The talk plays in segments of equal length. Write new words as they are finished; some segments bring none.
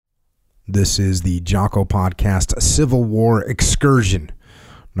This is the Jocko podcast, Civil War Excursion,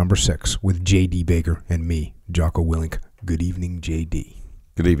 number 6, with J.D. Baker and me, Jocko Willink. Good evening, J.D.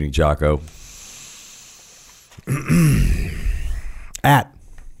 Good evening, Jocko. At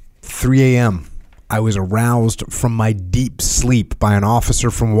 3 a.m., I was aroused from my deep sleep by an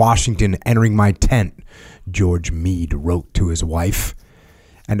officer from Washington entering my tent, George Meade wrote to his wife,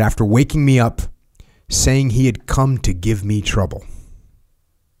 and after waking me up, saying he had come to give me trouble.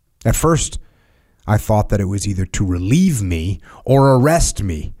 At first, I thought that it was either to relieve me or arrest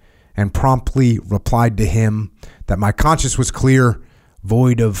me, and promptly replied to him that my conscience was clear,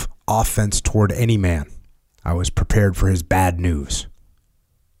 void of offense toward any man. I was prepared for his bad news.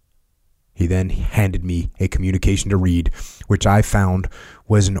 He then handed me a communication to read, which I found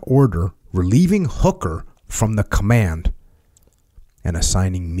was an order relieving Hooker from the command and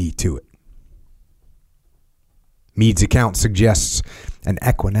assigning me to it. Meade's account suggests an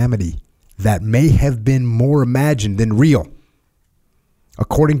equanimity that may have been more imagined than real.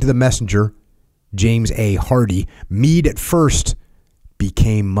 According to the messenger, James A. Hardy, Meade at first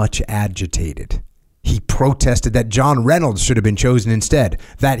became much agitated. He protested that John Reynolds should have been chosen instead,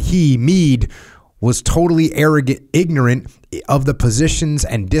 that he, Meade, was totally ignorant of the positions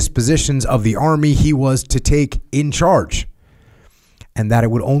and dispositions of the army he was to take in charge, and that it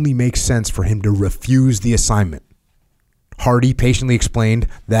would only make sense for him to refuse the assignment. Hardy patiently explained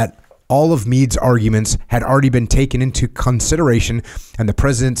that all of Meade's arguments had already been taken into consideration and the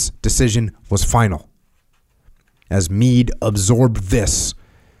president's decision was final. As Meade absorbed this,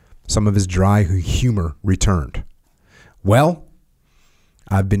 some of his dry humor returned. "Well,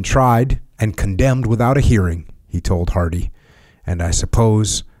 I've been tried and condemned without a hearing," he told Hardy, "and I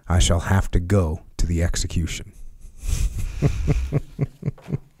suppose I shall have to go to the execution."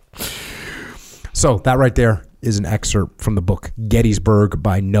 So that right there is an excerpt from the book Gettysburg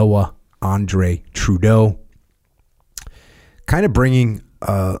by Noah Andre Trudeau, kind of bringing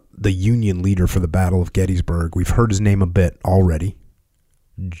the Union leader for the Battle of Gettysburg. We've heard his name a bit already,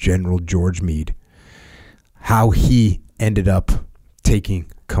 General George Meade, how he ended up taking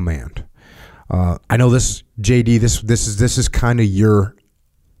command. I know this, JD. This is kind of your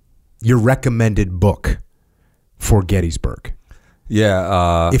recommended book for Gettysburg.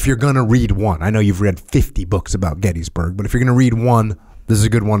 Yeah. If you're gonna read one, I know you've read 50 books about Gettysburg, but if you're gonna read one, this is a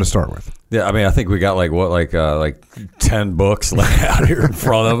good one to start with. Yeah, I mean, I think we got like 10 books laid out here in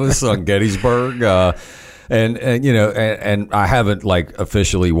front of us on Gettysburg. And I haven't like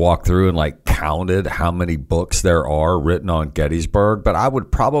officially walked through and like counted how many books there are written on Gettysburg, but I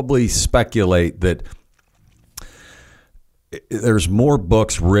would probably speculate that there's more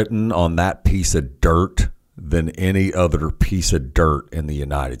books written on that piece of dirt than any other piece of dirt in the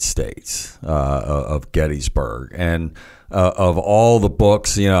United States of Gettysburg. And of all the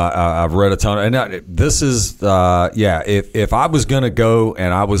books, I've read a ton. And this is, if I was going to go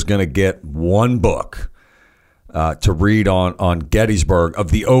and I was going to get one book to read on Gettysburg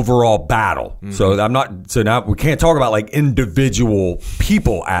of the overall battle. Mm-hmm. So now we can't talk about like individual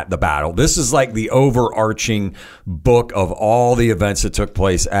people at the battle. This is like the overarching book of all the events that took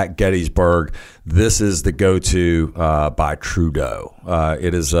place at Gettysburg. This is the go-to by Trudeau.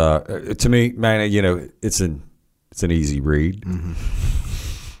 It is to me, man, it's an easy read. Mm-hmm.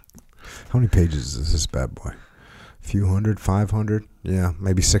 How many pages is this bad boy? A few hundred, 500? Yeah,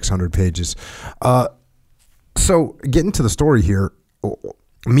 maybe 600 pages. So, getting to the story here,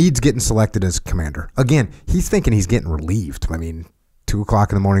 Meade's getting selected as commander. Again, he's thinking he's getting relieved. I mean, 2 o'clock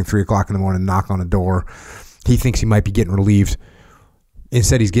in the morning, 3 o'clock in the morning, knock on a door. He thinks he might be getting relieved.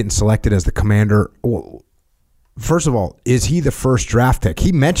 Instead, he's getting selected as the commander. First of all, is he the first draft pick?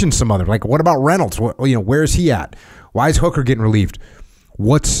 He mentioned some other, like, what about Reynolds? Where is he at? Why is Hooker getting relieved?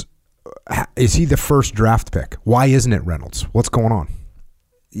 Is he the first draft pick? Why isn't it Reynolds? What's going on?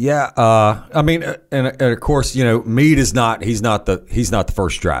 Yeah, I mean, and of course, Meade is not. He's not the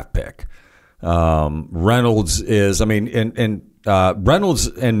first draft pick. Reynolds is. I mean, and Reynolds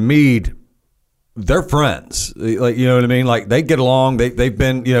and Meade, they're friends. Like, you know what I mean? Like, they get along. They've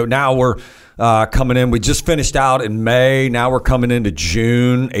been. Now we're coming in. We just finished out in May. Now we're coming into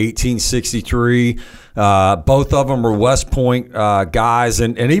June 1863. Both of them were West Point guys,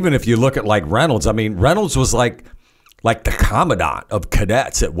 and even if you look at like Reynolds, I mean, Reynolds was like the commandant of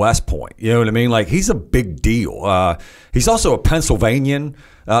cadets at West Point. You know what I mean? Like, he's a big deal. He's also a Pennsylvanian,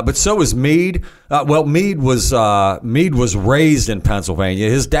 but so is Meade. Meade was raised in Pennsylvania.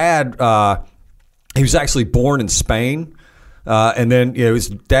 His dad, he was actually born in Spain. And then, his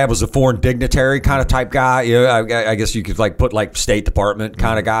dad was a foreign dignitary kind of type guy. I guess you could like put like State Department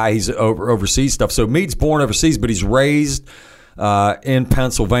kind of guy. He's overseas stuff. So Meade's born overseas, but he's raised in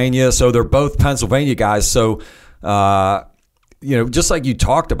Pennsylvania. So they're both Pennsylvania guys. So, just like you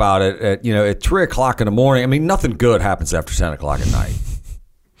talked about it at 3 o'clock in the morning, I mean, nothing good happens after 10 o'clock at night.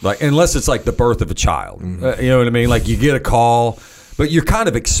 Like, unless it's like the birth of a child, you know what I mean? Like you get a call, but you're kind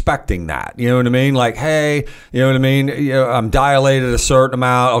of expecting that, you know what I mean? Like, hey, you know what I mean? I'm dilated a certain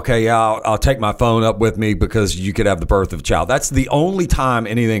amount. Okay, yeah, I'll take my phone up with me because you could have the birth of a child. That's the only time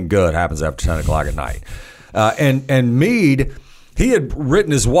anything good happens after 10 o'clock at night. And Meade, he had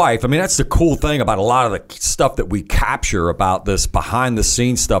written his wife. I mean, that's the cool thing about a lot of the stuff that we capture about this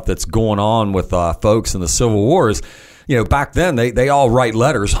behind-the-scenes stuff that's going on with folks in the Civil War is, back then they all write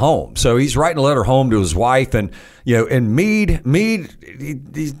letters home. So he's writing a letter home to his wife, and and Meade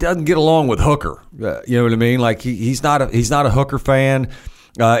he doesn't get along with Hooker. You know what I mean? Like he's not a Hooker fan,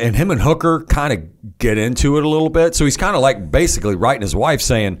 and him and Hooker kind of get into it a little bit. So he's kind of like basically writing his wife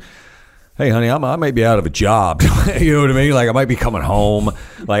saying, hey, honey, I might be out of a job. You know what I mean? Like, I might be coming home.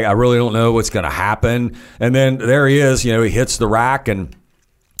 Like, I really don't know what's going to happen. And then there he is. He hits the rack, and,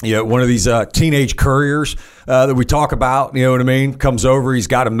 one of these teenage couriers that we talk about, you know what I mean, comes over. He's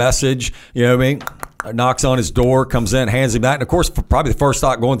got a message, you know what I mean, knocks on his door, comes in, hands him that. And, of course, probably the first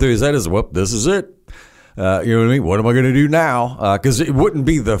thought going through his head is, whoop, this is it. You know what I mean? What am I going to do now? Because it wouldn't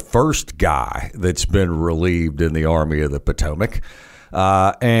be the first guy that's been relieved in the Army of the Potomac.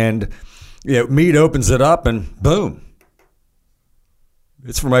 Meade opens it up, and boom,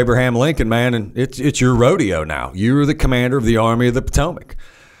 it's from Abraham Lincoln, man, and it's your rodeo now. You're the commander of the Army of the Potomac,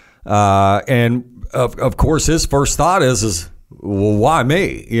 and of course, his first thought is well, why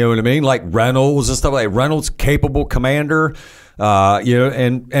me? You know what I mean? Like Reynolds and stuff like that. Reynolds, capable commander,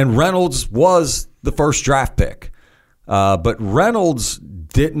 and Reynolds was the first draft pick, but Reynolds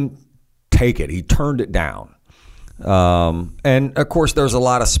didn't take it. He turned it down. And of course, there's a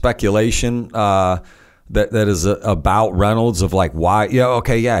lot of speculation that is about Reynolds of like why. He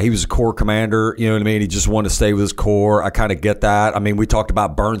was a Corps commander. You know what I mean? He just wanted to stay with his Corps. I kind of get that. I mean, we talked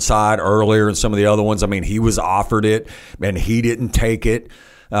about Burnside earlier and some of the other ones. I mean, he was offered it and he didn't take it.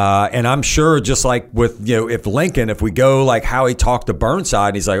 And I'm sure just like with, if we go like how he talked to Burnside,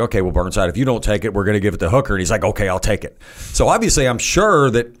 and he's like, okay, well, Burnside, if you don't take it, we're going to give it to Hooker. And he's like, okay, I'll take it. So obviously, I'm sure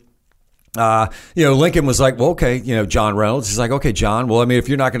that. Lincoln was like, well, okay, John Reynolds. He's like, okay, John, well, I mean, if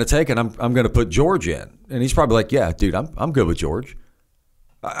you're not going to take it, I'm going to put George in. And he's probably like, yeah, dude, I'm good with George.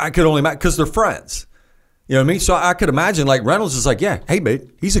 I could only imagine because they're friends. You know what I mean? So I could imagine like Reynolds is like, yeah, hey, mate,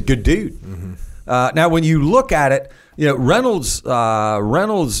 he's a good dude. Mm-hmm. Now, when you look at it, Reynolds,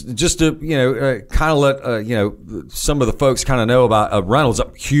 just to, kind of let, some of the folks kind of know about Reynolds. I'm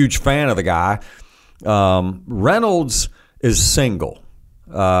a huge fan of the guy. Reynolds is single.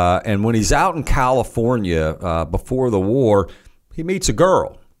 And when he's out in California before the war, he meets a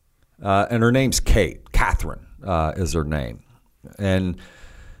girl, and her name's Catherine is her name. And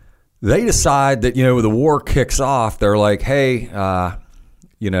they decide that, the war kicks off. They're like, hey,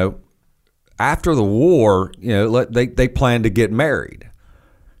 after the war, they plan to get married.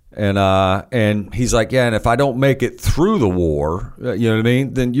 And he's like, yeah, and if I don't make it through the war, you know what I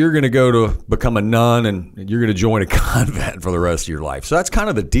mean, then you're going to go to become a nun and you're going to join a convent for the rest of your life. So that's kind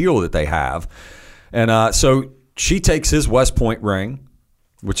of the deal that they have. And so she takes his West Point ring,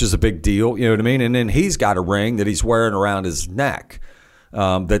 which is a big deal, you know what I mean? And then he's got a ring that he's wearing around his neck.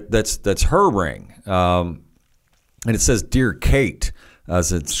 That's her ring. And it says, Dear Kate,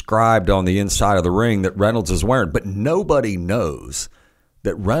 as inscribed on the inside of the ring that Reynolds is wearing. But nobody knows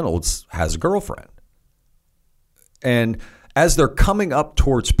that Reynolds has a girlfriend. And as they're coming up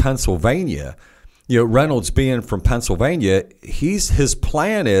towards Pennsylvania, Reynolds being from Pennsylvania, his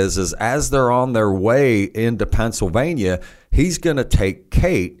plan is as they're on their way into Pennsylvania, he's going to take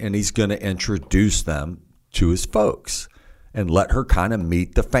Kate and he's going to introduce them to his folks and let her kind of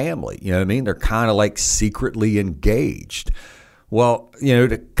meet the family. You know what I mean? They're kind of like secretly engaged. Well,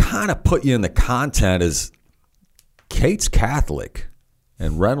 to kind of put you in the content is Kate's Catholic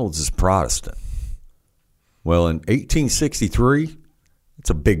and Reynolds is Protestant. Well, in 1863, it's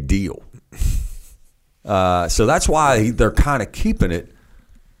a big deal. So that's why they're kind of keeping it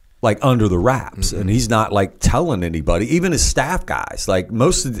like under the wraps, mm-hmm. and he's not like telling anybody, even his staff guys. Like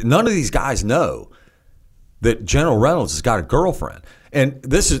none of these guys know that General Reynolds has got a girlfriend. And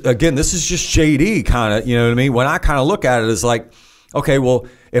this is just JD kind of, you know what I mean? When I kind of look at it as like, okay, well,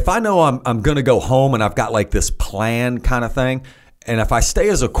 if I know I'm going to go home and I've got like this plan kind of thing, and if I stay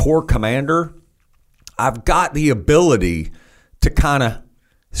as a Corps commander, I've got the ability to kind of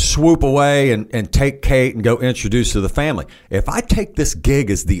swoop away and take Kate and go introduce to the family. If I take this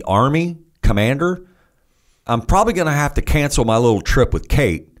gig as the Army commander, I'm probably going to have to cancel my little trip with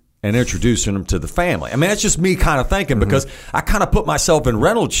Kate and introducing them to the family. I mean, that's just me kind of thinking because I kind of put myself in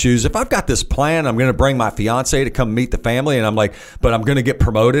Reynolds' shoes. If I've got this plan, I'm going to bring my fiance to come meet the family, and I'm like, but I'm going to get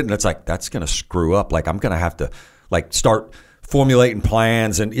promoted, and it's like, that's going to screw up. Like, I'm going to have to like start formulating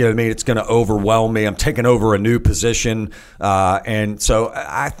plans, and you know what I mean, it's going to overwhelm me. I'm taking over a new position, and so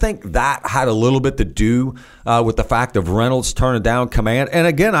I think that had a little bit to do with the fact of Reynolds turning down command. And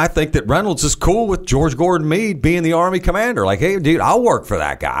again, I think that Reynolds is cool with George Gordon Meade being the Army commander. Like, hey, dude, I'll work for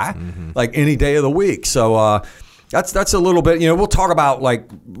that guy, like any day of the week. So that's a little bit. You know, we'll talk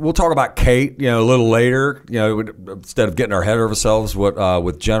about Kate, you know, a little later. You know, instead of getting our head over ourselves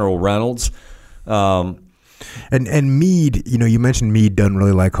with General Reynolds. And Meade, you know, you mentioned Meade doesn't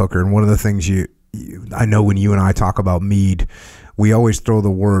really like Hooker, and one of the things I know when you and I talk about Meade, we always throw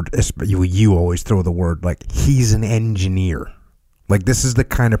the word, you always throw the word, like, he's an engineer. Like, this is the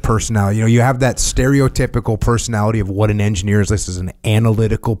kind of personality, you know, you have that stereotypical personality of what an engineer is. This is an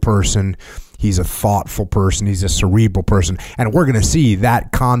analytical person. He's a thoughtful person. He's a cerebral person. And we're going to see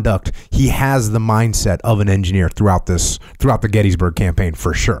that conduct. He has the mindset of an engineer throughout the Gettysburg campaign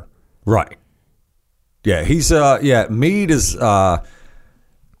for sure. Right. Yeah, Meade is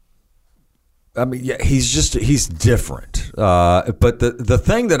he's different. But the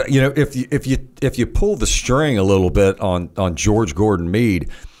thing that, you know, if you pull the string a little bit on George Gordon Meade,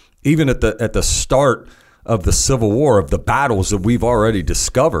 even at the start of the Civil War, of the battles that we've already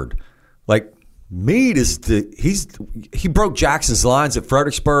discovered, like, Meade he broke Jackson's lines at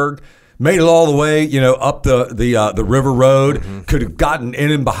Fredericksburg, made it all the way, you know, up the river road, could have gotten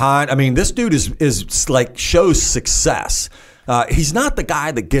in and behind. I mean, this dude is like, shows success. He's not the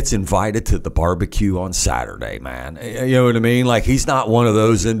guy that gets invited to the barbecue on Saturday, man. You know what I mean? Like, he's not one of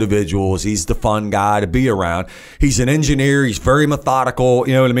those individuals. He's the fun guy to be around. He's an engineer. He's very methodical.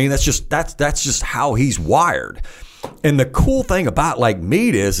 You know what I mean? That's just how he's wired. And the cool thing about, like,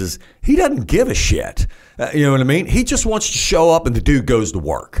 Meade is he doesn't give a shit. You know what I mean? He just wants to show up, and the dude goes to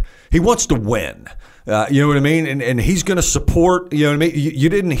work. He wants to win. You know what I mean? And he's going to support, you know what I mean? You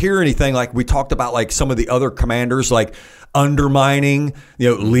didn't hear anything like we talked about, like some of the other commanders, like undermining, you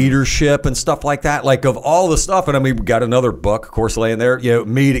know, leadership and stuff like that. Like, of all the stuff, and I mean, we got another book, of course, laying there, you know,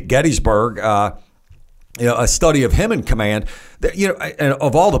 Meade at Gettysburg, you know, a study of him in command. You know, and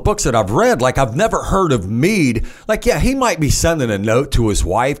of all the books that I've read, like, I've never heard of Meade. Like, yeah, he might be sending a note to his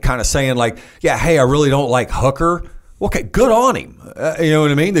wife, kind of saying, like, yeah, hey, I really don't like Hooker. Okay, good on him. You know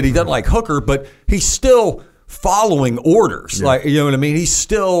what I mean? That he doesn't like Hooker, but he's still following orders. Yeah. Like, you know what I mean? He's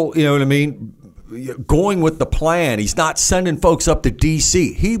still, you know what I mean, going with the plan. He's not sending folks up to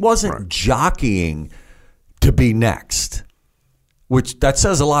D.C. He wasn't jockeying to be next, which that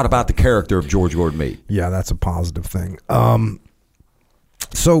says a lot about the character of George Gordon Meade. Yeah, that's a positive thing.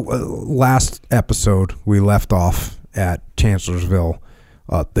 So last episode, we left off at Chancellorsville.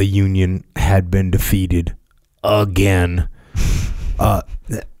 The Union had been defeated again.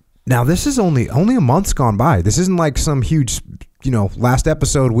 Now this is only a month's gone by. This isn't like some huge, you know, last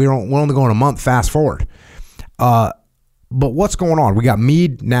episode we're only going a month fast forward. But what's going on? We got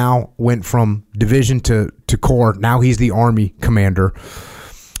Meade now went from division to corps. Now he's the Army commander.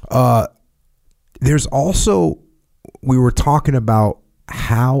 There's also, we were talking about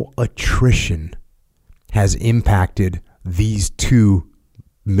how attrition has impacted these two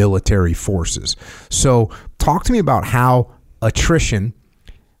military forces. So talk to me about how attrition,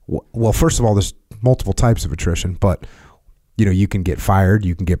 well, first of all, there's multiple types of attrition, but you know, you can get fired,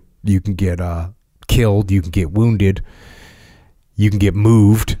 you can get killed, you can get wounded, you can get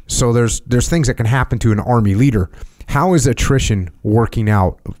moved. So there's things that can happen to an Army leader. How is attrition working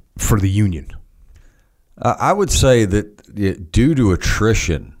out for the Union? I would say that due to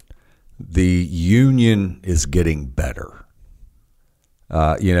attrition, the Union is getting better.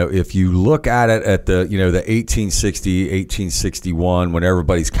 You know, if you look at it at the 1860, 1861, when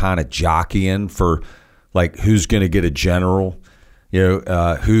everybody's kind of jockeying for, like, who's going to get a general, you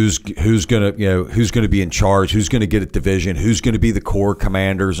know, who's going to be in charge, who's going to get a division, who's going to be the corps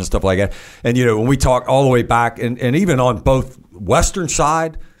commanders and stuff like that. And, you know, when we talk all the way back, and even on both Western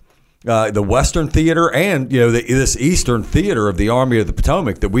side, the Western theater, and, you know, this Eastern theater of the Army of the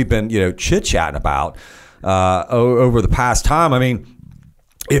Potomac that we've been, you know, chit-chatting about over the past time. I mean,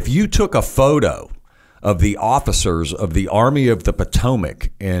 if you took a photo of the officers of the Army of the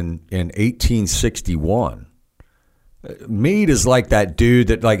Potomac in 1861, Meade is like that dude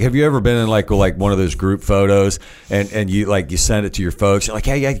that, like, have you ever been in like one of those group photos and you send it to your folks, you're like,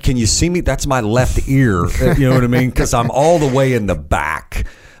 hey, can you see me? That's my left ear. You know what I mean? Because I'm all the way in the back.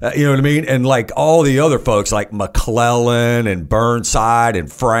 You know what I mean? And like all the other folks like McClellan and Burnside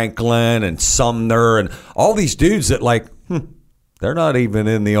and Franklin and Sumner and all these dudes that, like, They're not even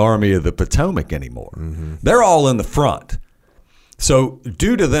in the Army of the Potomac anymore. Mm-hmm. They're all in the front. So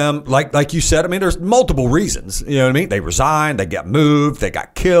due to them, like you said, I mean, there's multiple reasons. You know what I mean? They resigned, they got moved, they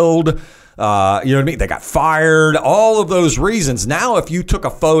got killed. You know what I mean? They got fired. All of those reasons. Now, if you took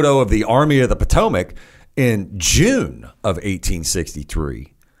a photo of the Army of the Potomac in June of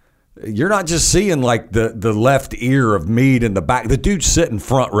 1863, you're not just seeing like the left ear of Meade in the back. The dude's sitting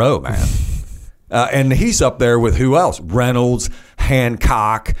front row, man. And he's up there with who else? Reynolds,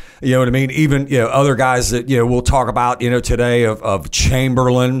 Hancock, you know what I mean? Even, other guys that, we'll talk about, today of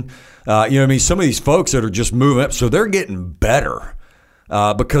Chamberlain, you know what I mean? Some of these folks that are just moving up. So they're getting better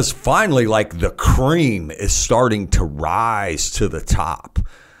because finally, like the cream is starting to rise to the top.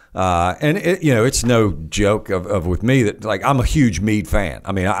 And it's no joke of with me that like I'm a huge Meade fan.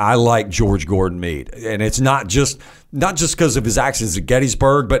 I mean, I like George Gordon Meade, and it's not just because of his actions at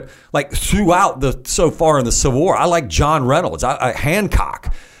Gettysburg, but like throughout so far in the Civil War. I like John Reynolds,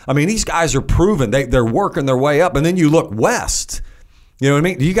 Hancock. I mean, these guys are proven they're working their way up. And then you look west. You know what I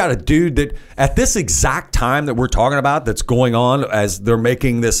mean? You got a dude that at this exact time that we're talking about that's going on as they're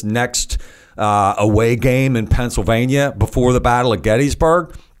making this next away game in Pennsylvania before the Battle of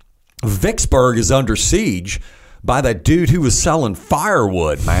Gettysburg. Vicksburg is under siege by that dude who was selling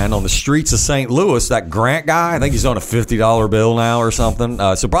firewood, man, on the streets of St. Louis, that Grant guy. I think he's on a $50 bill now or something.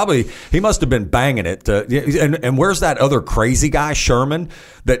 So probably he must have been banging it. And where's that other crazy guy, Sherman,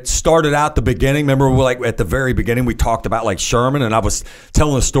 that started out the beginning? Remember, like at the very beginning, we talked about like Sherman, and I was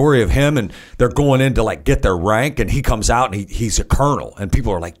telling a story of him, and they're going in to like get their rank, and he comes out and he's a colonel, and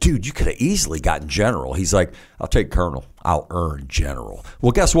people are like, dude, you could have easily gotten general. He's like, I'll take colonel. I'll earn general.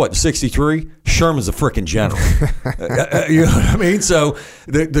 Well, guess what? In 63, Sherman's a freaking general. You know what I mean? So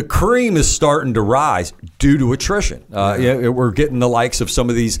the cream is starting to rise due to attrition. We're getting the likes of some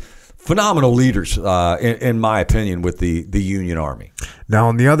of these phenomenal leaders, in my opinion, with the Union Army. Now,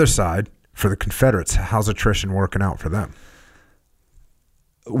 on the other side, for the Confederates, how's attrition working out for them?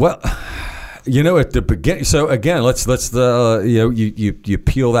 Well, at the beginning. So again, let's you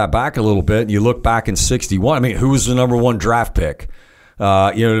peel that back a little bit and you look back in 61. I mean, who was the number one draft pick? You know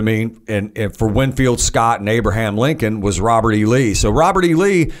what I mean? And for Winfield Scott and Abraham Lincoln was Robert E. Lee. So Robert E.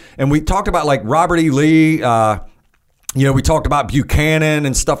 Lee, and we talked about like Robert E. Lee, we talked about Buchanan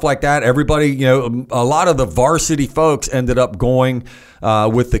and stuff like that. Everybody, a lot of the varsity folks ended up going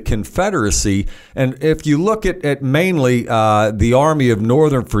with the Confederacy. And if you look at mainly the Army of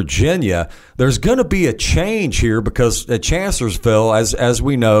Northern Virginia, there's going to be a change here because at Chancellorsville, as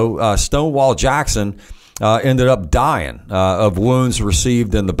we know, Stonewall Jackson ended up dying of wounds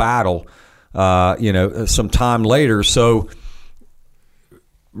received in the battle, some time later. So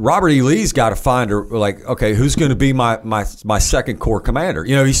Robert E. Lee's got to find okay, who's going to be my second corps commander?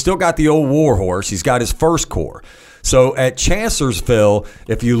 He's still got the old war horse. He's got his first corps. So at Chancellorsville,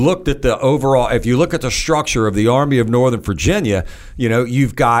 if you look at the structure of the Army of Northern Virginia,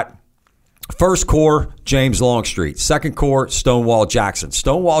 you've got First Corps, James Longstreet. Second Corps, Stonewall Jackson.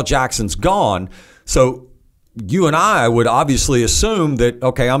 Stonewall Jackson's gone. So you and I would obviously assume that,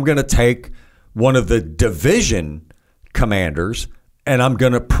 okay, I'm going to take one of the division commanders and I'm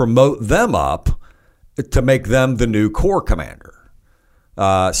going to promote them up to make them the new corps commander.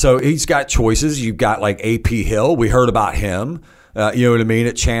 So he's got choices. You've got like A.P. Hill. We heard about him, you know what I mean,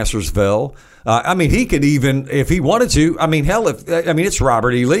 at Chancellorsville. He could even, if he wanted to, hell, it's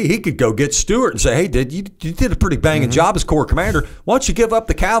Robert E. Lee. He could go get Stuart and say, hey, you did a pretty banging job as corps commander. Why don't you give up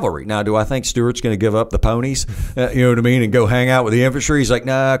the cavalry? Now, do I think Stuart's going to give up the ponies, you know what I mean, and go hang out with the infantry? He's like,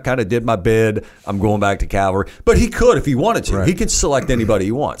 nah, I kind of did my bid. I'm going back to cavalry. But he could if he wanted to. Right. He can select anybody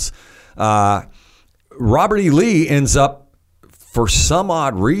he wants. Robert E. Lee ends up, for some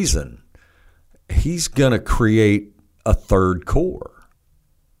odd reason, he's going to create a third corps.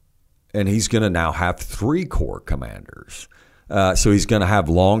 And he's going to now have 3 corps commanders. So he's going to have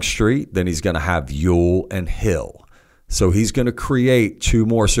Longstreet, then he's going to have Ewell and Hill. So he's going to create 2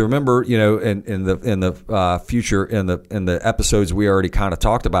 more. So remember, in the future, in the episodes we already kind of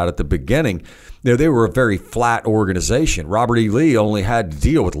talked about at the beginning, they were a very flat organization. Robert E. Lee only had to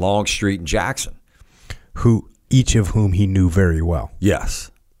deal with Longstreet and Jackson, each of whom he knew very well. Yes.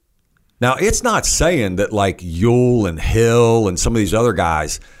 Now it's not saying that like Ewell and Hill and some of these other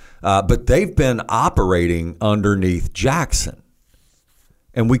guys. But they've been operating underneath Jackson.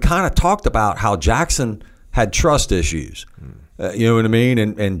 And we kind of talked about how Jackson had trust issues. You know what I mean?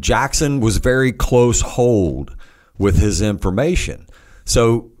 And Jackson was very close hold with his information.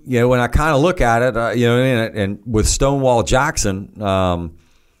 So, when I kind of look at it, and with Stonewall Jackson,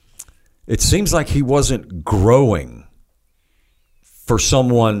 it seems like he wasn't growing for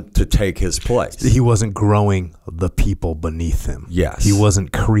someone to take his place. He wasn't growing the people beneath him. Yes. He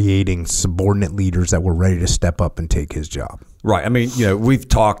wasn't creating subordinate leaders that were ready to step up and take his job. Right. I mean, we've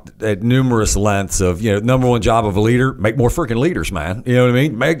talked at numerous lengths of, number one job of a leader, make more freaking leaders, man. You know what I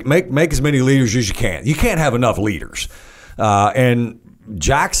mean? Make as many leaders as you can. You can't have enough leaders. And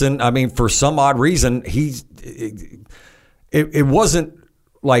Jackson, I mean, for some odd reason, it wasn't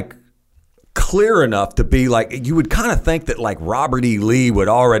like clear enough to be like, you would kind of think that like Robert E. Lee would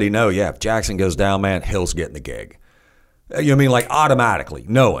already know, if Jackson goes down, man, Hill's getting the gig. You know what I mean? Like automatically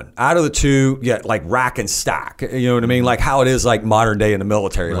knowing out of the two, like rack and stack, you know what I mean? Like how it is like modern day in the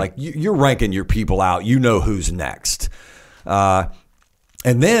military, right. Like you're ranking your people out, who's next. And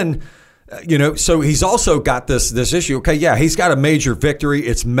then, so he's also got this issue. Okay, he's got a major victory.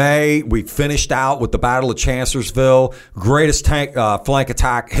 It's May. We finished out with the Battle of Chancellorsville, greatest flank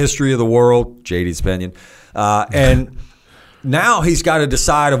attack history of the world, JD's opinion. And now he's got to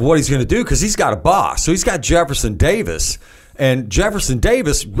decide of what he's going to do because he's got a boss. So he's got Jefferson Davis. And Jefferson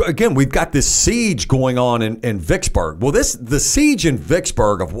Davis, again, we've got this siege going on in Vicksburg. Well, the siege in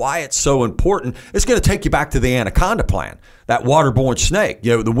Vicksburg of why it's so important is going to take you back to the Anaconda Plan, that waterborne snake,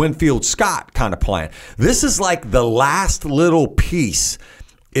 the Winfield Scott kind of plan. This is like the last little piece.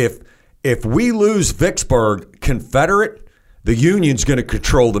 If we lose Vicksburg, Confederate, the Union's going to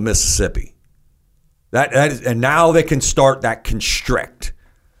control the Mississippi. That is, and now they can start that constrict.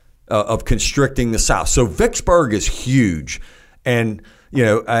 Of constricting the South. So Vicksburg is huge. And,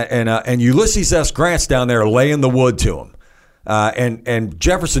 and Ulysses S. Grant's down there laying the wood to him. And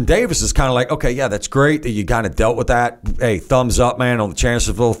Jefferson Davis is kind of like, okay, that's great that you kind of dealt with that. Hey, thumbs up, man, on the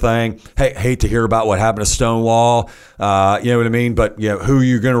Chancellorsville thing. Hey, hate to hear about what happened to Stonewall. You know what I mean? But, who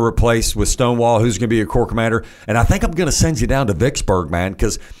you're going to replace with Stonewall, who's going to be your corps commander. And I think I'm going to send you down to Vicksburg, man,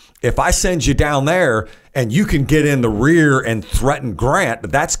 because if I send you down there and you can get in the rear and threaten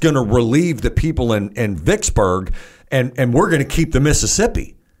Grant, that's going to relieve the people in Vicksburg, and we're going to keep the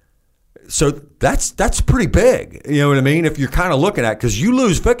Mississippi. So that's pretty big. You know what I mean? If you're kind of looking at, because you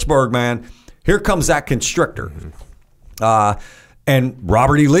lose Vicksburg, man, here comes that constrictor. And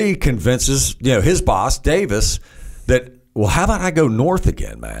Robert E. Lee convinces his boss, Davis, that, well, how about I go north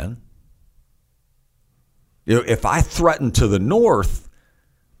again, man? If I threaten to the north,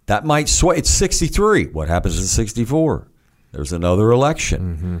 that might sway. It's 63. What happens in 64? There's another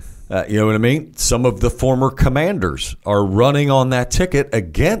election. You know what I mean? Some of the former commanders are running on that ticket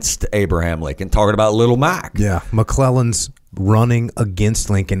against Abraham Lincoln, talking about Little Mac. Yeah, McClellan's running against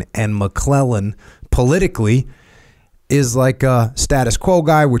Lincoln, and McClellan politically is like a status quo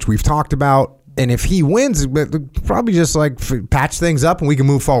guy, which we've talked about. And if he wins, probably just like patch things up and we can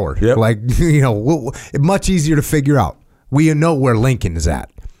move forward. Yep. Like, much easier to figure out. We know where Lincoln is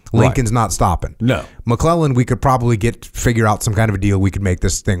at. Lincoln's not stopping. No. McClellan, we could probably figure out some kind of a deal. We could make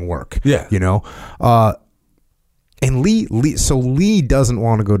this thing work. Yeah. And Lee doesn't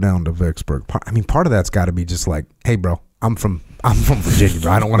want to go down to Vicksburg. I mean, part of that's got to be just like, hey, bro, I'm from Virginia,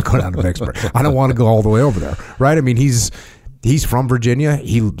 bro. I don't want to go down to Vicksburg. I don't want to go all the way over there, right? I mean, he's from Virginia.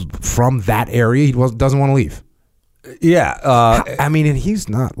 He from that area. He doesn't want to leave. Yeah. I mean, and he's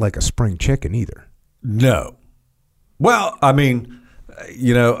not like a spring chicken either. No. Well, I mean,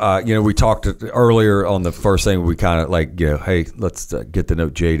 we talked earlier on the first thing. We kind of like, hey, let's get to know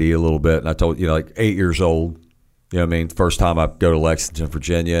JD a little bit. And I told like 8 years old. You know what I mean? First time I go to Lexington,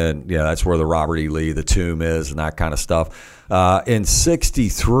 Virginia, and that's where the Robert E. Lee, the tomb is, and that kind of stuff. In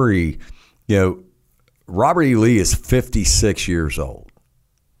 63, Robert E. Lee is 56 years old.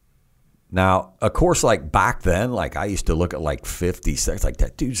 Now, of course, like back then, like I used to look at like 56, like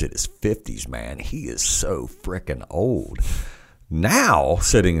that dude's in his 50s, man. He is so freaking old. Now,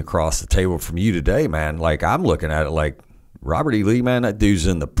 sitting across the table from you today, man, like I'm looking at it like Robert E. Lee, man, that dude's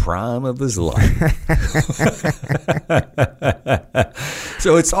in the prime of his life.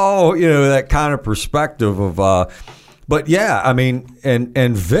 So it's all, that kind of perspective of, but yeah, I mean,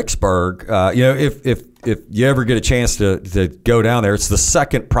 and Vicksburg, if you ever get a chance to go down there, it's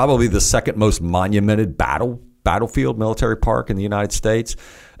probably the second most monumented battlefield military park in the United States.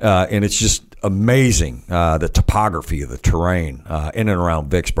 And it's just amazing, the topography of the terrain in and around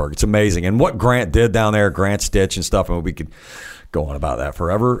Vicksburg. It's amazing. And what Grant did down there, Grant's Ditch and stuff, I mean, we could go on about that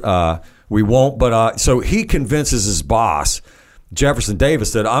forever. We won't. But so he convinces his boss, Jefferson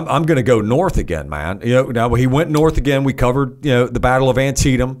Davis, that I'm going to go north again, man. Now he went north again. We covered, the Battle of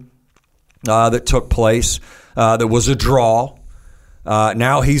Antietam that took place. That was a draw.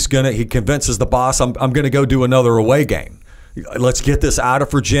 Now he convinces the boss, I'm going to go do another away game. Let's get this out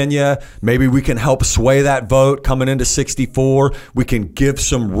of Virginia. Maybe we can help sway that vote coming into 64. We can give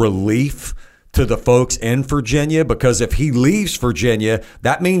some relief to the folks in Virginia, because if he leaves Virginia,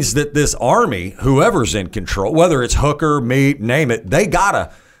 that means that this army, whoever's in control, whether it's Hooker, Meade, name it, they gotta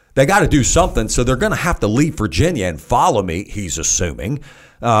do something. So they're going to have to leave Virginia and follow me, he's assuming,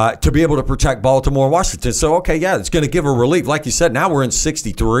 to be able to protect Baltimore and Washington. So, okay, yeah, it's going to give a relief. Like you said, now we're in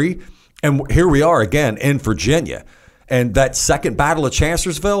 63, and here we are again in Virginia. And that second battle of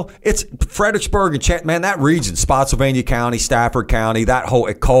Chancellorsville, it's Fredericksburg and man, that region, Spotsylvania County, Stafford County, that whole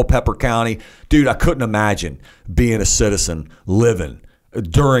Culpeper County, dude, I couldn't imagine being a citizen living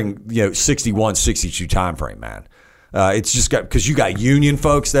during 61, 62 time frame, man. It's just because you got Union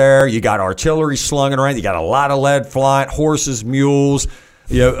folks there, you got artillery slunging around, you got a lot of lead flying, horses, mules.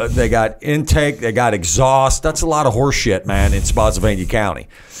 They got intake, they got exhaust. That's a lot of horse shit, man, in Spotsylvania County.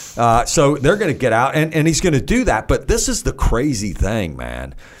 So they're going to get out, and he's going to do that. But this is the crazy thing,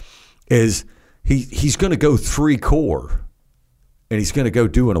 man, is he's going to go 3 corps, and he's going to go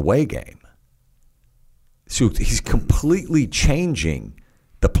do an away game. So he's completely changing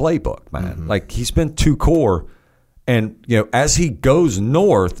the playbook, man. Mm-hmm. Like, he's been 2 corps, and as he goes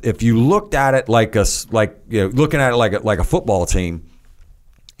north, if you looked at it looking at it like a football team,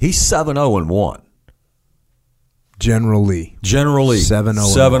 he's 7-0-1. General Lee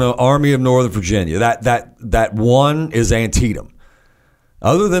 7-0 Army of Northern Virginia. That one is Antietam.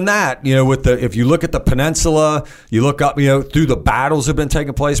 Other than that, if you look at the peninsula, you look up, through the battles that have been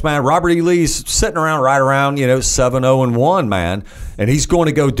taking place, man. Robert E. Lee's sitting around right around 7-0-1, man, and he's going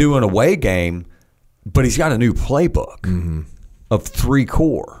to go do an away game, but he's got a new playbook of 3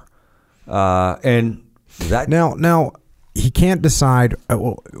 corps, and that now he can't decide.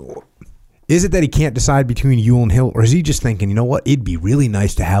 Is it that he can't decide between Ewell and Hill, or is he just thinking, you know what, it'd be really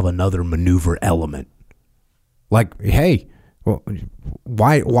nice to have another maneuver element? Like, hey, well,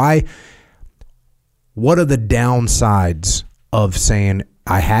 why? What are the downsides of saying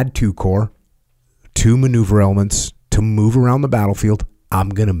I had 2 corps, 2 maneuver elements to move around the battlefield? I'm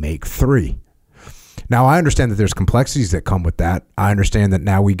going to make 3. Now, I understand that there's complexities that come with that. I understand that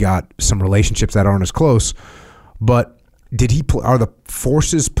now we got some relationships that aren't as close, but are the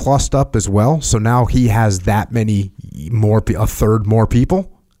forces plussed up as well? So now he has that many more, a third more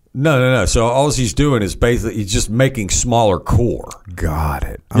people? No. So all he's doing is basically he's just making smaller corps. Got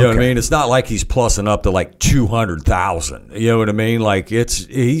it. You know what I mean? It's not like he's plussing up to like 200,000. You know what I mean? Like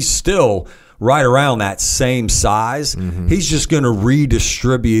he's still right around that same size. Mm-hmm. He's just going to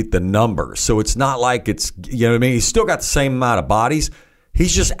redistribute the numbers. So it's not like it's, you know what I mean? He's still got the same amount of bodies.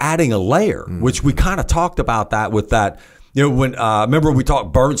 He's just adding a layer, which we kind of talked about that with that. When remember we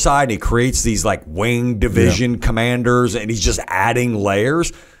talked Burnside, and he creates these like wing division commanders, and he's just adding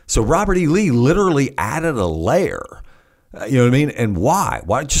layers. So Robert E. Lee literally added a layer. You know what I mean? And why?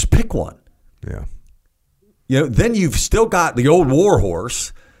 Why just pick one? Yeah. Then you've still got the old war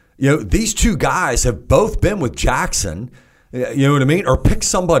horse. These 2 guys have both been with Jackson. You know what I mean? Or pick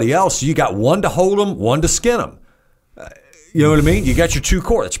somebody else. So you got one to hold them, one to skin them. You know what I mean? You got your 2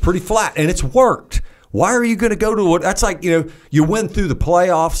 corps. It's pretty flat, and it's worked. Why are you going to go to what? That's like, you win through the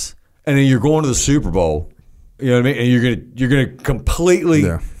playoffs, and then you're going to the Super Bowl. You know what I mean? And you're going to completely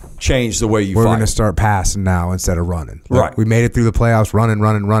change the way you fight. We're going to start passing now instead of running. Right. We made it through the playoffs,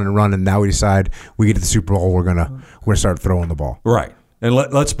 running. Now we decide we get to the Super Bowl, we're going to start throwing the ball. Right. And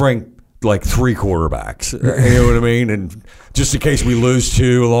let's bring like 3 quarterbacks. You know what I mean? And just in case we lose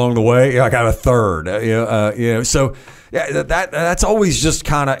 2 along the way, I got a third. So yeah, that's always just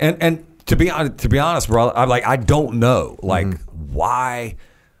kind of and. To be honest, bro, I don't know why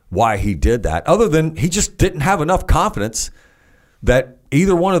he did that, other than he just didn't have enough confidence that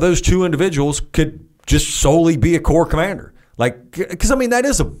either one of those 2 individuals could just solely be a corps commander. Like, because I mean that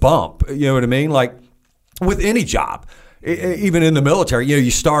is a bump. You know what I mean? Like with any job, even in the military,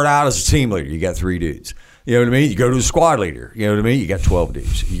 you start out as a team leader, you got 3 dudes. You know what I mean? You go to a squad leader. You know what I mean? You got 12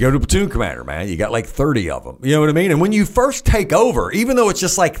 dudes. You go to a platoon commander, man. You got like 30 of them. You know what I mean? And when you first take over, even though it's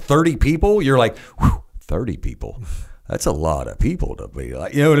just like 30 people, you're like, whew, 30 people. That's a lot of people to be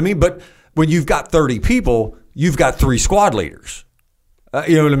like, you know what I mean? But when you've got 30 people, you've got 3 squad leaders.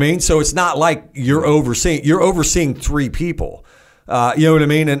 You know what I mean? So it's not like you're overseeing 3 people. You know what I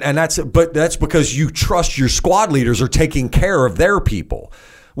mean? And that's because you trust your squad leaders are taking care of their people.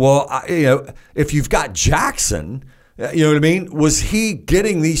 Well, if you've got Jackson, you know what I mean? Was he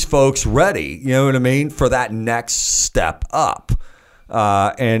getting these folks ready, you know what I mean, for that next step up?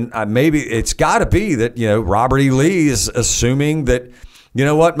 And maybe it's got to be that, Robert E. Lee is assuming that, you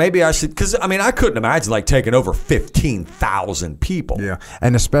know what, maybe I should, because, I mean, I couldn't imagine like taking over 15,000 people. Yeah.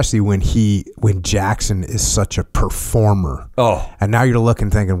 And especially when Jackson is such a performer. Oh. And now you're looking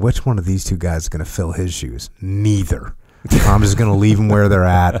thinking, which one of these 2 guys is going to fill his shoes? Neither. I'm just going to leave them where they're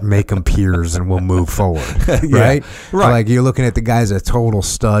at, make them peers, and we'll move forward. Right? Right. Like, you're looking at the guy's a total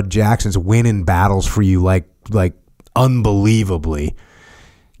stud. Jackson's winning battles for you like unbelievably,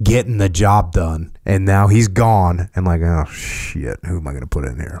 getting the job done. And now he's gone. And like, oh, shit, who am I going to put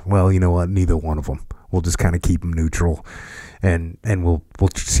in here? Well, you know what? Neither one of them. We'll just kind of keep them neutral, and we'll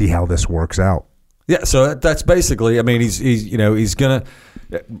see how this works out. Yeah, so that's basically, I mean, he's going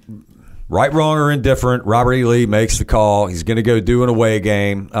to, right, wrong, or indifferent, Robert E. Lee makes the call. He's going to go do an away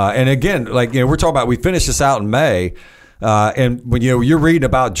game. And again, like, we're talking about, we finished this out in May. And when, you're reading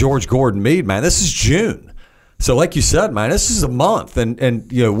about George Gordon Meade, man, this is June. So like you said, man, this is a month. And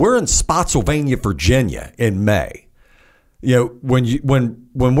we're in Spotsylvania, Virginia in May. When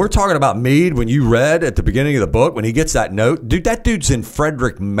we're talking about Meade, when you read at the beginning of the book, when he gets that note, dude, that dude's in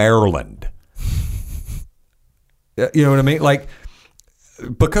Frederick, Maryland. You know what I mean? Like,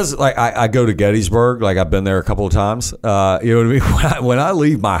 because like I go to Gettysburg, like I've been there a couple of times. You know what I mean? When I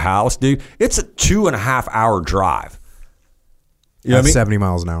leave my house, dude, it's a 2.5 hour drive. You know what I mean? 70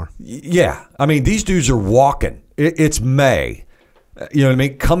 miles an hour. Yeah. I mean, these dudes are walking. It's May. You know what I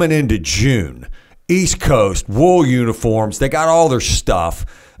mean? Coming into June. East Coast, wool uniforms. They got all their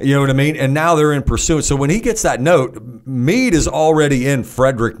stuff. You know what I mean? And now they're in pursuit. So when he gets that note, Meade is already in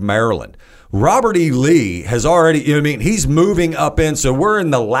Frederick, Maryland. Robert E. Lee has already, you know what I mean? He's moving up in. So we're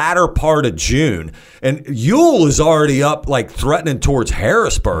in the latter part of June. And Ewell is already up, like threatening towards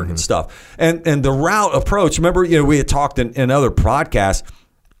Harrisburg and stuff. And the route approach, remember, we had talked in other podcasts,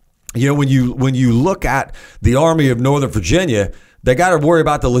 when you look at the Army of Northern Virginia, they got to worry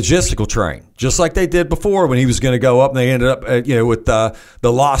about the logistical train, just like they did before when he was going to go up. And they ended up, with the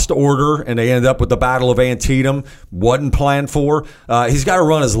Lost Order, and they ended up with the Battle of Antietam. Wasn't planned for. He's got to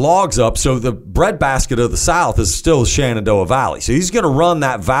run his logs up. So the breadbasket of the South is still Shenandoah Valley. So he's going to run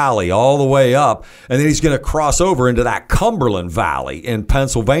that valley all the way up, and then he's going to cross over into that Cumberland Valley in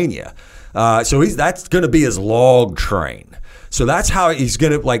Pennsylvania. So that's going to be his log train. So that's how he's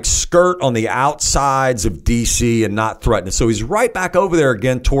going to like skirt on the outsides of D.C. and not threaten it. So he's right back over there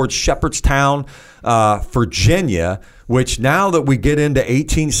again towards Shepherdstown, Virginia, which now that we get into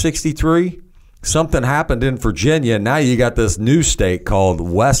 1863, something happened in Virginia. Now you got this new state called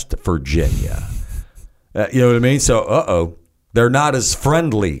West Virginia. You know what I mean? So, they're not as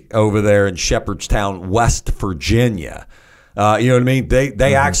friendly over there in Shepherdstown, West Virginia. You know what I mean?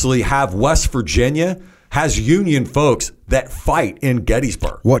 They actually have West Virginia has Union folks that fight in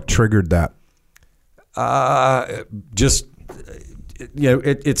Gettysburg. What triggered that?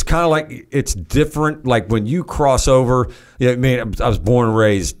 It's kind of like it's different. Like when you cross over, I was born and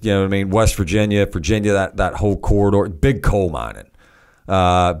raised, West Virginia, that whole corridor, big coal mining,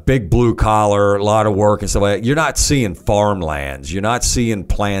 big blue collar, a lot of work and stuff like that. You're not seeing farmlands. You're not seeing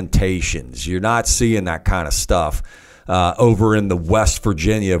plantations. You're not seeing that kind of stuff. Over in the West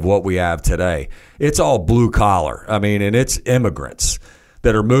Virginia of what we have today. It's all blue collar. I mean, and it's immigrants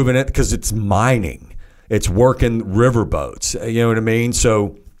that are moving it because it's mining. It's working riverboats. You know what I mean?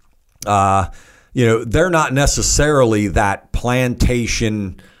 So, they're not necessarily that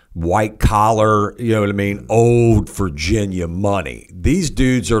plantation, white collar, old Virginia money. These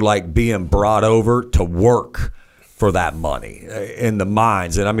dudes are like being brought over to work for that money in the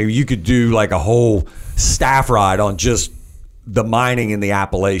mines. And I mean, you could do like a whole staff ride on just the mining in the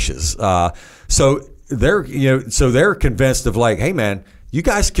Appalachians. So they're convinced of like, hey man, you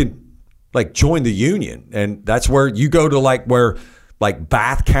guys can like join the Union. And that's where you go to like where like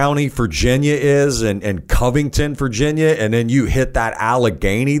Bath County, Virginia is and Covington, Virginia. And then you hit that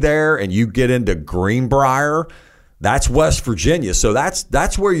Allegheny there and you get into Greenbrier. That's West Virginia. So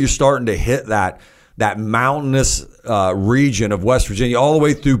that's where you're starting to hit that mountainous region of West Virginia, all the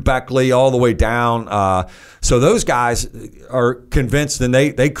way through Beckley, all the way down. So those guys are convinced, and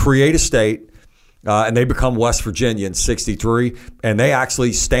they create a state, and they become West Virginia in 63, and they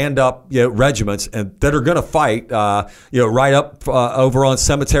actually stand up regiments and that are going to fight. Right up over on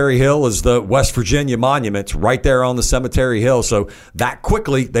Cemetery Hill is the West Virginia Monument, right there on the Cemetery Hill. So that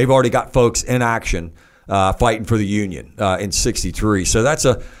quickly, they've already got folks in action. Fighting for the Union in 63. So that's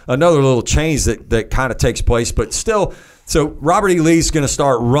another little change that kind of takes place. But still, so Robert E. Lee's going to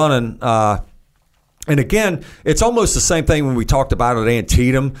start running. And again, it's almost the same thing when we talked about at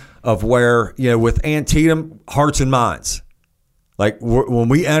Antietam of where, with Antietam, hearts and minds. Like when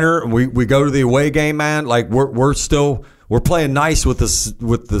we enter, we go to the away game, man, like we're playing nice with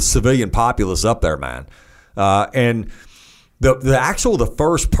the civilian populace up there, man. And the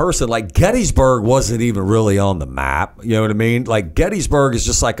first person, like Gettysburg wasn't even really on the map. You know what I mean? Like Gettysburg is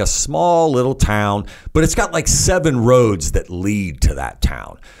just like a small little town, but it's got like 7 roads that lead to that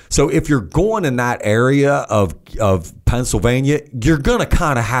town. So if you're going in that area of Pennsylvania, you're going to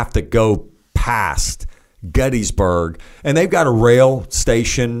kind of have to go past Gettysburg, and they've got a rail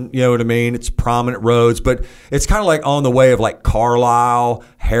station, you know what I mean? It's prominent roads, but it's kind of like on the way of like Carlisle,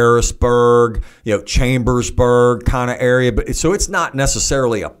 Harrisburg, Chambersburg kind of area. But so it's not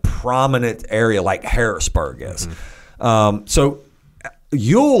necessarily a prominent area like Harrisburg is. Mm-hmm. So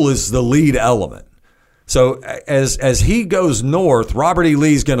Ewell is the lead element. So as he goes north, Robert E.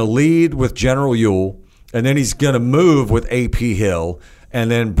 Lee's going to lead with General Ewell, and then he's going to move with A.P. Hill. And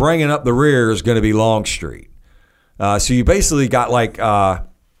then bringing up the rear is going to be Longstreet. So you basically got like,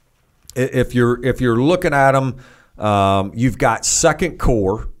 if you're looking at them, you've got Second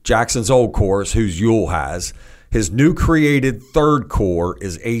Corps, Jackson's old corps, whose Ewell has. His new created Third Corps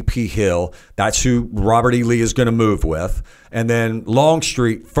is A.P. Hill. That's who Robert E. Lee is going to move with. And then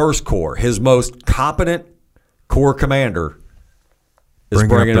Longstreet, First Corps, his most competent corps commander, is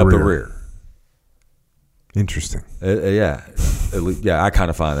bringing up the rear. Interesting. Yeah, I kind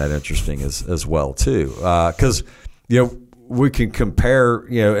of find that interesting as well too, because we can compare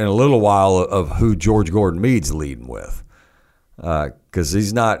in a little while of who George Gordon Meade's leading with, because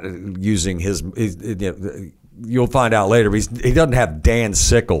he's not using his. You'll find out later. He doesn't have Dan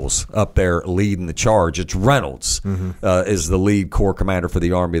Sickles up there leading the charge. It's Reynolds is the lead corps commander for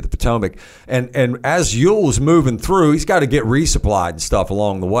the Army of the Potomac. And as Ewell's moving through, he's got to get resupplied and stuff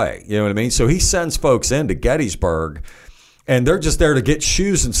along the way. You know what I mean? So he sends folks into Gettysburg, and they're just there to get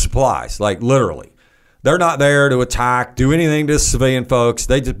shoes and supplies, like literally. They're not there to attack, do anything to civilian folks.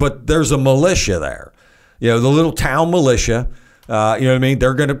 But there's a militia there. The little town militia. You know what I mean?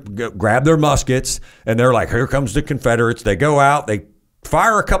 They're going to grab their muskets, and they're like, here comes the Confederates. They go out, they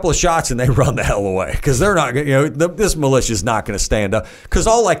fire a couple of shots, and they run the hell away because they're not going to, this militia is not going to stand up. Because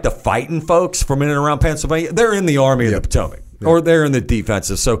all like the fighting folks from in and around Pennsylvania, they're in the Army of the Potomac, or they're in the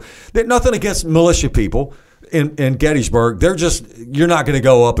defensive. So nothing against militia people in Gettysburg. You're not going to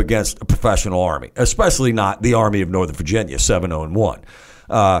go up against a professional army, especially not the Army of Northern Virginia, 701.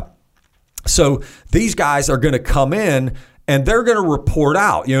 So these guys are going to come in, and they're going to report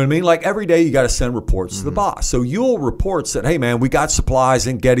out. You know what I mean? Like every day you got to send reports to the boss. So Ewell reports that, hey man, we got supplies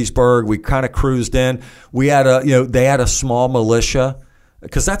in Gettysburg. We kind of cruised in. We had they had a small militia,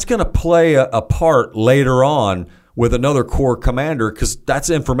 because that's going to play a part later on with another corps commander, because that's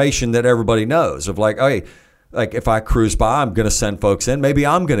information that everybody knows of like, hey, like if I cruise by, I'm going to send folks in. Maybe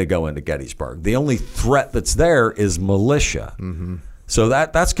I'm going to go into Gettysburg. The only threat that's there is militia. Mm-hmm. So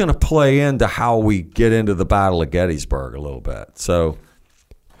that's going to play into how we get into the Battle of Gettysburg a little bit. So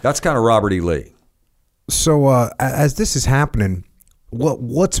that's kind of Robert E. Lee. So as this is happening,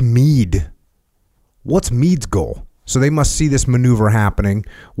 what's Meade? What's Meade's goal? So they must see this maneuver happening.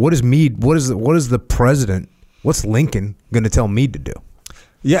 What is Meade? What is the president? What's Lincoln going to tell Meade to do?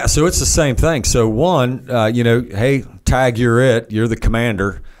 Yeah, so it's the same thing. So one, hey, Tag, you're the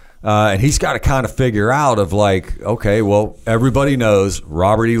commander. And he's got to kind of figure out of like, okay, well, everybody knows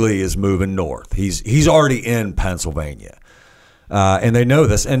Robert E. Lee is moving north. He's already in Pennsylvania, and they know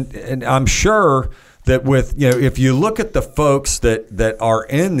this. And I'm sure that with if you look at the folks that are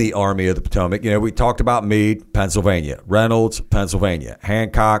in the Army of the Potomac, we talked about Meade, Pennsylvania, Reynolds, Pennsylvania,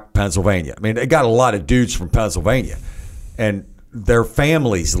 Hancock, Pennsylvania. I mean, they got a lot of dudes from Pennsylvania, and their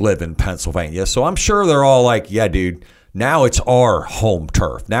families live in Pennsylvania. So I'm sure they're all like, yeah, dude. Now it's our home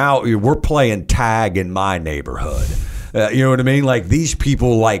turf. Now we're playing tag in my neighborhood. You know what I mean? Like these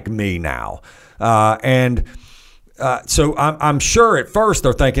people like me now. So I'm sure at first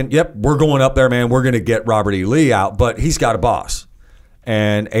they're thinking, yep, we're going up there, man. We're going to get Robert E. Lee out. But he's got a boss.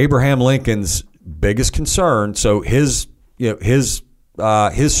 And Abraham Lincoln's biggest concern, so his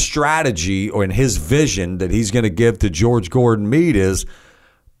strategy and his vision that he's going to give to George Gordon Meade is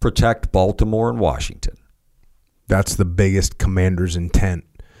protect Baltimore and Washington. That's the biggest commander's intent,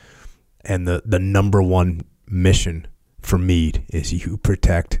 and the number one mission for Meade is you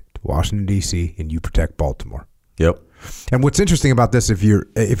protect Washington, D.C., and you protect Baltimore. Yep. And what's interesting about this, if you're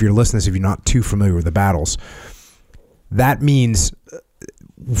listening, if you're not too familiar with the battles, that means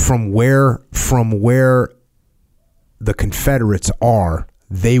from where the Confederates are,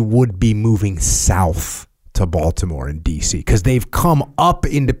 they would be moving south to Baltimore and D.C. because they've come up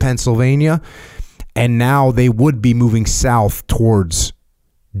into Pennsylvania. And now they would be moving south towards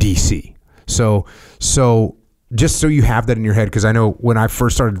D.C. So just so you have that in your head, because I know when I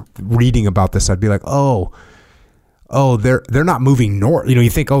first started reading about this, I'd be like, oh, they're not moving north. You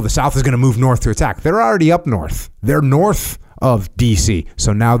think, oh, the South is going to move north to attack. They're already up north. They're north of D.C.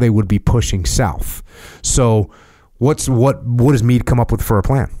 So now they would be pushing south. So what does Meade come up with for a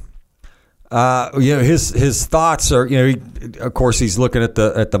plan? His thoughts are, of course, he's looking at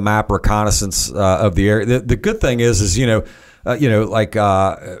the map reconnaissance of the area. The good thing is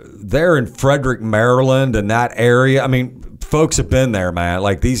they're in Frederick, Maryland, and that area. I mean, folks have been there, man.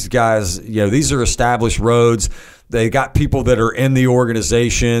 Like these guys, these are established roads. They got people that are in the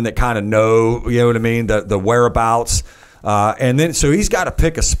organization that kind of know, the whereabouts. And then, so he's got to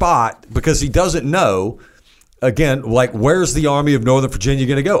pick a spot because he doesn't know, again, like, where's the Army of Northern Virginia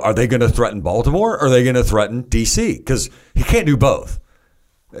going to go? Are they going to threaten Baltimore? Or are they going to threaten D.C.? Because he can't do both.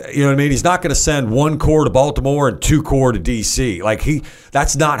 You know what I mean? He's not going to send 1 corps to Baltimore and 2 corps to D.C.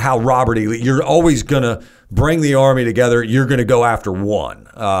 That's not how Robert E. Lee. You're always going to bring the army together. You're going to go after one.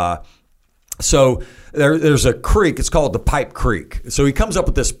 So there's a creek. It's called the Pipe Creek. So he comes up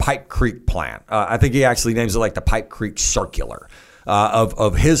with this Pipe Creek plan. I think he actually names it like the Pipe Creek Circular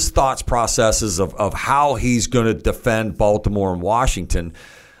of his thoughts processes of how he's going to defend Baltimore and Washington.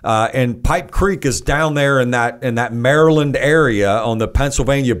 And Pipe Creek is down there in that Maryland area on the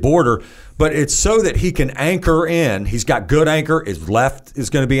Pennsylvania border, but it's so that he can anchor in. He's got good anchor. His left is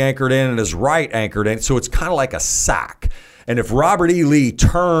going to be anchored in and his right anchored in. So it's kind of like a sack. And if Robert E. Lee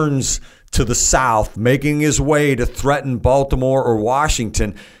turns to the south, making his way to threaten Baltimore or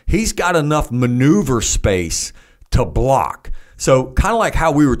Washington, he's got enough maneuver space to block. So kind of like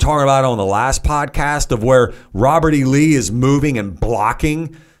how we were talking about on the last podcast of where Robert E. Lee is moving and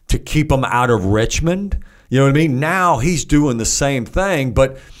blocking to keep him out of Richmond. You know what I mean? Now he's doing the same thing,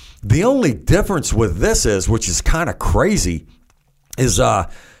 but the only difference with this is, which is kind of crazy, is,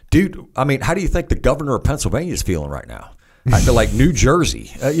 dude, I mean, how do you think the governor of Pennsylvania is feeling right now? I feel like New Jersey,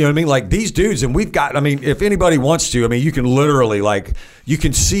 you know what I mean? Like these dudes, and we've got, I mean, if anybody wants to, I mean, you can literally you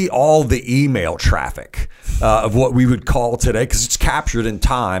can see all the email traffic of what we would call today, because it's captured in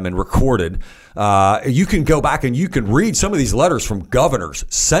time and recorded. You can go back and you can read some of these letters from governors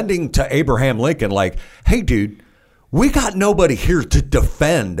sending to Abraham Lincoln like, hey, dude, we got nobody here to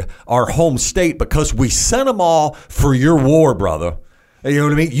defend our home state because we sent them all for your war, brother. You know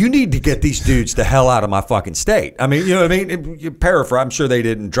what I mean? You need to get these dudes the hell out of my fucking state. I mean, you know what I mean? You paraphrase, I'm sure they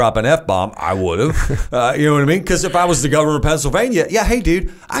didn't drop an F-bomb. I would have. You know what I mean? Because if I was the governor of Pennsylvania, yeah, hey,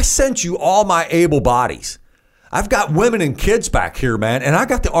 dude, I sent you all my able bodies. I've got women and kids back here, man, and I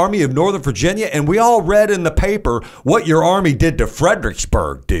got the Army of Northern Virginia, and we all read in the paper what your army did to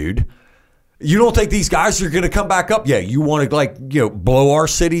Fredericksburg, dude. You don't think these guys are going to come back up? Yeah, you want to blow our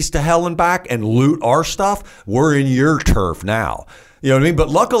cities to hell and back and loot our stuff? We're in your turf now. You know what I mean? But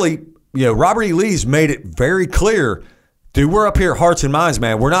luckily, Robert E. Lee's made it very clear, dude, we're up here, hearts and minds,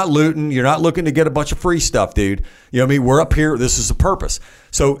 man. We're not looting. You're not looking to get a bunch of free stuff, dude. You know what I mean? We're up here. This is the purpose.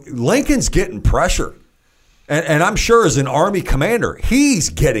 So Lincoln's getting pressure. And I'm sure as an Army commander, he's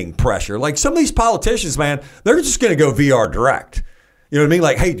getting pressure. Like some of these politicians, man, they're just going to go VR direct. You know what I mean?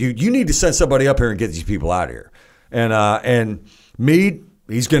 Like, hey, dude, you need to send somebody up here and get these people out of here. And Meade,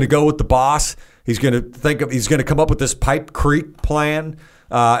 he's going to go with the boss. He's going to come up with this Pipe Creek plan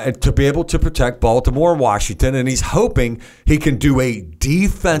to be able to protect Baltimore and Washington. And he's hoping he can do a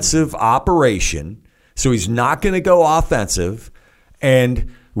defensive operation. So he's not going to go offensive.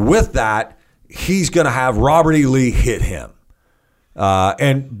 And with that, he's going to have Robert E. Lee hit him.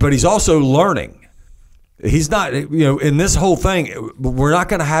 But he's also learning. He's not, in this whole thing, we're not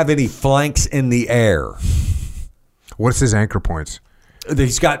going to have any flanks in the air. What's his anchor points?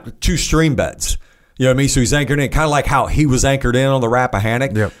 He's got 2 stream beds. You know what I mean? So he's anchored in, kind of like how he was anchored in on the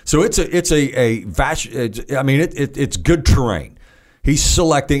Rappahannock. Yep. So it's good terrain. He's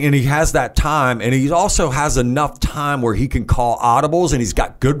selecting, and he has that time, and he also has enough time where he can call audibles, and he's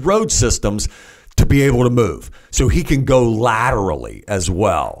got good road systems to be able to move. So he can go laterally as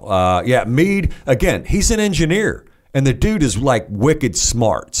well. Meade, again, he's an engineer, and the dude is like wicked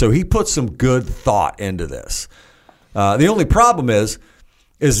smart. So he put some good thought into this. The only problem is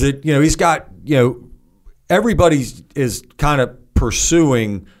that, he's got, everybody is kind of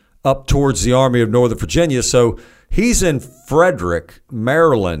pursuing up towards the Army of Northern Virginia. So he's in Frederick,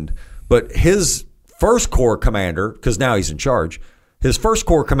 Maryland, but his first corps commander, because now he's in charge, his first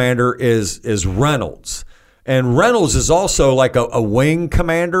corps commander is Reynolds. And Reynolds is also like a wing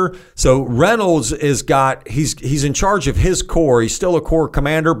commander. So Reynolds he's in charge of his corps. He's still a corps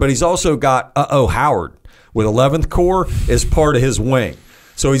commander, but he's also got Howard with 11th Corps is part of his wing.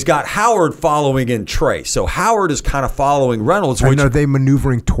 So he's got Howard following in trace. So Howard is kind of following Reynolds. And are they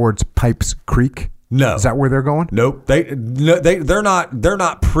maneuvering towards Pipes Creek? No. Is that where they're going? Nope. They're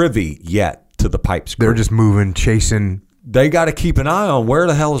not privy yet to the Pipes Creek. They're just moving, chasing. They got to keep an eye on where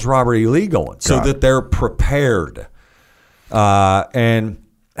the hell is Robert E. Lee going so that they're prepared. And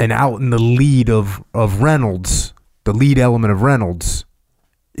out in the lead of Reynolds, the lead element of Reynolds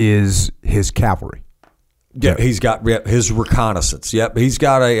is his cavalry. Yeah, he's got his reconnaissance. Yep, he's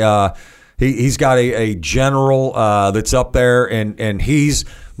got a general that's up there, and he's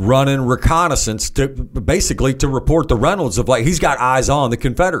running reconnaissance to basically to report to Reynolds of like he's got eyes on the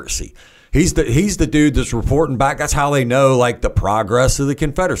Confederacy. He's the dude that's reporting back. That's how they know like the progress of the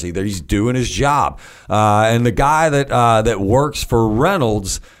Confederacy, that he's doing his job. And the guy that works for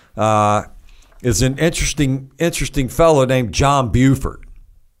Reynolds is an interesting fellow named John Buford.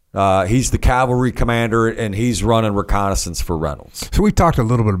 He's the cavalry commander, and he's running reconnaissance for Reynolds. So we talked a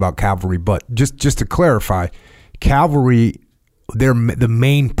little bit about cavalry, but just to clarify, cavalry, the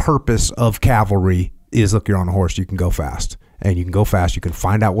main purpose of cavalry is, look, you're on a horse, you can go fast. And you can go fast, you can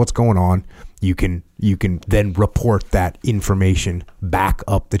find out what's going on, you can then report that information back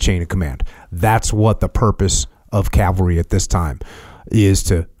up the chain of command. That's what the purpose of cavalry at this time is,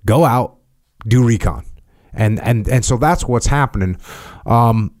 to go out, do recon. And so that's what's happening.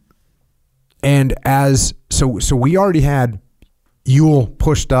 And so we already had Ewell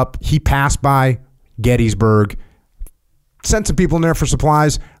pushed up. He passed by Gettysburg, sent some people in there for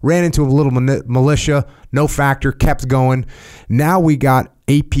supplies, ran into a little militia, no factor, kept going. Now we got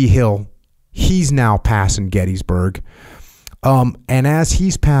A.P. Hill. He's now passing Gettysburg. And as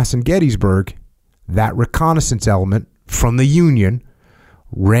he's passing Gettysburg, that reconnaissance element from the Union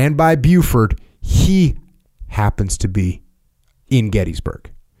ran by Buford. He happens to be in Gettysburg.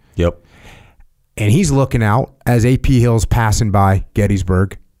 Yep. And he's looking out as A.P. Hill's passing by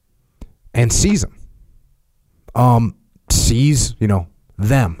Gettysburg and sees him. Sees,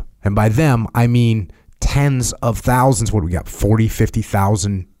 them. And by them, I mean tens of thousands. What do we got? 40,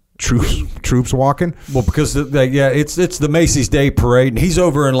 50,000 troops walking? Well, because it's the Macy's Day Parade, and he's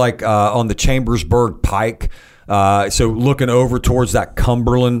over in on the Chambersburg Pike. So looking over towards that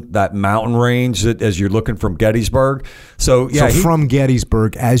Cumberland, that mountain range as you're looking from Gettysburg. So from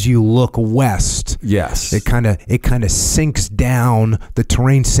Gettysburg, as you look west, yes, it kind of sinks down. The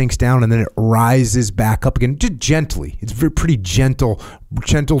terrain sinks down, and then it rises back up again, just gently. It's pretty gentle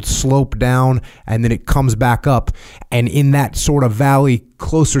slope down, and then it comes back up. And in that sort of valley,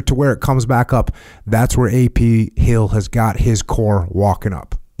 closer to where it comes back up, that's where A.P. Hill has got his corps walking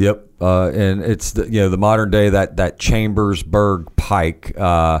up. Yep, and it's the modern day that Chambersburg Pike,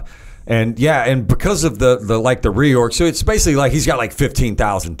 and because of the reorg, so it's basically like he's got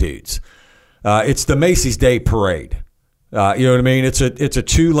 15,000 dudes. It's the Macy's Day Parade. You know what I mean? It's a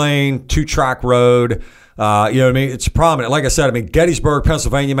 2-lane, 2-track road. You know what I mean? It's prominent. Like I said, Gettysburg,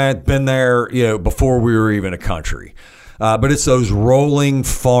 Pennsylvania, man, been there before we were even a country. But it's those rolling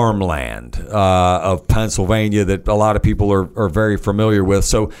farmland of Pennsylvania that a lot of people are very familiar with.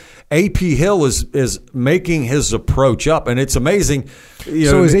 So A.P. Hill is making his approach up, and it's amazing.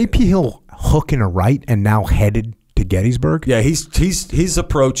 So is A.P. Hill hooking a right and now headed to Gettysburg? Yeah, his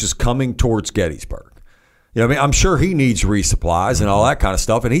approach is coming towards Gettysburg. I'm sure he needs resupplies and all that kind of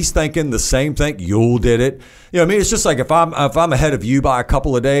stuff, and he's thinking the same thing. Ewell did it. It's just like if I'm ahead of you by a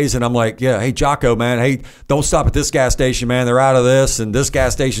couple of days, and I'm like, yeah, hey Jocko, man, hey, don't stop at this gas station, man. They're out of this, and this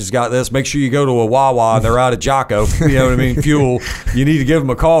gas station's got this. Make sure you go to a Wawa, and they're out of Jocko. You know what I mean? Fuel. You need to give them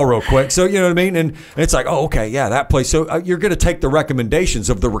a call real quick. So you know what I mean? And it's like, oh, okay, yeah, that place. So you're going to take the recommendations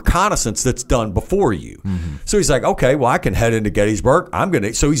of the reconnaissance that's done before you. Mm-hmm. So he's like, okay, well, I can head into Gettysburg.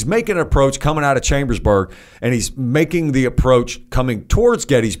 So he's making an approach coming out of Chambersburg. And he's making the approach coming towards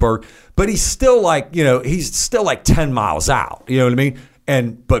Gettysburg, but he's still he's still 10 miles out. You know what I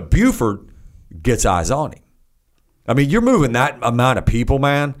mean? But Buford gets eyes on him. You're moving that amount of people,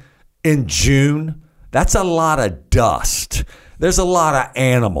 man, in June. That's a lot of dust. There's a lot of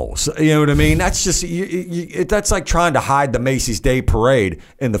animals. You know what I mean? That's just that's like trying to hide the Macy's Day Parade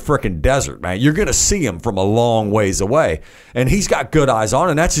in the frickin' desert, man. You're going to see him from a long ways away, and he's got good eyes on,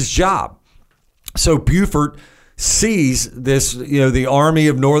 and that's his job. So Buford sees this, the Army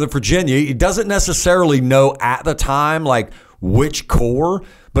of Northern Virginia. He doesn't necessarily know at the time, which corps,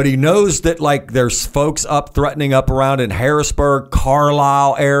 but he knows that, there's folks threatening up around in Harrisburg,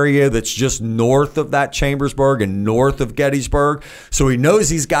 Carlisle area that's just north of that Chambersburg and north of Gettysburg. So he knows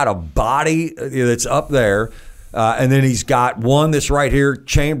he's got a body that's up there, and then he's got one that's right here,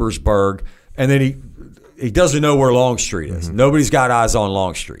 Chambersburg, and then he doesn't know where Longstreet is. Mm-hmm. Nobody's got eyes on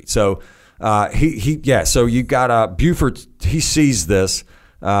Longstreet. So so you got Buford. He sees this,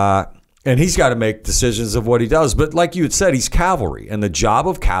 and he's got to make decisions of what he does. But like you had said, he's cavalry, and the job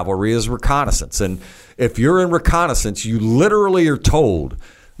of cavalry is reconnaissance. And if you're in reconnaissance, you literally are told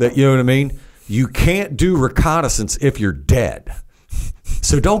that, you know what I mean, you can't do reconnaissance if you're dead.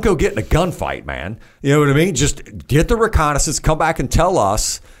 So don't go get in a gunfight, man. You know what I mean? Just get the reconnaissance, come back and tell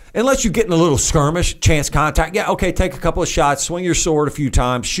us. Unless you get in a little skirmish, chance contact, yeah, okay, take a couple of shots, swing your sword a few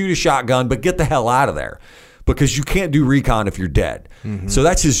times, shoot a shotgun, but get the hell out of there because you can't do recon if you're dead. Mm-hmm. So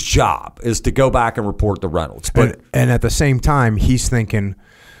that's his job, is to go back and report the Reynolds. But and at the same time, he's thinking,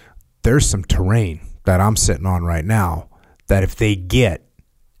 there's some terrain that I'm sitting on right now that if they get,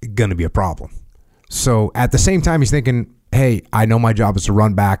 going to be a problem. So at the same time, he's thinking, hey, I know my job is to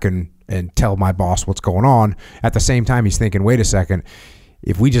run back and tell my boss what's going on. At the same time, he's thinking, wait a second,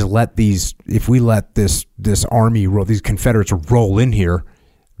 if we let this army roll, these Confederates roll in here,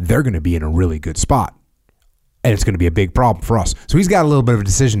 they're going to be in a really good spot. And it's going to be a big problem for us. So he's got a little bit of a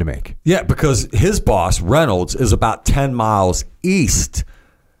decision to make. Yeah, because his boss, Reynolds, is about 10 miles east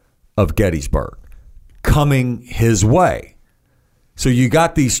of Gettysburg, coming his way. So you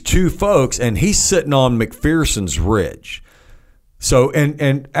got these two folks, and he's sitting on McPherson's Ridge. So,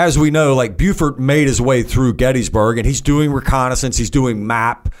 and as we know, like Buford made his way through Gettysburg, and he's doing reconnaissance. He's doing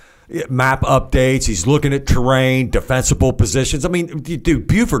map updates. He's looking at terrain, defensible positions. I mean, dude,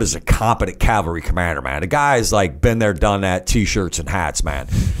 Buford is a competent cavalry commander, man. The guy's like been there, done that, T-shirts and hats, man.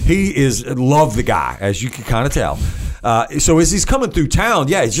 Love the guy, as you can kind of tell. So as he's coming through town,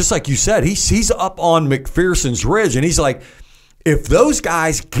 yeah, it's just like you said, he's up on McPherson's Ridge, and he's like, if those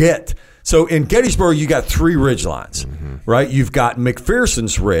guys get... So in Gettysburg, you got three ridge lines, right? You've got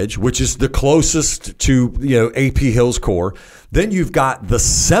McPherson's Ridge, which is the closest to A.P. Hill's Corps. Then you've got the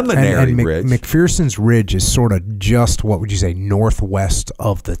Seminary Ridge. McPherson's Ridge is sort of just, what would you say, northwest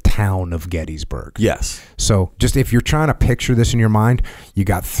of the town of Gettysburg. Yes. So just if you're trying to picture this in your mind, you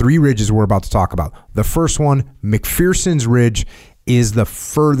got three ridges we're about to talk about. The first one, McPherson's Ridge, is the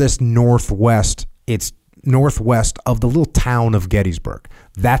furthest northwest. It's northwest of the little town of Gettysburg.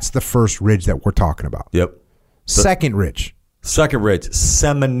 That's the first ridge that we're talking about. Yep. Second ridge,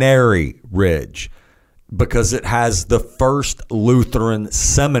 Seminary Ridge, because it has the first Lutheran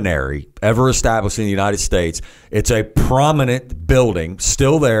seminary ever established in the United States. It's a prominent building,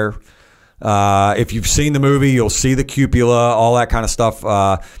 still there. If you've seen the movie, you'll see the cupola, all that kind of stuff.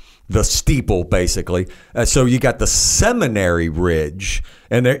 The steeple, basically. So you got the Seminary Ridge,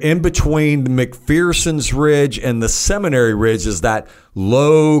 and they're in between McPherson's Ridge and the Seminary Ridge is that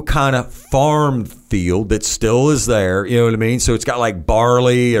low kind of farm field that still is there. You know what I mean? So it's got like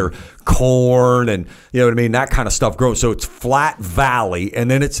barley or corn and, you know what I mean, that kind of stuff growing. So it's flat valley, and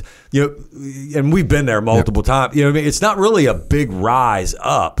then it's, and we've been there multiple times. You know what I mean? It's not really a big rise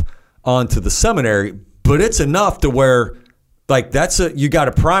up onto the seminary, but it's enough to where, like, you got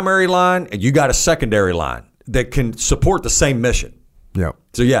a primary line and you got a secondary line that can support the same mission. Yeah.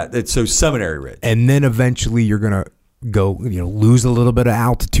 So yeah, it's Seminary Ridge. And then eventually you're going to go, lose a little bit of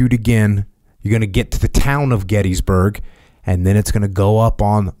altitude again. You're going to get to the town of Gettysburg, and then it's going to go up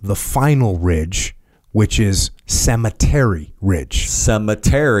on the final ridge, which is Cemetery Ridge.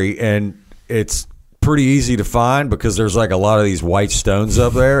 Cemetery, and it's pretty easy to find because there's like a lot of these white stones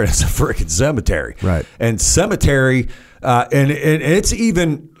up there, and it's a freaking cemetery. Right. And cemetery, and it's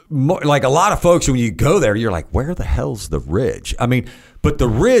even more, like a lot of folks, when you go there, you're like, where the hell's the ridge? I mean, but the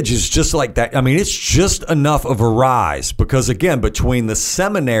ridge is just like that. I mean, it's just enough of a rise because, again, between the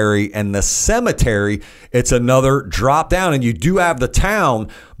seminary and the cemetery, it's another drop down, and you do have the town,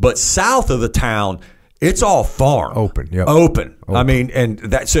 but south of the town, it's all farm. Open, yep. Open. I mean, and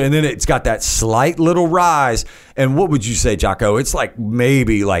then it's got that slight little rise. And what would you say, Jocko? It's like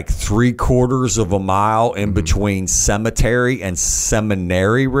maybe like 3/4 of a mile in between Cemetery and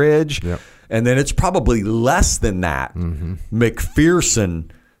Seminary Ridge. Yep. And then it's probably less than that.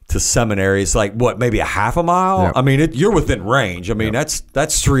 McPherson to Seminary is like, what, maybe a half a mile? Yep. I mean, you're within range. I mean, that's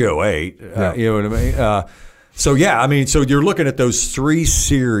 308. Yep. You know what I mean? So, yeah, I mean, so you're looking at those three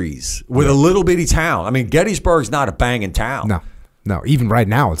series with a little bitty town. I mean, Gettysburg's not a banging town. No. Even right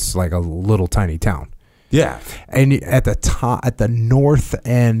now, it's like a little tiny town. Yeah. And at the north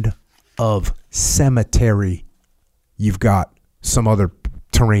end of Cemetery, you've got some other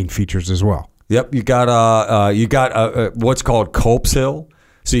terrain features as well. Yep. You got what's called Culp's Hill.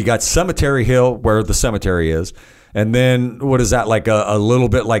 So you got Cemetery Hill where the cemetery is. And then what is that, like a little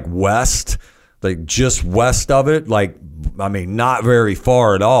bit like west? Like just west of it, like, I mean, not very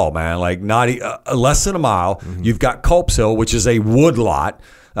far at all, man. Like not less than a mile. You've got Culp's Hill, which is a wood lot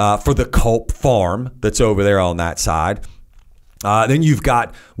for the Culp farm that's over there on that side. Then you've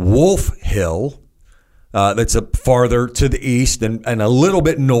got Wolf Hill that's farther to the east and a little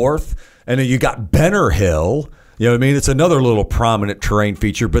bit north. And then you got Benner Hill. You know what I mean? It's another little prominent terrain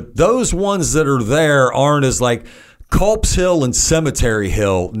feature. But those ones that are there aren't as like Culp's Hill and Cemetery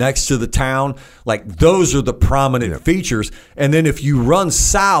Hill next to the town, like those are the prominent features. And then if you run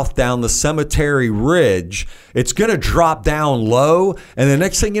south down the Cemetery Ridge, it's going to drop down low. And the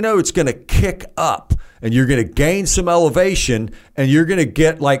next thing you know, it's going to kick up and you're going to gain some elevation and you're going to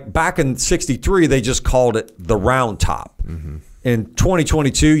get, like back in 63, they just called it the Round Top. Mm-hmm. In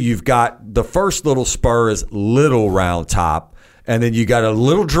 2022, you've got the first little spur is Little Round Top. And then you got a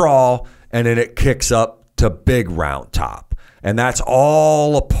little draw and then it kicks up to Big Round Top. And that's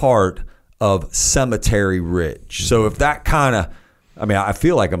all a part of Cemetery Ridge. So if that kind of, I mean, I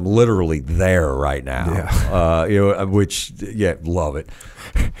feel like I'm literally there right now. Yeah. Love it.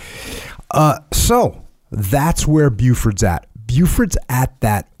 So that's where Buford's at. Buford's at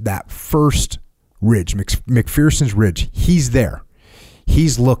that first ridge, McPherson's Ridge. He's there.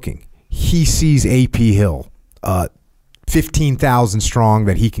 He's looking. He sees AP Hill, 15,000 strong,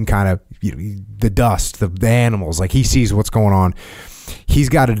 that he can kind of, the dust, the animals, like he sees what's going on. He's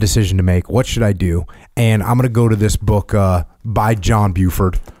got a decision to make. What should I do? And I'm going to go to this book by John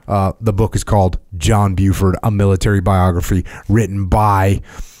Buford. The book is called John Buford, A Military Biography, written by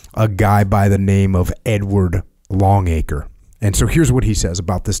a guy by the name of Edward Longacre. And so here's what he says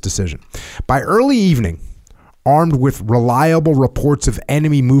about this decision. By early evening, armed with reliable reports of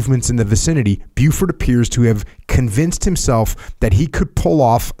enemy movements in the vicinity, Buford appears to have convinced himself that he could pull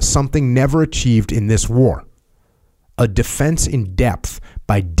off something never achieved in this war: a defense in depth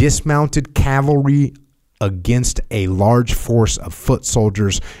by dismounted cavalry against a large force of foot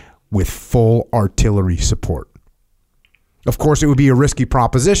soldiers with full artillery support. Of course, it would be a risky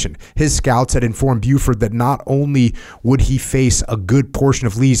proposition. His scouts had informed Buford that not only would he face a good portion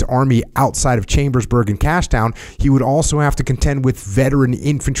of Lee's army outside of Chambersburg and Cashtown, he would also have to contend with veteran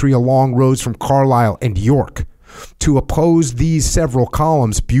infantry along roads from Carlisle and York. To oppose these several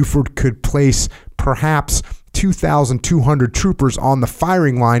columns, Buford could place perhaps 2,200 troopers on the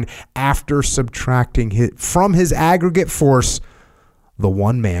firing line after subtracting from his aggregate force the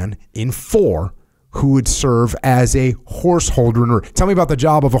one man in four who would serve as a horse holder. Tell me about the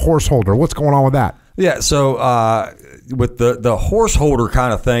job of a horse holder. What's going on with that? Yeah, so with the horse holder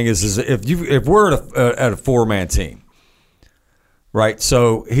kind of thing is if we're at a four-man team, right?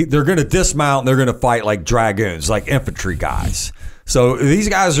 So they're going to dismount and they're going to fight like dragoons, like infantry guys. So these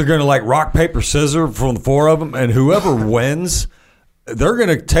guys are going to like rock, paper, scissors from the four of them, and whoever wins, they're going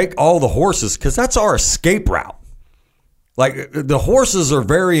to take all the horses because that's our escape route. Like the horses are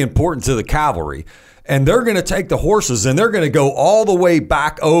very important to the cavalry, and they're going to take the horses and they're going to go all the way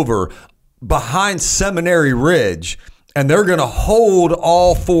back over behind Seminary Ridge, and they're going to hold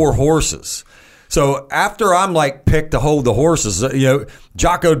all four horses. So after I'm like picked to hold the horses,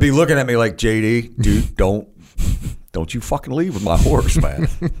 Jocko would be looking at me like, JD, dude, don't you fucking leave with my horse, man.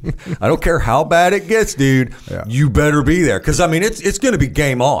 I don't care how bad it gets, dude. Yeah. You better be there. Because, I mean, it's going to be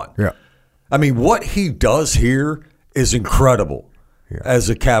game on. Yeah. I mean, what he does here is incredible as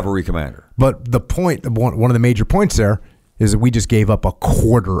a cavalry commander. But the point, one of the major points there is that we just gave up a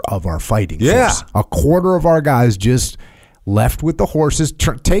quarter of our fighting force. A quarter of our guys just left with the horses,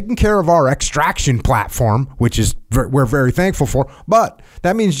 taking care of our extraction platform, which is we're very thankful for. But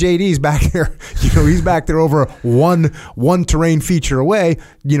that means JD's back there. He's back there over one terrain feature away,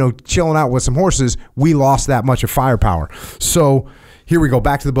 chilling out with some horses. We lost that much of firepower. So here we go,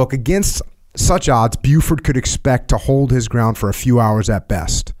 back to the book. Against such odds, Buford could expect to hold his ground for a few hours at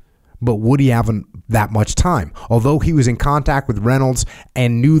best. But would he have that much time? Although he was in contact with Reynolds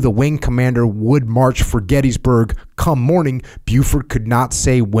and knew the wing commander would march for Gettysburg come morning, Buford could not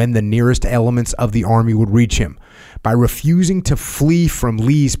say when the nearest elements of the army would reach him. By refusing to flee from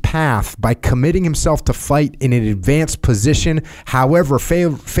Lee's path, by committing himself to fight in an advanced position, however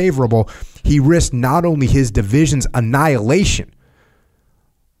favorable, he risked not only his division's annihilation,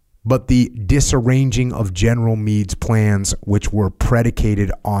 but the disarranging of General Meade's plans, which were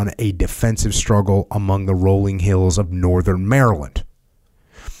predicated on a defensive struggle among the rolling hills of northern Maryland.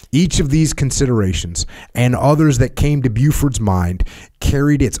 Each of these considerations, and others that came to Buford's mind,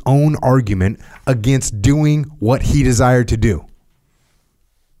 carried its own argument against doing what he desired to do.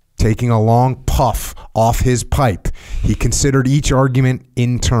 Taking a long puff off his pipe, he considered each argument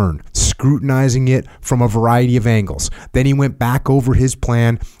in turn, scrutinizing it from a variety of angles. Then he went back over his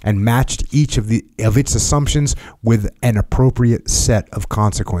plan and matched each of its assumptions with an appropriate set of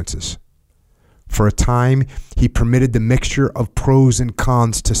consequences. For a time, he permitted the mixture of pros and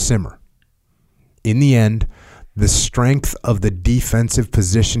cons to simmer. In the end, the strength of the defensive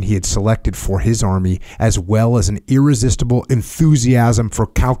position he had selected for his army, as well as an irresistible enthusiasm for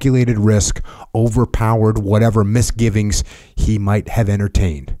calculated risk, overpowered whatever misgivings he might have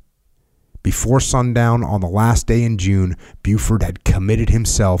entertained. Before sundown on the last day in June, Buford had committed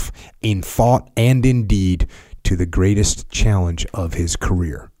himself in thought and in deed to the greatest challenge of his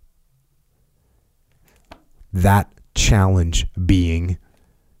career. That challenge being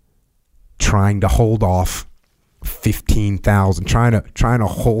trying to hold off 15,000, trying to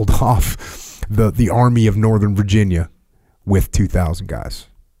hold off the Army of Northern Virginia with 2,000 guys.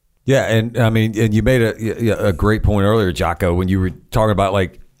 Yeah, and I mean, and you made a great point earlier, Jocko, when you were talking about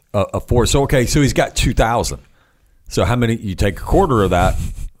like a force. So okay, so he's got 2,000. So how many? You take a quarter of that.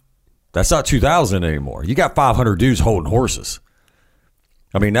 That's not 2,000 anymore. You got 500 dudes holding horses.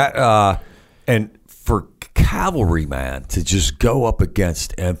 I mean that, and for cavalry, man, to just go up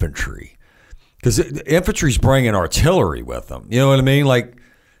against infantry, because infantry's bringing artillery with them. You know what I mean? Like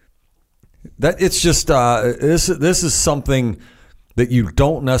that. It's just this is something that you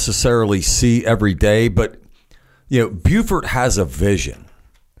don't necessarily see every day, but Buford has a vision.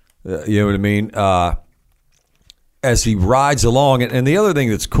 You know what I mean? As he rides along, and the other thing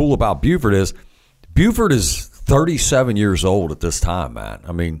that's cool about Buford is 37 years old at this time, man.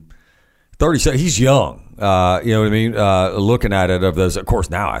 I mean, 37. He's young. You know what I mean? Looking at it, of course,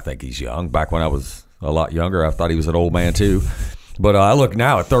 now I think he's young. Back when I was a lot younger, I thought he was an old man too. But I look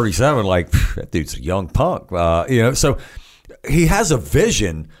now at 37, like that dude's a young punk. So he has a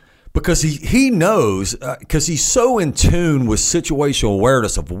vision because he knows, because he's so in tune with situational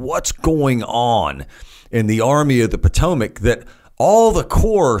awareness of what's going on in the Army of the Potomac, that all the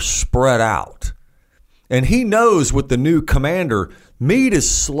corps spread out. And he knows with the new commander, Meade is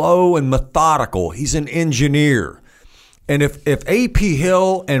slow and methodical. He's an engineer. And if A.P.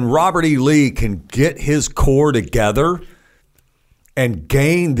 Hill and Robert E. Lee can get his corps together and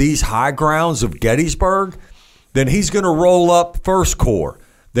gain these high grounds of Gettysburg, then he's going to roll up 1st Corps.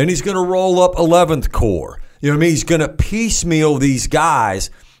 Then he's going to roll up 11th Corps. You know what I mean? He's going to piecemeal these guys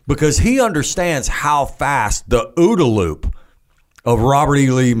because he understands how fast the OODA loop of Robert E.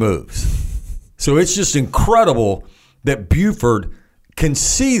 Lee moves. So it's just incredible that Buford can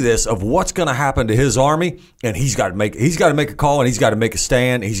see this of what's going to happen to his army, and he's got to make a call, and he's got to make a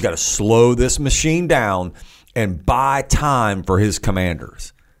stand. He's got to slow this machine down and buy time for his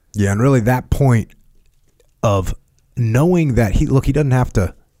commanders. Yeah, and really that point of knowing that he doesn't have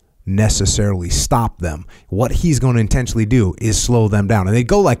to necessarily stop them. What he's going to intentionally do is slow them down, and they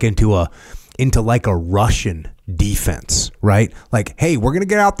go like into a Russian defense, right? Like, hey, we're going to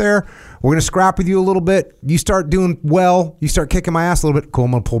get out there, we're going to scrap with you a little bit. You start doing well, you start kicking my ass a little bit. Cool,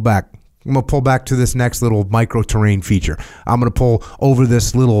 I'm going to pull back. I'm going to pull back to this next little micro terrain feature. I'm going to pull over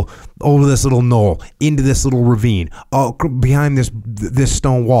this little knoll into this little ravine, behind this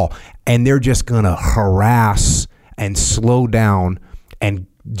stone wall, and they're just going to harass and slow down and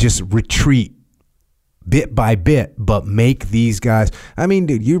just retreat bit by bit, but make these guys. I mean,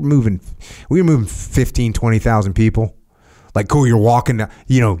 dude, we were moving 15, 20,000 people. Like, cool, you're walking down,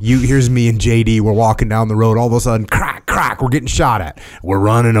 here's me and JD, we're walking down the road, all of a sudden, crack, we're getting shot at. We're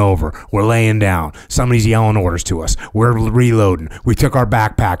running over, we're laying down, somebody's yelling orders to us, we're reloading, we took our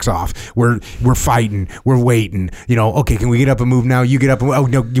backpacks off, we're fighting, we're waiting, okay, can we get up and move now? You get up and, oh,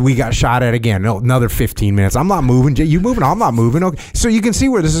 no, we got shot at again, no, another 15 minutes, I'm not moving, you moving, I'm not moving, okay, so you can see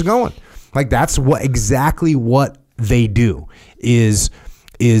where this is going. Like, that's exactly what they do is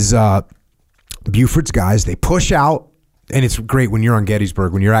Buford's guys, they push out. And it's great when you're on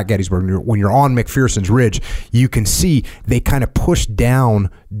Gettysburg, when you're at Gettysburg, when you're on McPherson's Ridge, you can see they kind of push down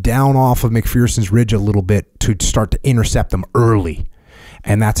off of McPherson's Ridge a little bit to start to intercept them early.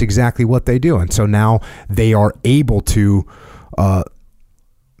 And that's exactly what they do. And so now they are able to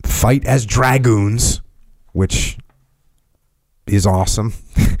fight as dragoons, which is awesome,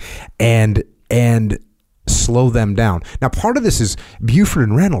 and slow them down. Now, part of this is Buford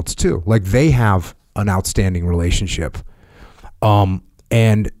and Reynolds, too. Like, they have an outstanding relationship.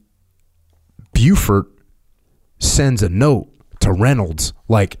 And Buford sends a note to Reynolds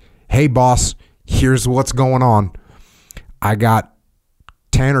like, hey, boss, here's what's going on. I got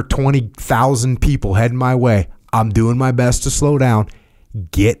 10 or 20,000 people heading my way. I'm doing my best to slow down.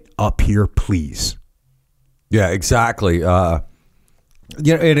 Get up here, please. Yeah, exactly.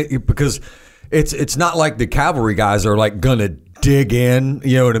 Because it's not like the cavalry guys are like going to dig in,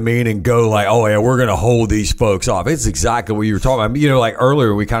 you know what I mean, and go like, oh yeah, we're going to hold these folks off. It's exactly what you were talking about. Like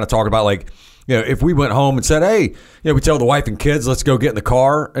earlier we kind of talked about like, if we went home and said, hey, we tell the wife and kids, let's go get in the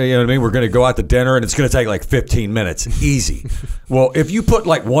car, you know what I mean, we're going to go out to dinner and it's going to take like 15 minutes. Easy. Well, if you put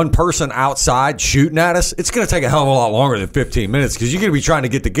like one person outside shooting at us, it's going to take a hell of a lot longer than 15 minutes because you're going to be trying to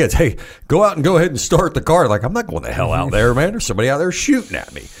get the kids, hey, go out and go ahead and start the car. Like, I'm not going the hell out there, man. There's somebody out there shooting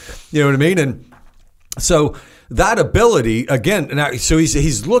at me. You know what I mean? And So that ability, again, now, so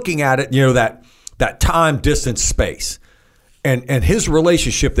he's looking at it, that time, distance, space. And his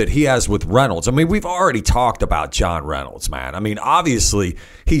relationship that he has with Reynolds. I mean, we've already talked about John Reynolds, man. I mean, obviously,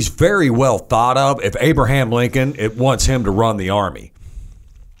 he's very well thought of. If Abraham Lincoln, it wants him to run the Army.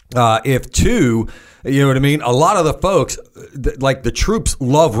 If two, you know what I mean? A lot of the folks, like the troops,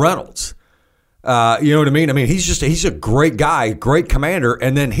 love Reynolds. You know what I mean? I mean, he's a great guy, great commander,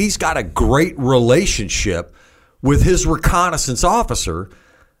 and then he's got a great relationship with his reconnaissance officer.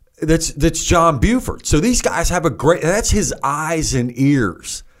 That's John Buford. So these guys have that's his eyes and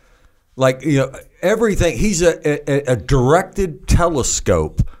ears. Like, everything. He's a directed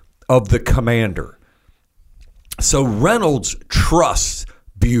telescope of the commander. So Reynolds trusts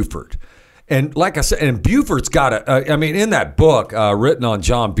Buford. And like I said, and Buford's got in that book written on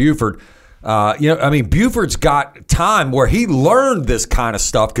John Buford, Buford's got time where he learned this kind of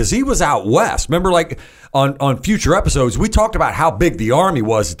stuff because he was out west. Remember, like on future episodes, we talked about how big the Army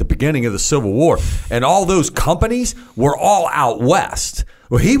was at the beginning of the Civil War, and all those companies were all out west.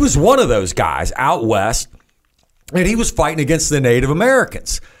 Well, he was one of those guys out west, and he was fighting against the Native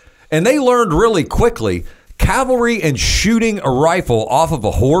Americans. And they learned really quickly, cavalry and shooting a rifle off of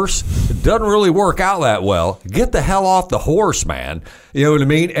a horse doesn't really work out that well. Get the hell off the horse, man. You know what I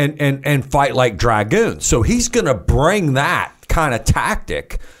mean? And fight like dragoons. So he's going to bring that kind of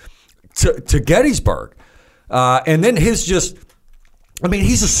tactic to Gettysburg. And then he's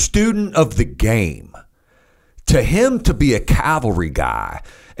a student of the game. To him to be a cavalry guy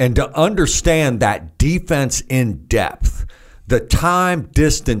and to understand that defense in depth, the time,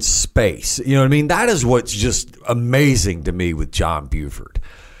 distance, space. You know what I mean? That is what's just amazing to me with John Buford.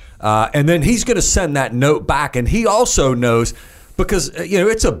 And then he's going to send that note back. And he also knows, because,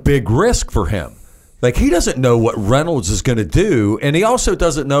 it's a big risk for him. Like, he doesn't know what Reynolds is going to do. And he also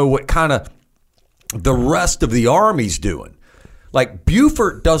doesn't know what kind of the rest of the Army's doing. Like,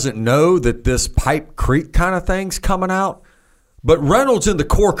 Buford doesn't know that this Pipe Creek kind of thing's coming out. But Reynolds and the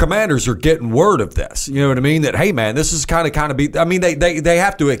Corps commanders are getting word of this. You know what I mean? That, hey, man, this is kind of be. I mean, they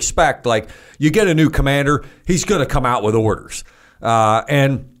have to expect, like, you get a new commander, he's going to come out with orders.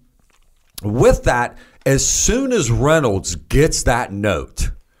 And with that, as soon as Reynolds gets that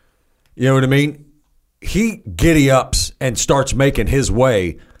note, you know what I mean? He giddy-ups and starts making his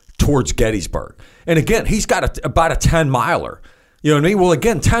way towards Gettysburg. And again, he's got about a 10-miler. You know what I mean? Well,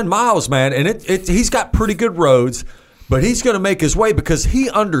 again, 10 miles, man, and he's got pretty good roads. But he's going to make his way because he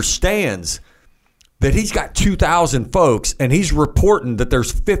understands that he's got 2,000 folks and he's reporting that there's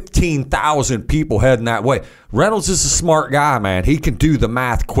 15,000 people heading that way. Reynolds is a smart guy, man. He can do the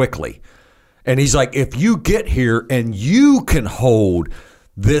math quickly. And he's like, if you get here and you can hold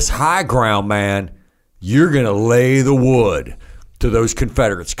this high ground, man, you're going to lay the wood to those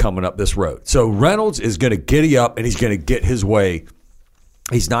Confederates coming up this road. So Reynolds is going to giddy up and he's going to get his way.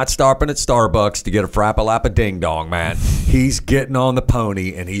 He's not stopping at Starbucks to get a frappa-lappa ding-dong, man. He's getting on the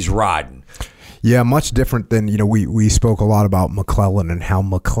pony and he's riding. Yeah, much different than, we spoke a lot about McClellan and how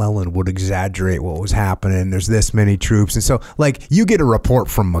McClellan would exaggerate what was happening. There's this many troops. And so, like, you get a report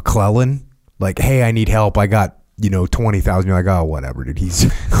from McClellan, like, hey, I need help. I got, 20,000. You're like, oh, whatever, dude.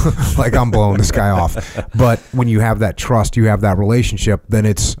 He's like, I'm blowing this guy off. But when you have that trust, you have that relationship, then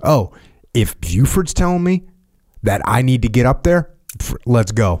it's, oh, if Buford's telling me that I need to get up there,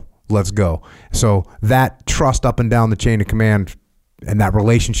 let's go. So that trust up and down the chain of command and that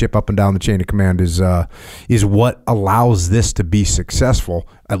relationship up and down the chain of command is what allows this to be successful,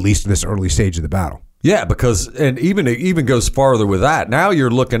 at least in this early stage of the battle. Yeah, because, and it even goes farther with that. Now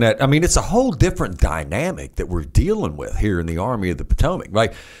you're looking at, it's a whole different dynamic that we're dealing with here in the Army of the Potomac.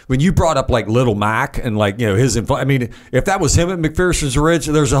 Like, when you brought up, like, Little Mac and, like, his influence, if that was him at McPherson's Ridge,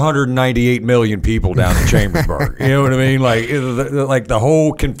 there's 198 million people down in Chambersburg. You know what I mean? Like the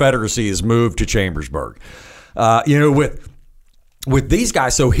whole Confederacy has moved to Chambersburg. With these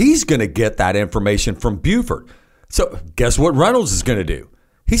guys, so he's going to get that information from Buford. So guess what Reynolds is going to do?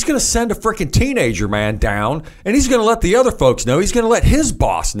 He's going to send a freaking teenager, man, down, and he's going to let the other folks know. He's going to let his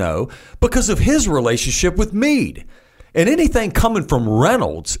boss know because of his relationship with Meade. And anything coming from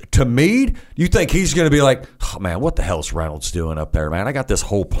Reynolds to Meade, you think he's going to be like, oh, man, what the hell's Reynolds doing up there, man? I got this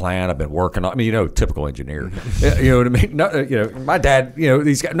whole plan I've been working on. Typical engineer. You know what I mean? No, my dad,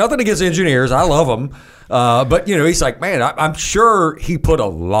 he's got nothing against engineers. I love them. But, he's like, man, I'm sure he put a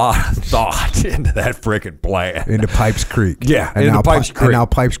lot of thought into that freaking plan. Into Pipes Creek. Yeah, into Pipes Creek. And now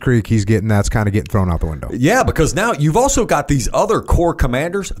Pipes Creek, that's kind of getting thrown out the window. Yeah, because now you've also got these other Corps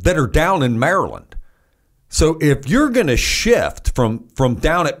commanders that are down in Maryland. So if you're going to shift from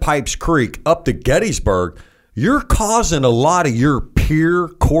down at Pipes Creek up to Gettysburg, you're causing a lot of your peer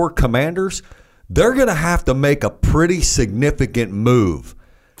Corps commanders they're going to have to make a pretty significant move.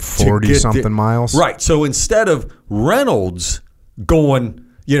 40-something miles. Right. So instead of Reynolds going,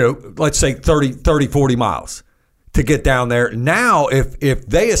 let's say 30, 40 miles to get down there, now if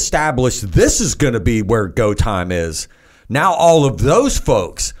they establish this is going to be where go time is, now all of those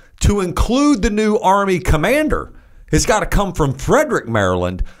folks, to include the new Army commander, has got to come from Frederick,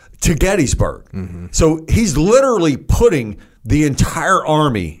 Maryland to Gettysburg. Mm-hmm. So he's literally putting the entire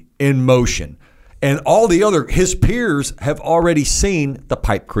Army in motion. And all his peers have already seen the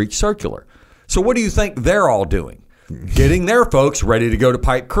Pipe Creek Circular. So what do you think they're all doing? Getting their folks ready to go to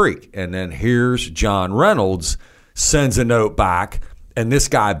Pipe Creek. And then here's John Reynolds sends a note back. And this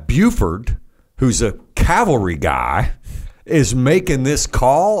guy Buford, who's a cavalry guy, is making this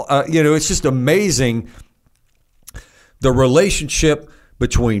call. It's just amazing the relationship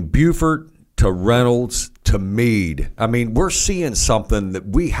between Buford to Reynolds to Meade. I mean, we're seeing something that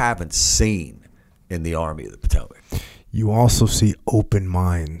we haven't seen in the Army of the Potomac. You also see open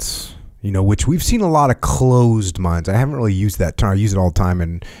minds, which we've seen a lot of closed minds. I haven't really used that term. I use it all the time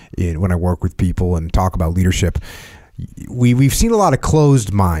when I work with people and talk about leadership. We've seen a lot of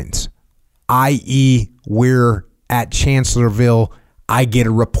closed minds, i.e. we're at Chancellorsville. I get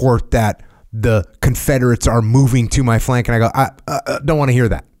a report that the Confederates are moving to my flank, and I go, I don't want to hear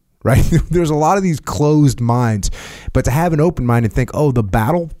that, right? There's a lot of these closed minds. But to have an open mind and think, oh, the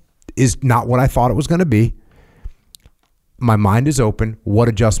battle is not what I thought it was going to be. My mind is open. What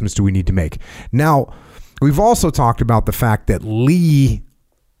adjustments do we need to make? Now, we've also talked about the fact that Lee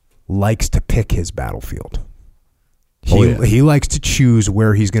likes to pick his battlefield. He likes to choose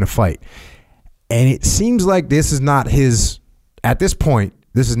where he's going to fight. And it seems like this is not at this point,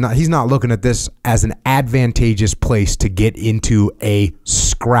 he's not looking at this as an advantageous place to get into a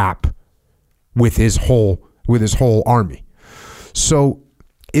scrap with his whole army. So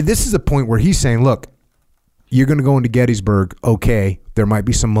this is a point where he's saying, look, you're going to go into Gettysburg, okay. There might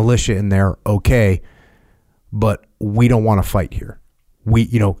be some militia in there, okay. But we don't want to fight here.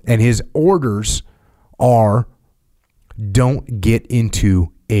 And his orders are don't get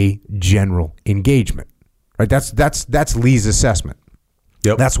into a general engagement. Right? That's Lee's assessment.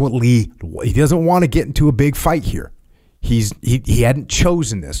 Yep. That's what he doesn't want to get into a big fight here. He hadn't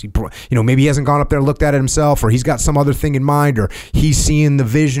chosen this. Maybe he hasn't gone up there and looked at it himself, or he's got some other thing in mind, or he's seeing the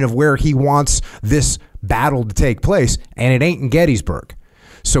vision of where he wants this battle to take place, and it ain't in Gettysburg.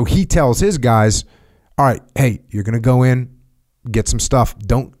 So he tells his guys, all right, hey, you're going to go in, get some stuff.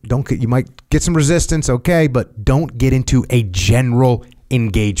 You might get some resistance, okay, but don't get into a general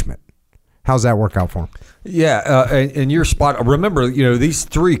engagement. How's that work out for him? Yeah, and you're spot. Remember, these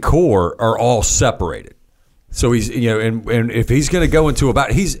three corps are all separated. So he's, and if he's going to go into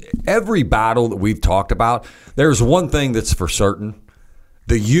every battle that we've talked about, there's one thing that's for certain.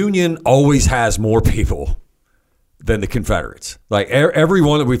 The Union always has more people than the Confederates. Like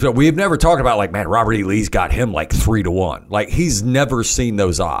everyone that we've never talked about, like, man, Robert E. Lee's got him like 3-1. Like he's never seen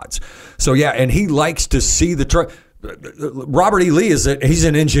those odds. So yeah, and he likes to see Robert E. Lee he's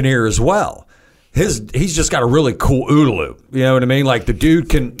an engineer as well. He's just got a really cool OODA loop. You know what I mean? Like the dude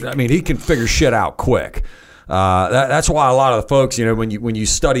he can figure shit out quick. That's why a lot of the folks, when you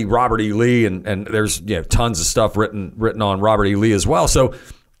study Robert E. Lee, and there's tons of stuff written on Robert E. Lee as well. So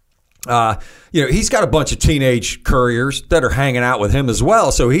he's got a bunch of teenage couriers that are hanging out with him as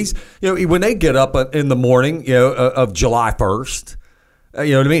well. So he's when they get up in the morning of July 1st,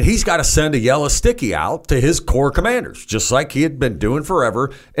 you know what I mean? He's got to send a yellow sticky out to his corps commanders, just like he had been doing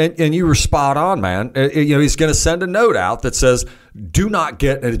forever. And you were spot on, man. He's going to send a note out that says, "Do not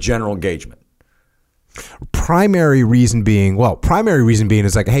get in a general engagement." Primary reason being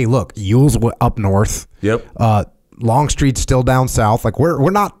is like, hey, look, Ewell's up north. Yep. Longstreet's still down south. Like we're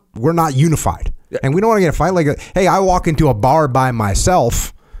not unified, and we don't want to get a fight. Like, hey, I walk into a bar by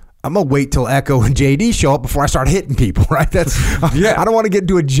myself. I'm gonna wait till Echo and JD show up before I start hitting people. Right? I don't want to get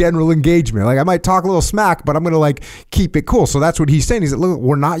into a general engagement. Like I might talk a little smack, but I'm gonna keep it cool. So that's what he's saying. He's like, look,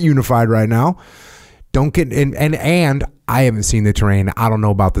 we're not unified right now. Don't get in, and I haven't seen the terrain. I don't know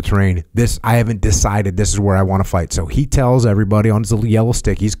about the terrain. I haven't decided this is where I want to fight. So he tells everybody on his little yellow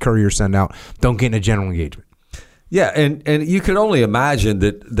stick, he's courier send out, don't get in a general engagement. Yeah, and you can only imagine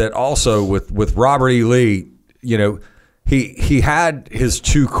that also with Robert E. Lee, he had his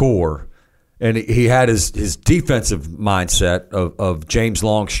two corps, and he had his defensive mindset of James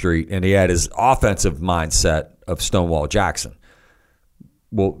Longstreet, and he had his offensive mindset of Stonewall Jackson.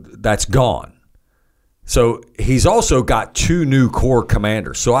 Well, that's gone. So he's also got two new corps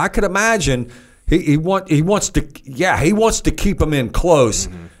commanders. So I could imagine he wants to keep them in close.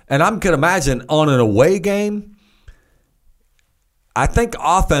 Mm-hmm. And I'm going to imagine on an away game, I think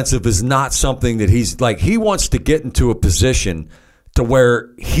offensive is not something that he's like. He wants to get into a position to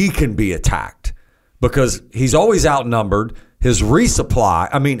where he can be attacked because he's always outnumbered. His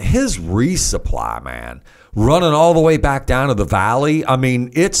resupply, man, running all the way back down to the valley.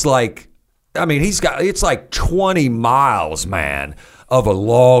 It's like 20 miles, man, of a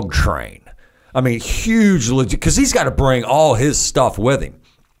log train. Huge, because he's got to bring all his stuff with him.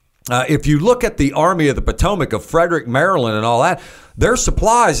 If you look at the Army of the Potomac of Frederick, Maryland and all that, their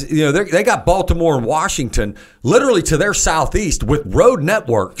supplies, they got Baltimore and Washington literally to their southeast with road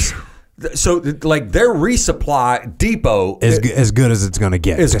networks. So, like, their resupply depot as good as it's going to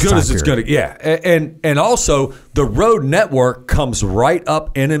get. As good as it's going to, yeah. And also, the road network comes right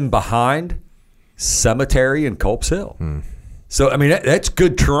up in and behind Cemetery and Culp's Hill. So, that's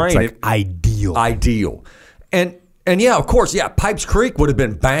good terrain. It's like ideal. And yeah, of course, yeah, Pipes Creek would have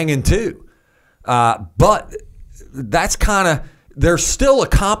been banging too. But that's they're still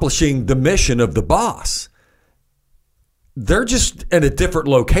accomplishing the mission of the boss. They're just in a different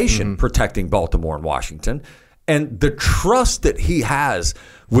location protecting Baltimore and Washington. And the trust that he has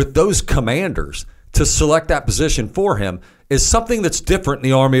with those commanders to select that position for him is something that's different in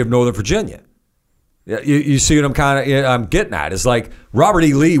the Army of Northern Virginia. You see what I'm getting at? It's like Robert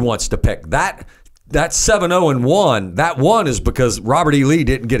E. Lee wants to pick that 7-0-1. That one is because Robert E. Lee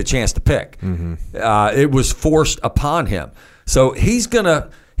didn't get a chance to pick. It was forced upon him. So he's gonna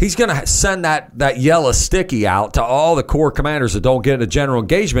send that yellow sticky out to all the Corps commanders that don't get a general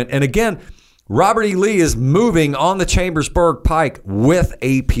engagement. And again, Robert E. Lee is moving on the Chambersburg Pike with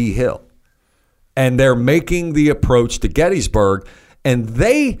A.P. Hill. And they're making the approach to Gettysburg. And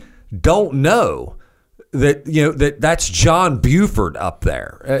they don't know that that's John Buford up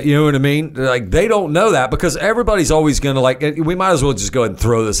there. You know what I mean? Like, they don't know that because everybody's always going to, we might as well just go ahead and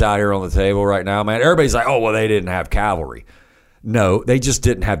throw this out here on the table right now, man. Everybody's like, oh, well, they didn't have cavalry. No, they just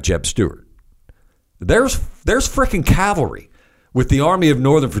didn't have Jeb Stuart. There's freaking cavalry with the Army of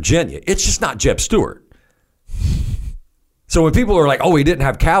Northern Virginia. It's just not Jeb Stuart. So when people are like, oh, he didn't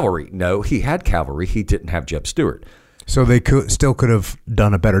have cavalry. No, he had cavalry. He didn't have Jeb Stuart. So they still could have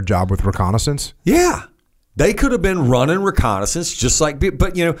done a better job with reconnaissance? Yeah. They could have been running reconnaissance just like,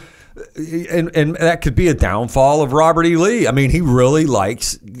 but and that could be a downfall of Robert E. Lee. He really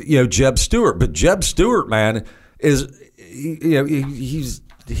likes, Jeb Stuart, but Jeb Stuart, man, is,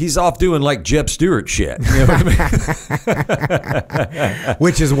 he's off doing like Jeb Stuart shit. You know what I mean?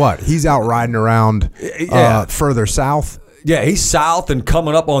 Which is what? He's out riding around further south. Yeah, he's south and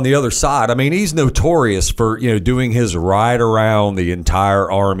coming up on the other side. He's notorious for, doing his ride around the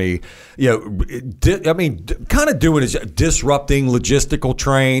entire army. Kind of doing his disrupting logistical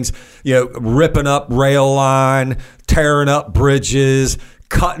trains, ripping up rail line, tearing up bridges,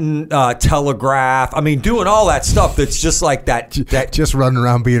 cutting telegraph. Doing all that stuff that's just like that. Just running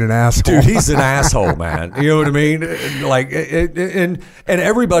around being an asshole. Dude, he's an asshole, man. You know what I mean? Like, and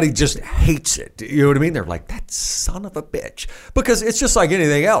everybody just hates it. You know what I mean? They're like, that son of a bitch. Because it's just like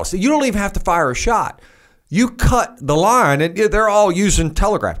anything else. You don't even have to fire a shot. You cut the line, and they're all using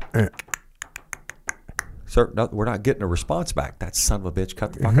telegraph. Sir, no, we're not getting a response back. That son of a bitch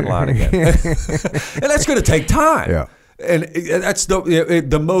cut the fucking line again. And that's going to take time. Yeah. And that's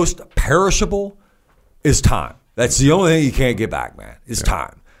the most perishable is time. That's the only thing you can't get back, man, is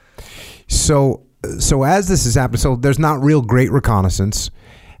time. So as this is happening, so there's not real great reconnaissance,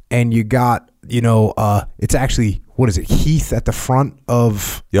 and you got, it's actually, what is it, Heath at the front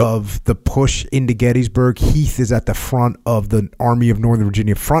of the push into Gettysburg. Heath is at the front of the Army of Northern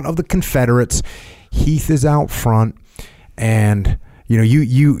Virginia, front of the Confederates. Heath is out front, and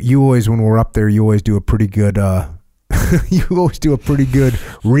you always, when we're up there, you always do a pretty good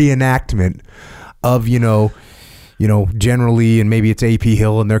reenactment of generally, and maybe it's A.P.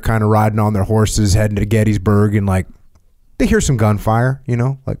 Hill, and they're kind of riding on their horses heading to Gettysburg, and like they hear some gunfire,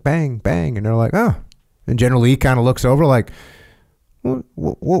 like bang bang, and they're like, oh, and General Lee kind of looks over like,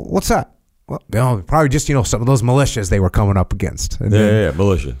 what's that? Well, probably just some of those militias they were coming up against. And then,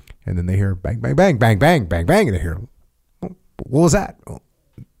 militia. And then they hear bang bang bang bang bang bang bang, and they hear, what was that?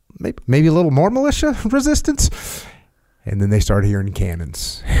 Maybe a little more militia resistance. And then they start hearing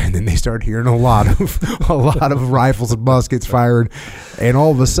cannons, and then they start hearing a lot of rifles and muskets fired, and all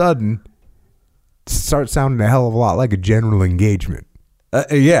of a sudden, it starts sounding a hell of a lot like a general engagement.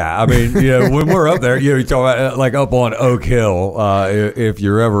 Yeah, when we're up there, you talk about like up on Oak Hill, if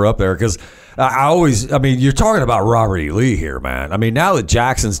you're ever up there, because I always, you're talking about Robert E. Lee here, man. Now that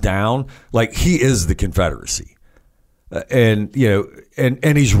Jackson's down, like he is the Confederacy. And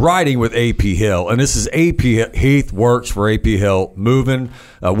he's riding with A.P. Hill, and this is A.P. Heath works for A.P. Hill, moving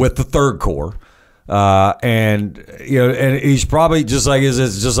with the Third Corps, And he's probably just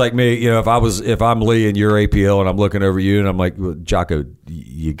like me. If I'm Lee and you're APL and I'm looking over you and I'm like, well, Jocko,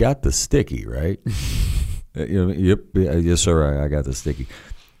 you got the sticky, right? Yep, yes sir, I got the sticky.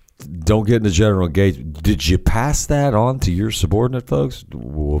 Don't get in the general engagement. Did you pass that on to your subordinate folks?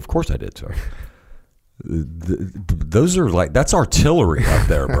 Well, of course I did, sir. Those are that's artillery up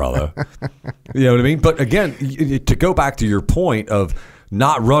there, brother. You know what I mean? But again, to go back to your point of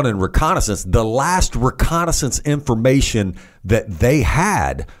not running reconnaissance, the last reconnaissance information that they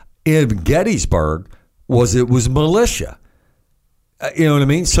had in Gettysburg was militia. You know what I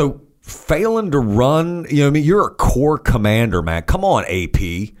mean? So failing to run, you're a corps commander, man. Come on, AP.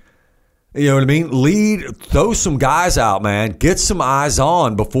 You know what I mean? Lead, throw some guys out, man. Get some eyes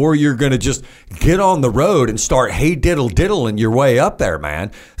on before you're going to just get on the road and start diddling your way up there,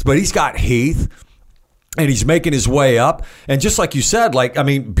 man. But he's got Heath, and he's making his way up. And just like you said,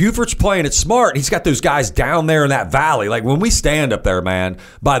 Buford's playing it smart. He's got those guys down there in that valley. Like, when we stand up there, man,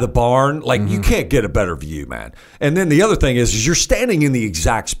 by the barn, you can't get a better view, man. And then the other thing is you're standing in the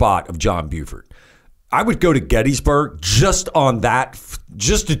exact spot of John Buford. I would go to Gettysburg just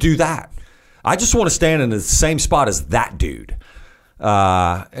to do that. I just want to stand in the same spot as that dude.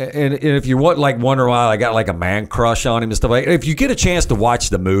 And if you wonder why I got a man crush on him and stuff if you get a chance to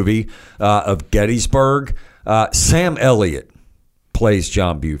watch the movie of Gettysburg, Sam Elliott plays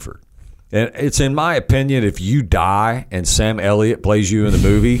John Buford. And it's in my opinion, if you die and Sam Elliott plays you in the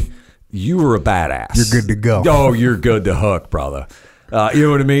movie, you were a badass. You're good to go. Oh, you're good to hook, brother. You know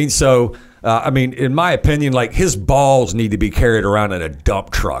what I mean? So, in my opinion, his balls need to be carried around in a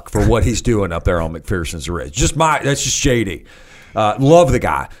dump truck for what he's doing up there on McPherson's Ridge. That's just shady. Love the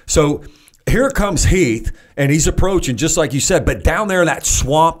guy. So here comes Heath, and he's approaching, just like you said, but down there in that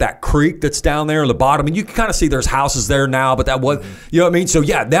swamp, that creek that's down there on the bottom, and you can kind of see there's houses there now, but that was, you know what I mean? So,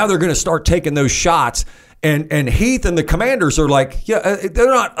 yeah, now they're going to start taking those shots, and Heath and the commanders are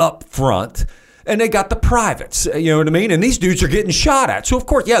they're not up front. And they got the privates, you know what I mean? And these dudes are getting shot at. So, of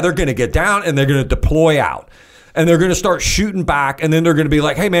course, they're going to get down and they're going to deploy out. And they're going to start shooting back. And then they're going to be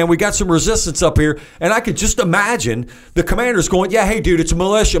like, hey, man, we got some resistance up here. And I could just imagine the commanders going, yeah, hey, dude, it's a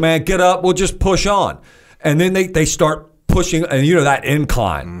militia, man. Get up. We'll just push on. And then they start pushing. And, that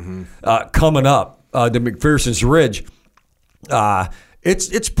incline coming up to McPherson's Ridge.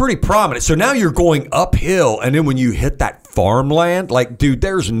 It's pretty prominent. So now you're going uphill, and then when you hit that farmland, dude,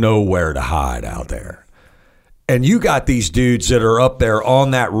 there's nowhere to hide out there. And you got these dudes that are up there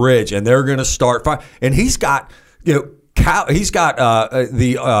on that ridge, and they're going to start fire. And he's got, the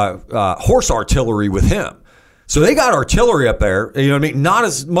horse artillery with him. So they got artillery up there, you know what I mean? Not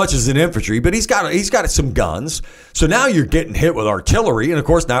as much as an infantry, but he's got some guns. So now you're getting hit with artillery. And of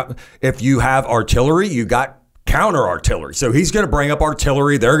course, now if you have artillery, you got counter artillery. So he's going to bring up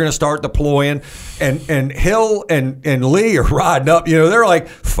artillery. They're going to start deploying, and Hill and Lee are riding up. They're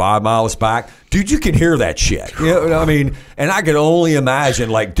 5 miles back. Dude, you can hear that shit. You know what I mean? And I can only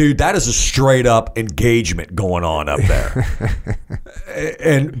imagine, dude, that is a straight up engagement going on up there.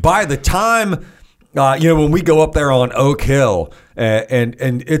 And by the time, when we go up there on Oak Hill, and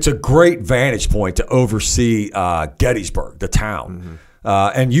it's a great vantage point to oversee Gettysburg, the town. Mm-hmm.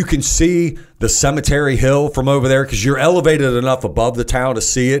 And you can see the Cemetery Hill from over there because you're elevated enough above the town to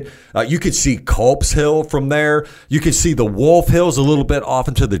see it. You can see Culp's Hill from there. You can see the Wolf Hills a little bit off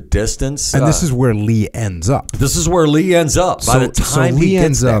into the distance. And this is where Lee ends up. By the time Lee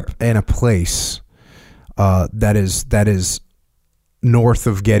ends there. up in a place that is north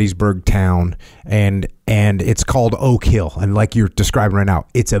of Gettysburg town, and it's called Oak Hill. And like you're describing right now,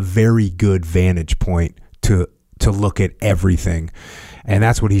 it's a very good vantage point to look at everything. And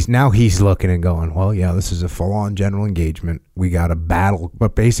that's what he's looking and going, well, yeah, this is a full-on general engagement. We got a battle,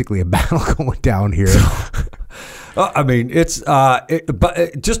 but basically a battle going down here. It's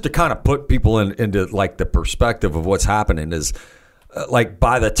but just to kind of put people into the perspective of what's happening is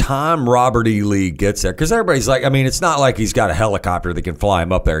by the time Robert E. Lee gets there, because everybody's it's not like he's got a helicopter that can fly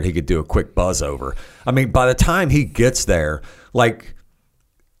him up there and he could do a quick buzz over. By the time he gets there,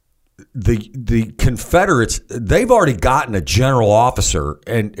 the Confederates, they've already gotten a general officer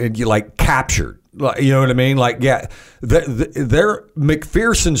and you captured. You know what I mean? They're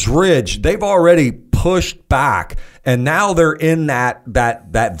McPherson's Ridge. They've already pushed back, and now they're in that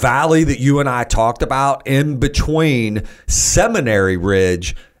valley that you and I talked about in between Seminary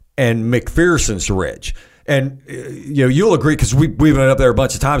Ridge and McPherson's Ridge. And you'll agree because we've been up there a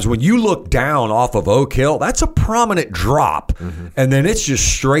bunch of times. When you look down off of Oak Hill, that's a prominent drop, and then it's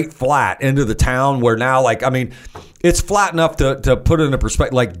just straight flat into the town. Where now, it's flat enough to put it into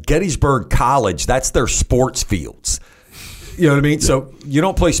perspective. Gettysburg College, that's their sports fields. You know what I mean? Yeah. So you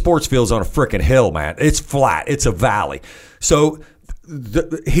don't play sports fields on a freaking hill, man. It's flat. It's a valley. So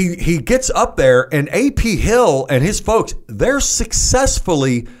he gets up there, and A.P. Hill and his folks, they're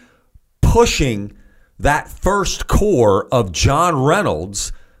successfully pushing that first corps of John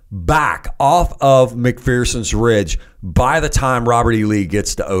Reynolds back off of McPherson's Ridge by the time Robert E. Lee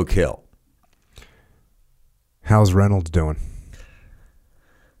gets to Oak Hill. How's Reynolds doing?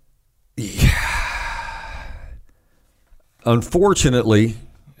 Yeah. Unfortunately,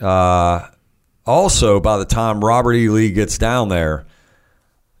 also by the time Robert E. Lee gets down there,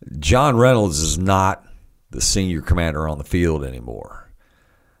 John Reynolds is not the senior commander on the field anymore.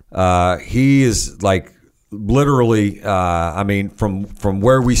 He is like literally, I mean, from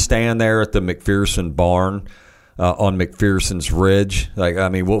where we stand there at the McPherson barn on McPherson's Ridge, like, I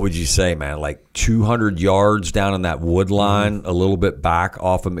mean, what would you say, man? Like 200 yards down in that wood line, a little bit back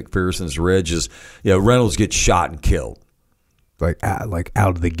off of McPherson's Ridge is, Reynolds gets shot and killed. Like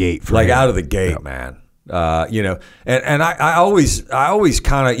out of the gate. Like him. Out of the gate, yep. Man. And I always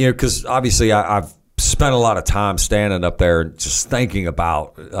kind of, because obviously I've spent a lot of time standing up there and just thinking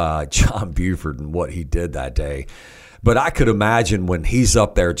about John Buford and what he did that day. But I could imagine when he's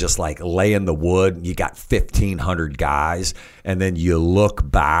up there just like laying the wood, you got 1,500 guys, and then you look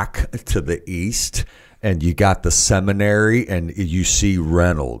back to the east and you got the seminary and you see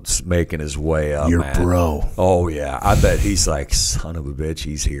Reynolds making his way up. Your man. Bro. Oh, yeah. I bet he's like, son of a bitch,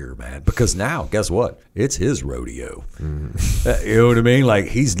 he's here, man. Because now, guess what? It's his rodeo. Mm. You know what I mean? Like,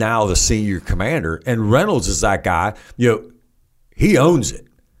 he's now the senior commander, and Reynolds is that guy. He owns it.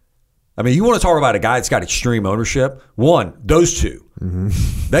 I mean, you want to talk about a guy that's got extreme ownership? One, those two.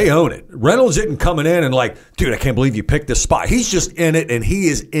 Mm-hmm. They own it. Reynolds isn't coming in and like, dude, I can't believe you picked this spot. He's just in it, and he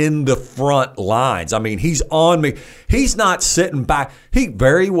is in the front lines. I mean, he's on me. He's not sitting back. He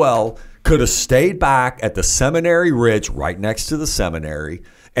very well could have stayed back at the Seminary Ridge right next to the seminary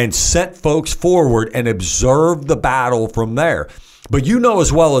and sent folks forward and observed the battle from there. But you know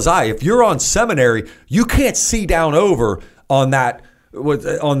as well as I, if you're on Seminary, you can't see down over on that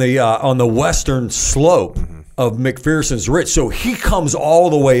on the western slope of McPherson's Ridge. So he comes all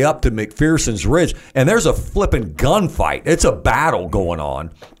the way up to McPherson's Ridge, and there's a flipping gunfight. It's a battle going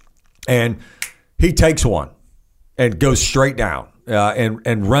on, and he takes one and goes straight down.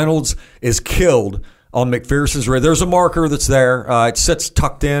 And Reynolds is killed on McPherson's Ridge. There's a marker that's there. It sits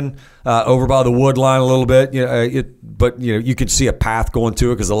tucked in over by the wood line a little bit. But you can see a path going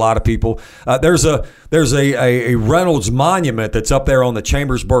to it because a lot of people. There's a Reynolds monument that's up there on the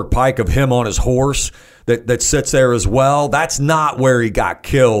Chambersburg Pike of him on his horse that sits there as well. That's not where he got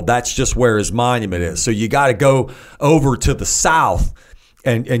killed. That's just where his monument is. So you got to go over to the south.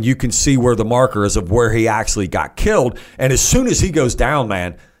 And you can see where the marker is of where he actually got killed. And as soon as he goes down,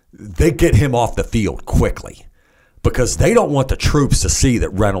 man, they get him off the field quickly because they don't want the troops to see that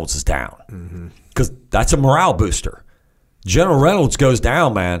Reynolds is down because that's a morale booster. General Reynolds goes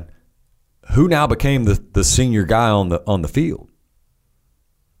down, man. Who now became the senior guy on the field?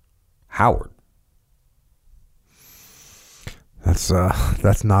 Howard.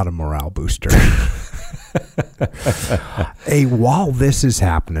 That's not a morale booster. While this is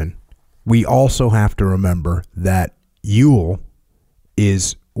happening, we also have to remember that Ewell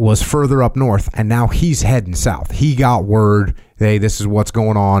was further up north, and now he's heading south. He got word, hey, this is what's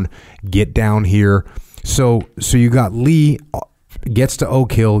going on. Get down here. So you got Lee gets to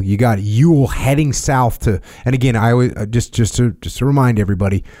Oak Hill. You got Ewell heading south to, and again, I always just to remind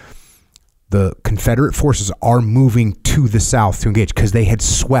everybody, the Confederate forces are moving to the south to engage because they had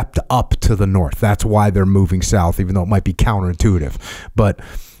swept up to the north. That's why they're moving south, even though it might be counterintuitive.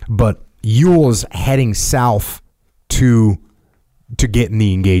 But Ewell's heading south to get in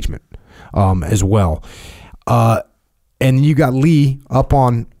the engagement as well. And you got Lee up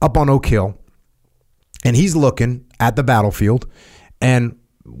on Oak Hill, and he's looking at the battlefield, and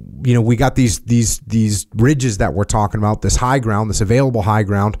we got these ridges that we're talking about, this high ground, this available high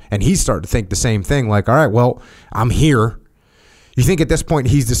ground, and he's starting to think the same thing. Like, all right, well, I'm here. You think at this point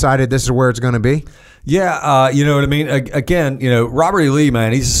he's decided this is where it's going to be? Yeah, you know what I mean. Again, Robert E. Lee,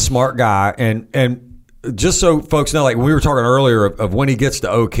 man, he's a smart guy, and just so folks know, like we were talking earlier of when he gets to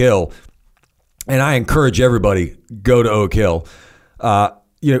Oak Hill, and I encourage everybody go to Oak Hill.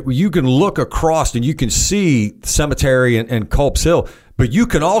 You can look across and you can see Cemetery and Culp's Hill, but you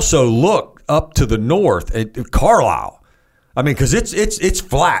can also look up to the north at Carlisle. I mean, because it's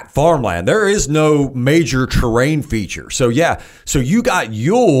flat farmland. There is no major terrain feature. So you got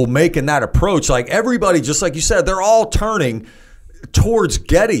Ewell making that approach. Like everybody, just like you said, they're all turning towards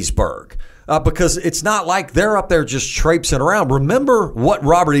Gettysburg. because it's not like they're up there just traipsing around. Remember what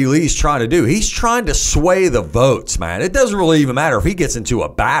Robert E. Lee's trying to do. He's trying to sway the votes, man. It doesn't really even matter if he gets into a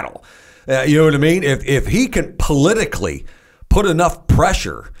battle. You know what I mean? If he can politically put enough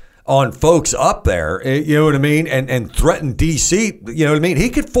pressure on folks up there, you know what I mean, and threaten D.C., you know what I mean, he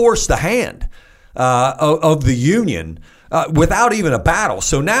could force the hand of the Union without even a battle.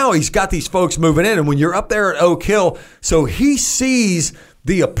 So now he's got these folks moving in, and when you're up there at Oak Hill, so he sees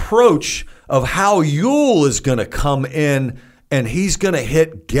the approach of how Ewell is going to come in, and he's going to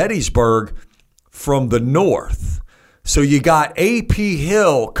hit Gettysburg from the north. So you got A.P.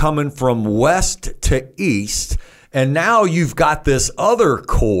 Hill coming from west to east, and now you've got this other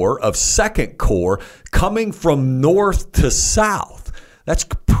corps of Second Corps coming from north to south. That's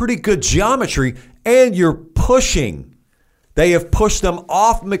pretty good geometry, and you're pushing. They have pushed them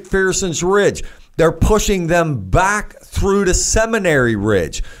off McPherson's Ridge. They're pushing them back through to Seminary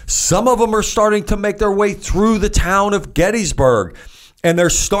Ridge. Some of them are starting to make their way through the town of Gettysburg. And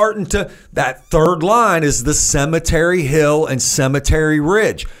they're starting to, that third line is the Cemetery Hill and Cemetery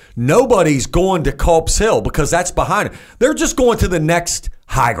Ridge. Nobody's going to Culp's Hill because that's behind it. They're just going to the next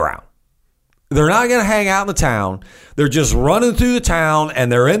high ground. They're not going to hang out in the town. They're just running through the town,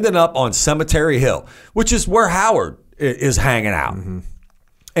 and they're ending up on Cemetery Hill, which is where Howard is hanging out. Mm-hmm.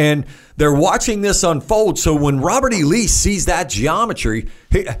 And they're watching this unfold. So when Robert E. Lee sees that geometry,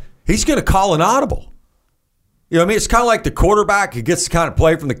 he's going to call an audible. You know what I mean? It's kind of like the quarterback. He gets the kind of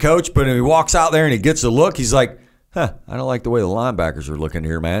play from the coach, but when he walks out there and he gets a look, he's like, I don't like the way the linebackers are looking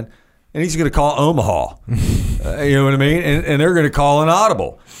here, man. And he's going to call Omaha. You know what I mean? And they're going to call an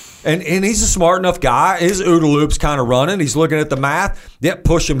audible. And he's a smart enough guy. His OODA loop's kind of running. He's looking at the math. Yep,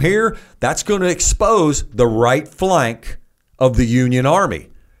 push him here. That's going to expose the right flank of the Union Army.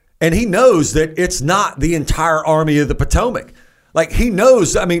 And he knows that it's not the entire Army of the Potomac. Like, he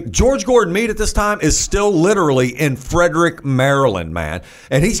knows, I mean, George Gordon Meade at this time is still literally in Frederick, Maryland, man.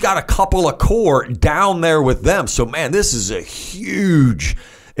 And he's got a couple of corps down there with them. So, man, this is a huge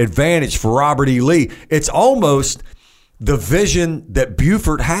advantage for Robert E. Lee. It's almost the vision that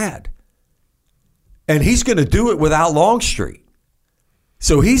Buford had. And he's going to do it without Longstreet.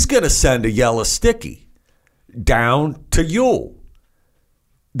 So he's going to send a yellow sticky down to Ewell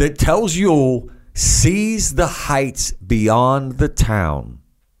that tells Ewell, seize the heights beyond the town,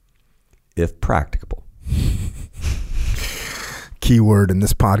 if practicable. Keyword in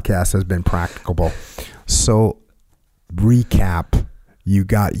this podcast has been practicable. So, recap, you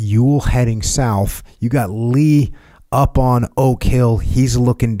got Ewell heading south. You got Lee up on Oak Hill. He's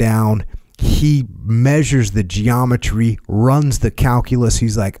looking down. He measures the geometry, runs the calculus.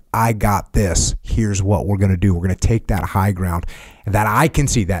 He's like, I got this. Here's what we're going to do. We're going to take that high ground that I can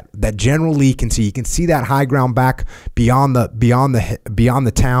see, that General Lee can see. He can see that high ground back beyond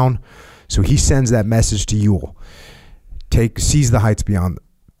the town. So he sends that message to Ewell. Seize the heights beyond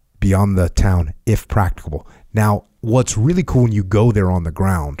the town, if practicable. Now, what's really cool when you go there on the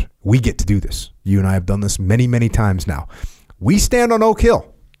ground, we get to do this. You and I have done this many, many times now. We stand on Oak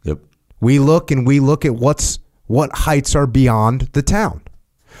Hill. Yep. We look at what heights are beyond the town.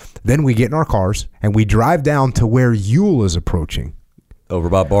 Then we get in our cars and we drive down to where Ewell is approaching. Over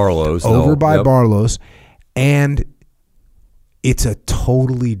by Barlow's. Barlow's. And it's a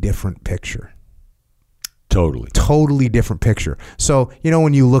totally different picture. Totally different picture. So, you know,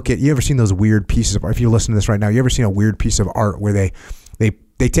 when you look at, you ever seen those weird pieces of art? If you're listening to this right now, you ever seen a weird piece of art where they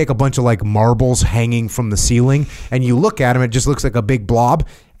take a bunch of like marbles hanging from the ceiling and you look at them, it just looks like a big blob.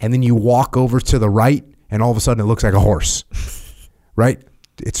 And then you walk over to the right and all of a sudden it looks like a horse, right?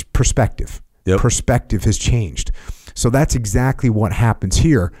 It's perspective. Yep. Perspective has changed. So that's exactly what happens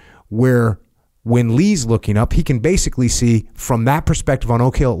here, where when Lee's looking up, he can basically see from that perspective on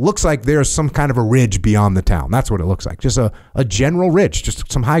Oak Hill, it looks like there's some kind of a ridge beyond the town. That's what it looks like. Just a general ridge,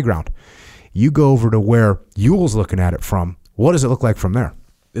 just some high ground. You go over to where Ewell's looking at it from. What does it look like from there?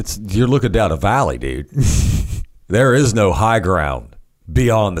 You're looking down a valley, dude. There is no high ground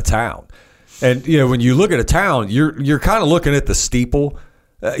beyond the town. And, you know, when you look at a town, you're kind of looking at the steeple,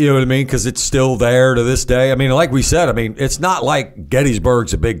 you know what I mean? Because it's still there to this day. I mean, like we said, I mean, it's not like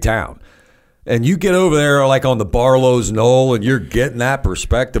Gettysburg's a big town. And you get over there like on the Barlow's Knoll and you're getting that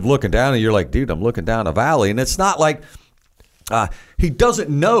perspective looking down and you're like, dude, I'm looking down a valley. And it's not like he doesn't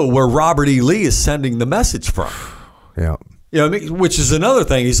know where Robert E. Lee is sending the message from. Yeah. You know what I mean? Which is another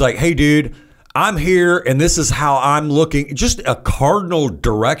thing. He's like, hey, dude, I'm here and this is how I'm looking. Just a cardinal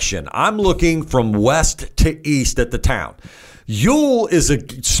direction. I'm looking from west to east at the town. Ewell is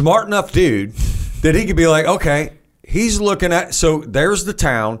a smart enough dude that he could be like, okay, he's looking at, so there's the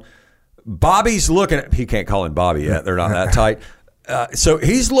town. Bobby's looking at, he can't call him Bobby yet. They're not that tight. So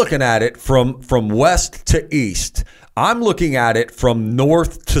he's looking at it from west to east. I'm looking at it from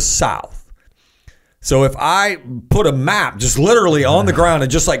north to south. So if I put a map just literally on the ground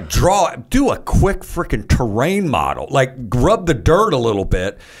and just like do a quick freaking terrain model, like rub the dirt a little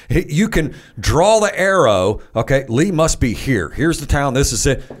bit, you can draw the arrow. Okay, Lee must be here. Here's the town. This is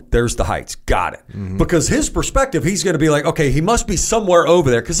it. There's the heights. Got it. Mm-hmm. Because his perspective, he's going to be like, okay, he must be somewhere over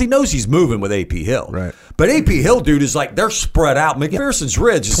there because he knows he's moving with AP Hill. Right. But AP Hill, dude, is like they're spread out. McPherson's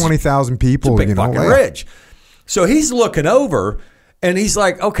Ridge is 20,000 people. It's a big fucking ridge. So he's looking over. And he's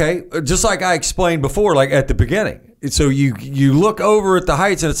like, okay, just like I explained before, like at the beginning. So you look over at the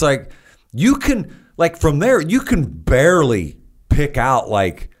heights and it's like, you can, like from there, you can barely pick out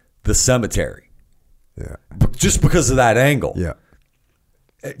like the cemetery. Yeah. Just because of that angle. Yeah.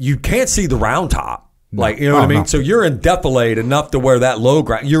 You can't see the round top. No. Like, you know what I mean? No. So you're in defilade enough to where that low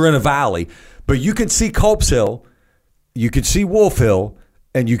ground, you're in a valley, but you can see Culp's Hill, you can see Wolf Hill,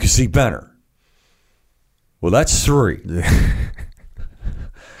 and you can see Benner. Well, that's 3. Yeah.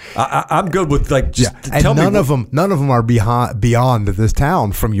 I'm good with like just and tell none me of them are beyond this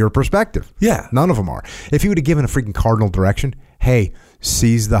town from your perspective. Yeah, none of them are. If you would have given a freaking cardinal direction, hey,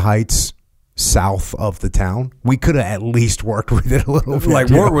 seize the heights south of the town, we could have at least worked with it a little bit. Like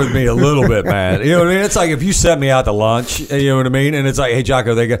work with me a little bit, man. You know what I mean? It's like if you sent me out to lunch, you know what I mean? And it's like, hey,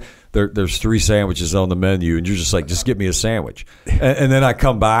 Jocko, there's 3 sandwiches on the menu, and you're just like, just get me a sandwich, and then I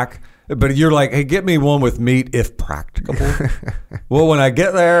come back. But you're like, hey, get me one with meat if practicable. Well, when I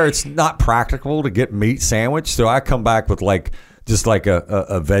get there, it's not practical to get meat sandwich. So I come back with like just like a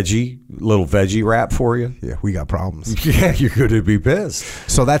little veggie wrap for you. Yeah, we got problems. Yeah, you're going to be pissed.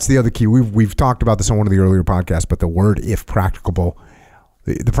 So that's the other key. We've talked about this on one of the earlier podcasts, but the word if practicable,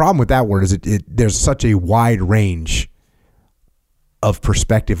 the problem with that word is there's such a wide range of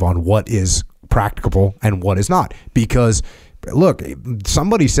perspective on what is practicable and what is not. Because look,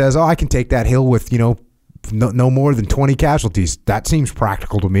 somebody says, oh, I can take that hill with, no more than 20 casualties. That seems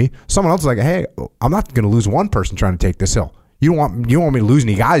practical to me. Someone else is like, hey, I'm not going to lose one person trying to take this hill. You don't want me to lose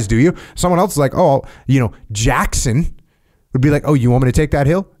any guys, do you? Someone else is like, oh, Jackson would be like, oh, you want me to take that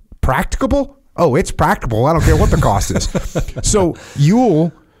hill? Practicable? Oh, it's practicable. I don't care what the cost is. So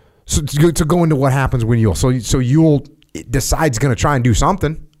Ewell, to go into what happens when Ewell. So Ewell decides going to try and do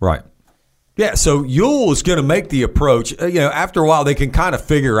something. Right. Yeah, so Ewell is going to make the approach. After a while, they can kind of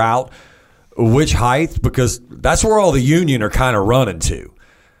figure out which height because that's where all the Union are kind of running to.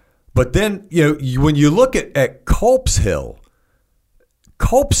 But then, when you look at Culp's Hill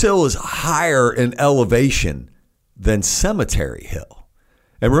is higher in elevation than Cemetery Hill.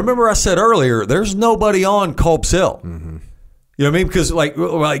 And remember I said earlier, there's nobody on Culp's Hill. Mm-hmm. You know what I mean? Because like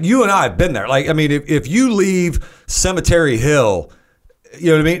you and I have been there. Like, I mean, if you leave Cemetery Hill,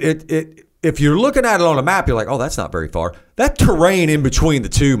 you know what I mean? If you're looking at it on a map, you're like, oh, that's not very far. That terrain in between the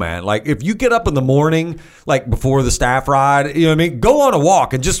two, man. Like, if you get up in the morning, like before the staff ride, you know what I mean? Go on a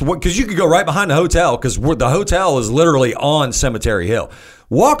walk and just, because you could go right behind the hotel because the hotel is literally on Cemetery Hill.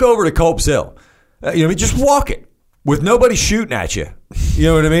 Walk over to Culp's Hill. Just walk it with nobody shooting at you. You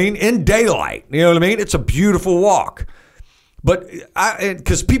know what I mean? In daylight. You know what I mean? It's a beautiful walk. But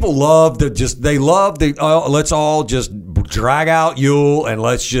because people love let's all just drag out Ewell and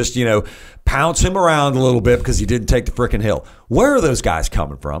let's just, pounce him around a little bit because he didn't take the frickin' hill. Where are those guys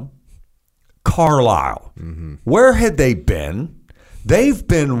coming from? Carlisle. Mm-hmm. Where had they been? They've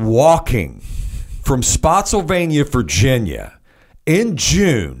been walking from Spotsylvania, Virginia in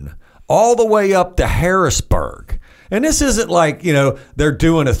June all the way up to Harrisburg. And this isn't like, they're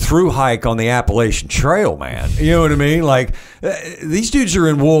doing a through hike on the Appalachian Trail, man. You know what I mean? Like, these dudes are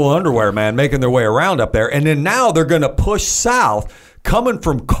in wool underwear, man, making their way around up there. And then now they're going to push south, coming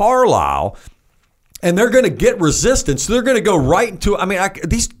from Carlisle, and they're going to get resistance. They're going to go right into,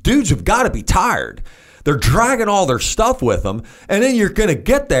 these dudes have got to be tired. They're dragging all their stuff with them. And then you're going to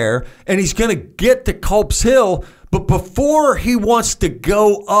get there, and he's going to get to Culp's Hill. But before he wants to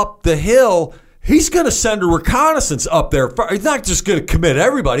go up the hill, he's going to send a reconnaissance up there. He's not just going to commit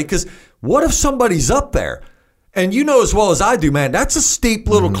everybody, because what if somebody's up there? And you know as well as I do, man, that's a steep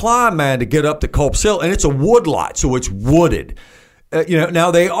little climb, man, to get up to Culp's Hill. And it's a wood lot, so it's wooded.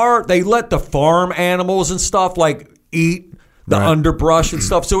 Now they let the farm animals and stuff like eat the underbrush and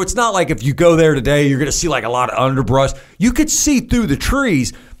stuff. So it's not like if you go there today, you're going to see like a lot of underbrush. You could see through the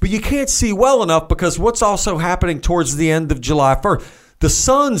trees, but you can't see well enough because what's also happening towards the end of July 1st, the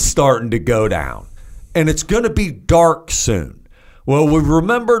sun's starting to go down and it's going to be dark soon. Well, we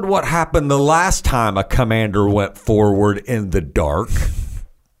remembered what happened the last time a commander went forward in the dark.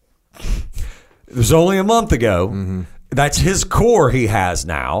 It was only a month ago. Mm-hmm. That's his corps he has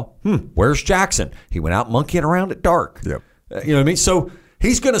now. Where's Jackson? He went out monkeying around at dark. Yep. You know what I mean? So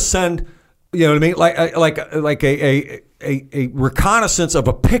he's going to send, you know what I mean, like a reconnaissance of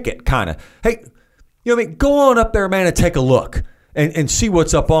a picket kind of. Hey, you know what I mean? Go on up there, man, and take a look and see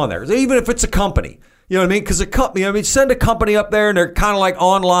what's up on there. Even if it's a company. You know what I mean? Because a company, I mean, send a company up there and they're kind of like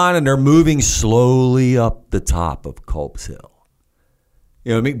online and they're moving slowly up the top of Culp's Hill.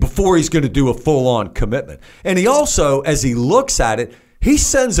 You know what I mean? Before he's going to do a full-on commitment. And he also, as he looks at it, he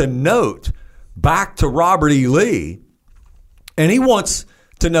sends a note back to Robert E. Lee and he wants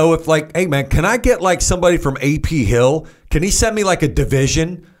to know if like, hey, man, can I get like somebody from AP Hill? Can he send me like a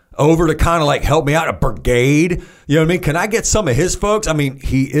division over to kind of like help me out, a brigade? You know what I mean? Can I get some of his folks? I mean,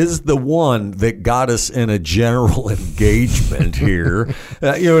 he is the one that got us in a general engagement here.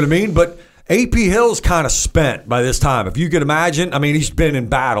 You know what I mean? But AP Hill's kind of spent by this time. If you could imagine, I mean, he's been in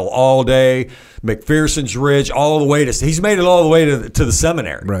battle all day, McPherson's Ridge, all the way to, he's made it all the way to the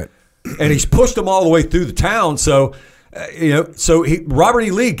seminary. Right. And he's pushed them all the way through the town. So, Robert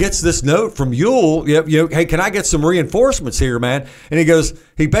E. Lee gets this note from Ewell. Hey, can I get some reinforcements here, man? And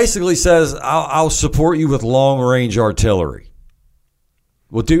he basically says, I'll support you with long-range artillery.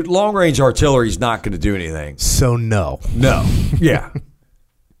 Well, dude, long-range artillery is not going to do anything. So no. Yeah.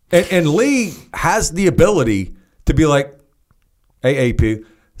 And Lee has the ability to be like, hey, AP,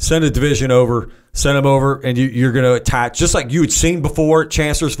 send a division over. Send them over, and you're going to attach, just like you had seen before at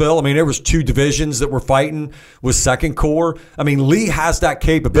Chancellorsville. I mean, there was 2 divisions that were fighting with 2nd Corps. I mean, Lee has that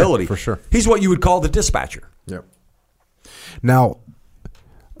capability. Yeah, for sure. He's what you would call the dispatcher. Yep. Now,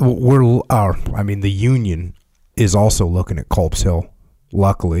 the Union is also looking at Culp's Hill,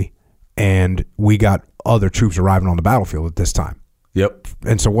 luckily, and we got other troops arriving on the battlefield at this time. Yep.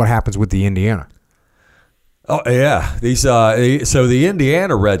 And so what happens with the Indiana? Oh yeah, so the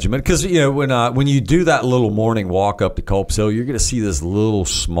Indiana regiment, because when you do that little morning walk up to Culp's Hill, you're going to see this little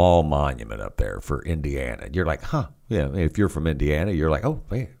small monument up there for Indiana. You're like, huh? Yeah. If you're from Indiana, you're like, oh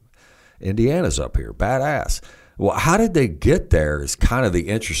man, Indiana's up here, badass. Well, how did they get there? Is kind of the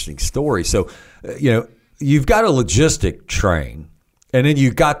interesting story. So, you've got a logistic train. And then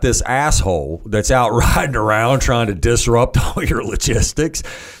you got this asshole that's out riding around trying to disrupt all your logistics.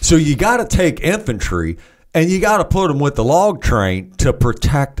 So you got to take infantry. And you got to put them with the log train to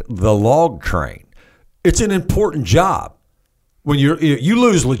protect the log train. It's an important job. When you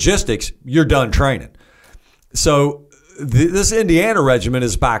lose logistics, you're done training. So this Indiana regiment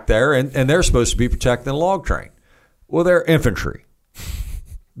is back there, and they're supposed to be protecting the log train. Well, they're infantry.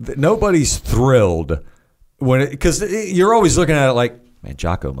 Nobody's thrilled because you're always looking at it like, man,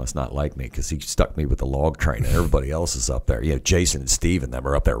 Jocko must not like me because he stuck me with the log train and everybody else is up there. Jason and Steve and them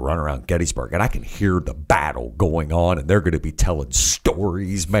are up there running around Gettysburg, and I can hear the battle going on, and they're going to be telling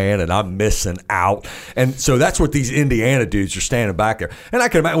stories, man, and I'm missing out. And so that's what these Indiana dudes are standing back there. And I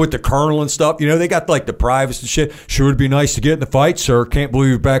can imagine with the colonel and stuff, they got like the privates and shit. Sure would be nice to get in the fight, sir. Can't believe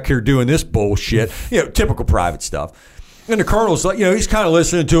you're back here doing this bullshit. Typical private stuff. And the colonel's like, he's kind of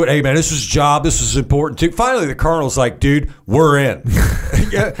listening to it. Hey, man, this is a job. This is important, too. Finally, the colonel's like, dude, we're in.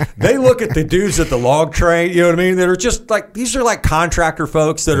 They look at the dudes at the log train, you know what I mean? That are just like, these are like contractor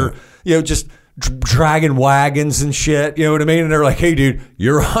folks that are, just dragging wagons and shit, you know what I mean? And they're like, hey, dude,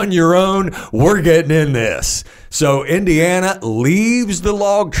 you're on your own. We're getting in this. So Indiana leaves the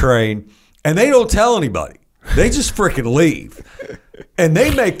log train, and they don't tell anybody. They just freaking leave. And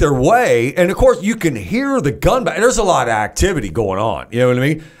they make their way, and of course you can hear the gun back. There's a lot of activity going on, you know what I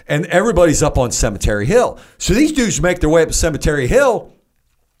mean? And everybody's up on Cemetery Hill. So these dudes make their way up to Cemetery Hill,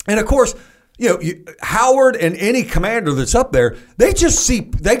 and of course, Howard and any commander that's up there, they just see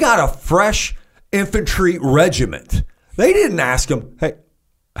they got a fresh infantry regiment. They didn't ask them, hey,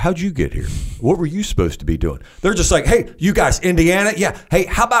 how'd you get here? What were you supposed to be doing? They're just like, hey, you guys, Indiana? Yeah. Hey,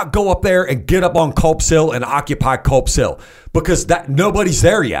 how about go up there and get up on Culp's Hill and occupy Culp's Hill? Because nobody's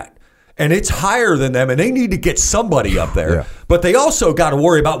there yet. And it's higher than them, and they need to get somebody up there. Yeah. But they also got to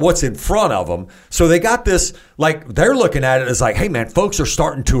worry about what's in front of them. So they got this, like, they're looking at it as like, hey, man, folks are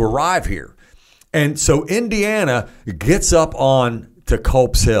starting to arrive here. And so Indiana gets up on to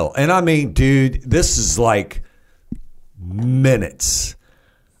Culp's Hill. And I mean, dude, this is like minutes.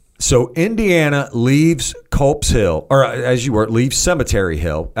 So Indiana leaves Culp's Hill, or leaves Cemetery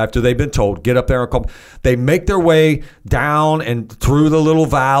Hill after they've been told, get up there on Culp. They make their way down and through the little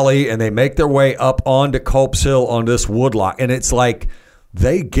valley, and they make their way up onto Culp's Hill on this woodlot. And it's like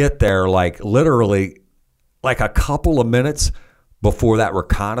they get there like literally like a couple of minutes before that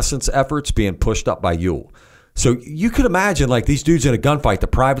reconnaissance effort's being pushed up by Ewell. So you could imagine like these dudes in a gunfight, the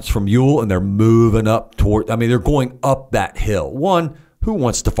privates from Ewell, and they're moving up they're going up that hill. Who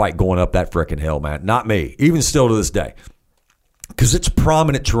wants to fight going up that frickin' hill, man? Not me, even still to this day. Because it's a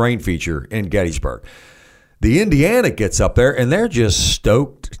prominent terrain feature in Gettysburg. The Indiana gets up there, and they're just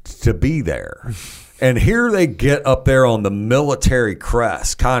stoked to be there. And here they get up there on the military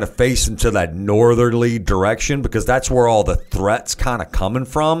crest, kind of facing to that northerly direction, because that's where all the threats kind of coming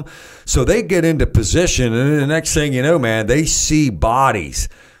from. So they get into position, and then the next thing you know, man, they see bodies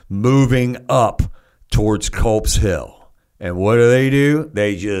moving up towards Culp's Hill. And what do?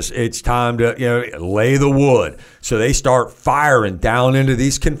 It's time to, lay the wood. So they start firing down into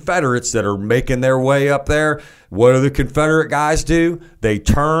these Confederates that are making their way up there. What do the Confederate guys do? They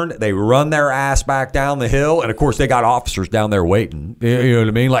turn, they run their ass back down the hill. And, of course, they got officers down there waiting. You know what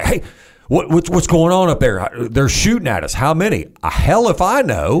I mean? Like, hey, what's going on up there? They're shooting at us. How many? Hell if I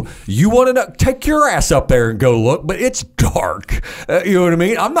know. You want to know? Take your ass up there and go look. But it's dark. You know what I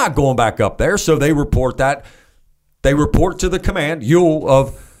mean? I'm not going back up there. So they report that. They report to the command, Ewell,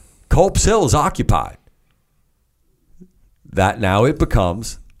 of Culp's Hill is occupied. That now it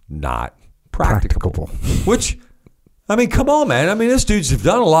becomes not practicable. Which, I mean, come on, man. I mean, these dudes have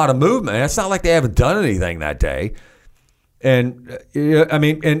done a lot of movement. It's not like they haven't done anything that day. And, I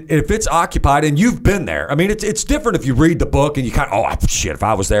mean, and if it's occupied and you've been there, I mean, it's different if you read the book and you kind of, shit, if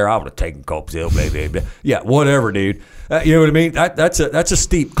I was there, I would have taken Culp's Hill, baby. Yeah, whatever, dude. You know what I mean? That's a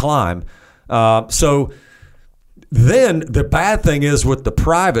steep climb. So then the bad thing is with the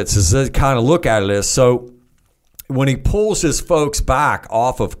privates is they kind of look at it as, so when he pulls his folks back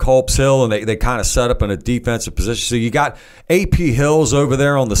off of Culp's Hill and they kind of set up in a defensive position. So you got AP Hills over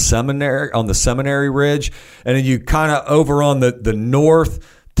there on the seminary ridge, and then you kind of over on the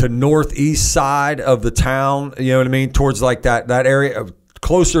north to northeast side of the town, you know what I mean, towards like that area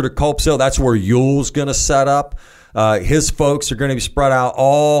closer to Culp's Hill. That's where Ewell's going to set up. His folks are going to be spread out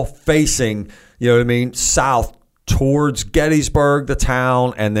all facing, you know what I mean, south towards Gettysburg, the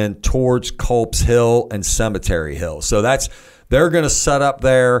town, and then towards Culp's Hill and Cemetery Hill. So they're going to set up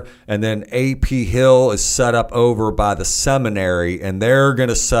there, and then AP Hill is set up over by the seminary, and they're going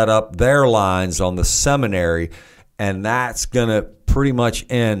to set up their lines on the seminary, and that's going to pretty much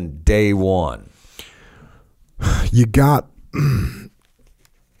end day one. You got,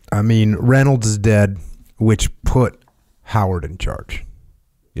 I mean, Reynolds is dead, which put Howard in charge.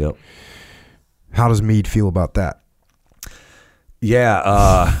 Yep. How does Meade feel about that?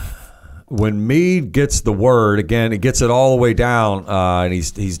 Yeah, when Meade gets the word, again, he gets it all the way down, and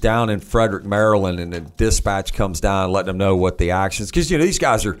he's down in Frederick, Maryland, and the dispatch comes down letting him know what the actions, because, these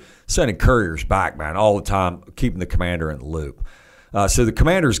guys are sending couriers back, man, all the time, keeping the commander in the loop. So the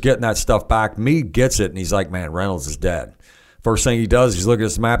commander's getting that stuff back. Meade gets it, and he's like, man, Reynolds is dead. First thing he does, he's looking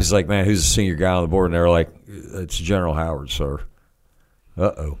at his map. He's like, man, who's the senior guy on the board? And they're like, it's General Howard, sir.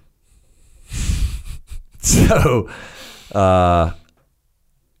 Uh-oh. So,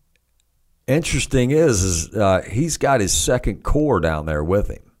 interesting is he's got his Second Corps down there with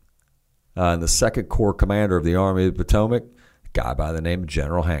him. And the Second Corps commander of the Army of the Potomac, a guy by the name of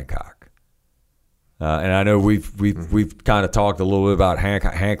General Hancock. And I know we've kind of talked a little bit about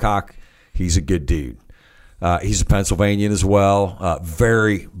Hancock. Hancock, he's a good dude. He's a Pennsylvanian as well.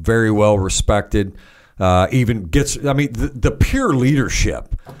 Very, very well respected. Even gets, I mean, the pure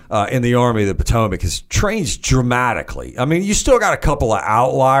leadership in the Army of the Potomac has changed dramatically. I mean, you still got a couple of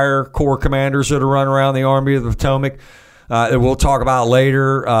outlier Corps commanders that are running around the Army of the Potomac that we'll talk about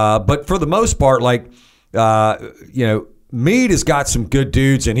later. But for the most part, like, Meade has got some good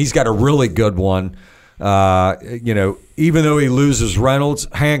dudes, and he's got a really good one. Even though he loses Reynolds,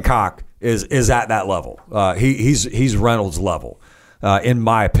 Hancock is at that level. He's Reynolds level, in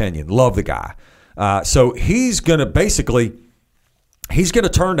my opinion. Love the guy. So he's going to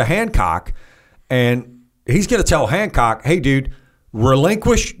turn to Hancock, and he's going to tell Hancock, hey, dude,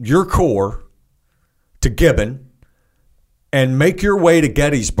 relinquish your corps to Gibbon and make your way to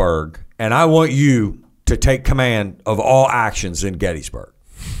Gettysburg, and I want you to take command of all actions in Gettysburg.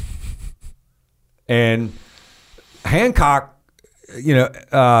 And Hancock,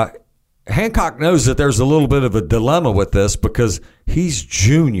 Hancock knows that there's a little bit of a dilemma with this because he's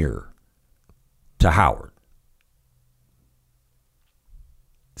junior to Howard.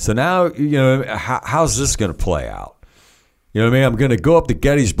 So now, how's this going to play out? You know what I mean? I'm going to go up to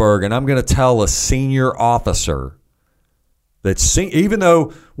Gettysburg, and I'm going to tell a senior officer that even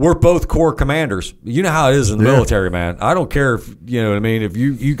though we're both Corps commanders, you know how it is in the military, man. I don't care if, you know what I mean, if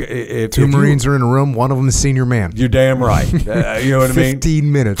two Marines are in a room, one of them is senior man. You're damn right. You know what I mean?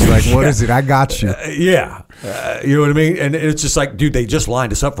 15 minutes. Like, what is it? I got you. Yeah. You know what I mean? And it's just like, dude, they just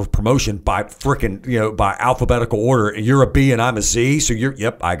lined us up for promotion by by alphabetical order. And you're a B and I'm a Z. So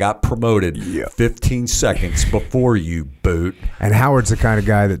I got promoted 15 seconds before you, boot. And Howard's the kind of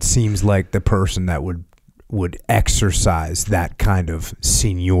guy that seems like the person that would exercise that kind of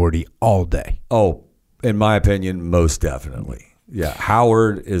seniority all day. Oh, in my opinion, most definitely. Yeah,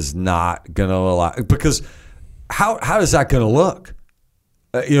 Howard is not going to allow, because how is that going to look?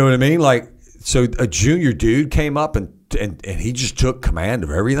 You know what I mean? Like, so a junior dude came up and he just took command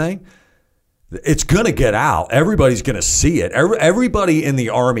of everything. It's going to get out. Everybody's going to see it. Everybody in the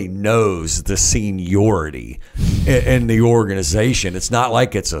Army knows the seniority in the organization. It's not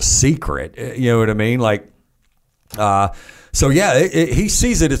like it's a secret. You know what I mean? Like, so yeah, he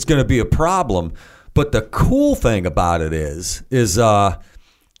sees it. It's going to be a problem. But the cool thing about it is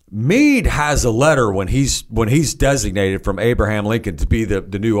Meade has a letter when he's designated from Abraham Lincoln to be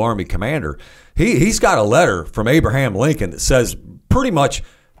the new Army commander. He's got a letter from Abraham Lincoln that says pretty much,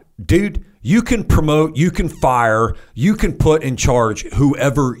 dude, you can promote, you can fire, you can put in charge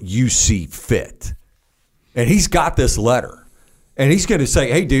whoever you see fit. And he's got this letter. And he's going to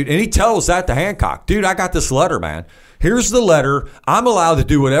say, hey, dude, and he tells that to Hancock. Dude, I got this letter, man. Here's the letter. I'm allowed to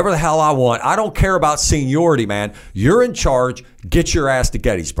do whatever the hell I want. I don't care about seniority, man. You're in charge. Get your ass to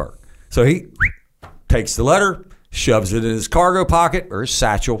Gettysburg. So he takes the letter, shoves it in his cargo pocket or his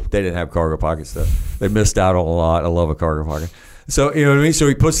satchel. They didn't have cargo pockets, though. They missed out on a lot. I love a cargo pocket. So, you know what I mean? So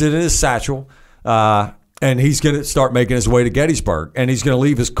he puts it in his satchel, and he's going to start making his way to Gettysburg, and he's going to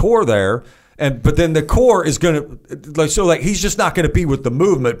leave his corps there. But then the corps is going to, he's just not going to be with the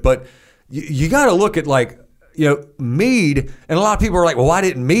movement. But you got to look at, Meade, and a lot of people are like, well, why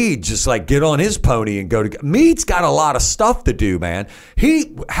didn't Meade just get on his pony and go to? Meade's got a lot of stuff to do, man.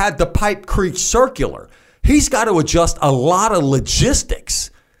 He had the Pipe Creek Circular. He's got to adjust a lot of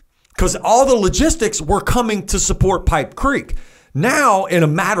logistics because all the logistics were coming to support Pipe Creek. Now, in a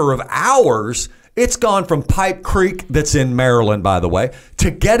matter of hours, it's gone from Pipe Creek, that's in Maryland, by the way, to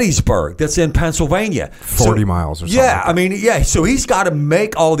Gettysburg, that's in Pennsylvania. 40 miles or something. Yeah, I mean, yeah. So he's got to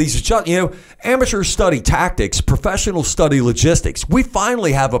make all these adjustments. Amateurs study tactics, professionals study logistics. We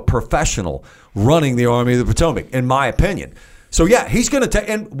finally have a professional running the Army of the Potomac, in my opinion. So yeah, he's going to take.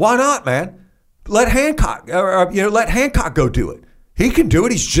 And why not, man? Let Hancock, let Hancock go do it. He can do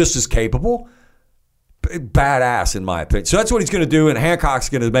it. He's just as capable. Badass, in my opinion. So that's what he's going to do, and Hancock's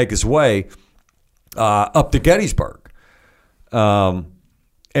going to make his way up to Gettysburg.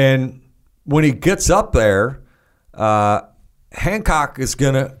 And when he gets up there, Hancock is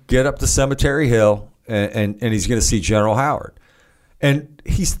going to get up to Cemetery Hill, and he's going to see General Howard. And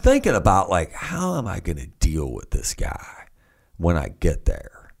he's thinking about, how am I going to deal with this guy when I get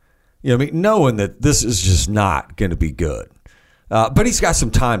there? You know what I mean? Knowing that this is just not going to be good. But he's got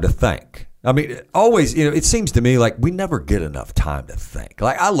some time to think. I mean, always, it seems to me like we never get enough time to think.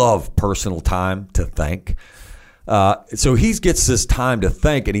 I love personal time to think. So he gets this time to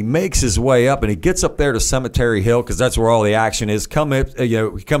think, and he makes his way up, and he gets up there to Cemetery Hill because that's where all the action is.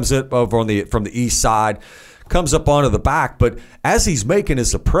 He comes up over from the east side, comes up onto the back. But as he's making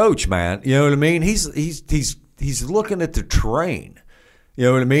his approach, man, you know what I mean? He's looking at the terrain. You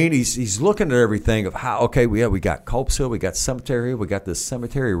know what I mean? He's looking at everything of how, okay, we got Culp's Hill, we got Cemetery Hill, we got the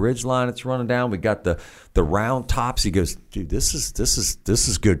Cemetery Ridge line that's running down, we got the round tops. He goes, dude, this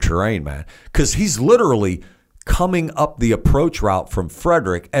is good terrain, man. Because he's literally coming up the approach route from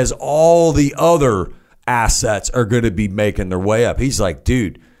Frederick as all the other assets are going to be making their way up. He's like,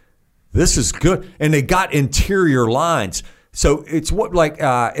 dude, this is good. And they got interior lines. So it's what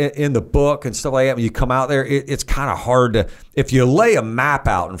in the book and stuff like that, when you come out there, it's kind of hard to, if you lay a map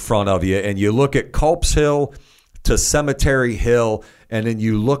out in front of you and you look at Culp's Hill to Cemetery Hill, and then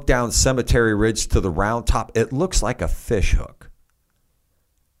you look down Cemetery Ridge to the round top, it looks like a fish hook.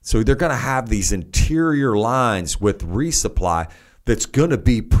 So they're going to have these interior lines with resupply that's going to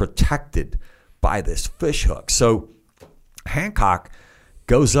be protected by this fish hook. So Hancock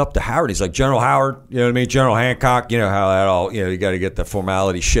goes up to Howard. He's like, General Howard, you know what I mean? General Hancock, you know how that all, you got to get the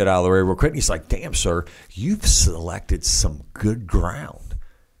formality shit out of the way real quick. And he's like, damn, sir, you've selected some good ground.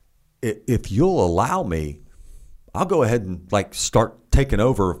 If you'll allow me, I'll go ahead and start taking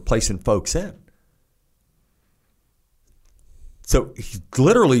over, placing folks in. So he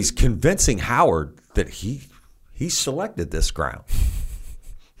literally is convincing Howard that he selected this ground.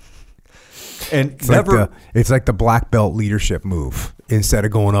 And it's like the black belt leadership move. Instead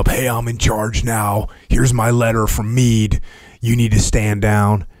of going up, hey, I'm in charge now. Here's my letter from Meade. You need to stand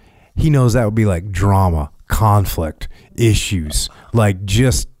down. He knows that would be like drama, conflict, issues,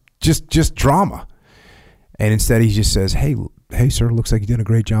 just drama. And instead he just says, hey, sir, looks like you did a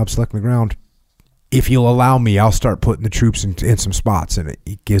great job selecting the ground. If you'll allow me, I'll start putting the troops in some spots. And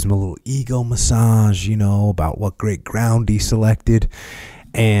it gives him a little ego massage, about what great ground he selected.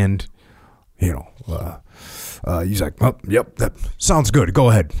 And he's like, oh, yep, that sounds good. Go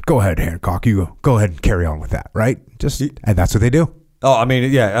ahead, Hancock. You go ahead and carry on with that, right? And that's what they do. Oh, I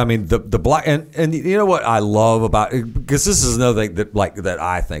mean, yeah, I mean the black and you know what I love about it, because this is another thing that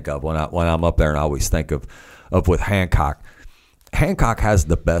I think of when I'm up there, and I always think of with Hancock. Hancock has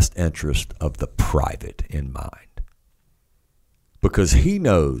the best interest of the private in mind, because he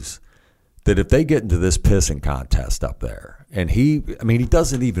knows that if they get into this pissing contest up there, and he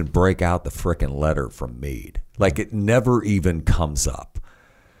doesn't even break out the frickin' letter from Meade, like it never even comes up,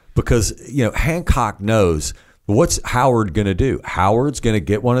 because Hancock knows. What's Howard going to do? Howard's going to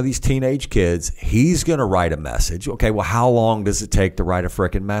get one of these teenage kids. He's going to write a message. Okay, well, how long does it take to write a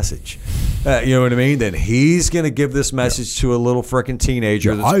frickin' message? You know what I mean? Then he's going to give this message to a little frickin'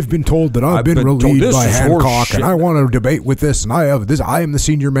 teenager. Yeah, I've been told that I've been relieved by Hancock, and I want to debate with this, and I am the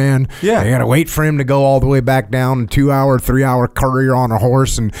senior man. Yeah. I got to wait for him to go all the way back down, 2-hour, 3-hour courier on a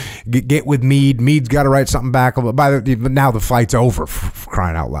horse, and get with Meade. Meade's got to write something back. But now the fight's over, for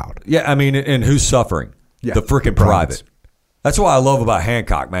crying out loud. Yeah, I mean, and who's suffering? Yeah, the freaking private. That's what I love about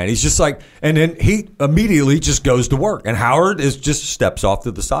Hancock, man. He's just like, and then he immediately just goes to work. And Howard just steps off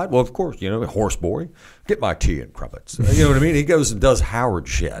to the side. Well, of course, horse boy, get my tea and crumpets. You know what I mean? He goes and does Howard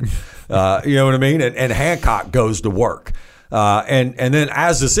shit. You know what I mean? And Hancock goes to work. And then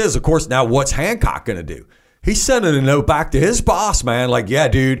as this is, of course, now what's Hancock going to do? He's sending a note back to his boss, man. Like, yeah,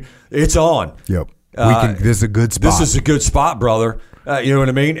 dude, it's on. Yep. This is a good spot. This is a good spot, brother. You know what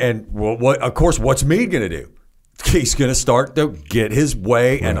I mean? And what's Meade going to do? He's going to start to get his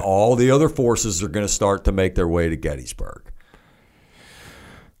way, right. And all the other forces are going to start to make their way to Gettysburg.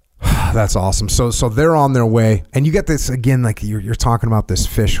 That's awesome. So they're on their way, and you get this again, like you're talking about this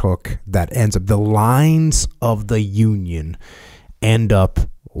fish hook that ends up. The lines of the Union end up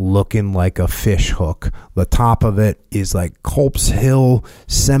looking like a fish hook. The top of it is like Culp's Hill,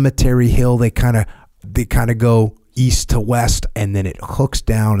 Cemetery Hill. They kind of go east to west, and then it hooks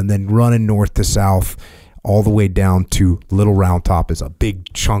down, and then running north to south all the way down to Little Round Top is a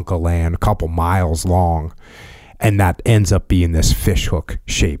big chunk of land, a couple miles long, and that ends up being this fish hook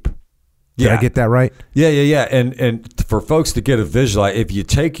shape. Did I get that right? Yeah. And for folks to get a visual, if you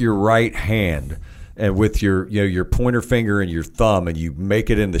take your right hand and with your pointer finger and your thumb, and you make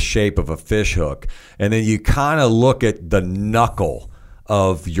it in the shape of a fish hook, and then you kind of look at the knuckle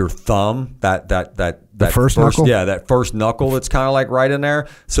of your thumb, that first knuckle? Yeah, that first knuckle that's kind of like right in there.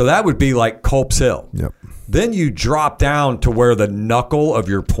 So that would be like Culp's Hill. Yep. Then you drop down to where the knuckle of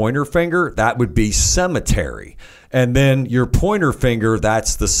your pointer finger, that would be Cemetery. And then your pointer finger,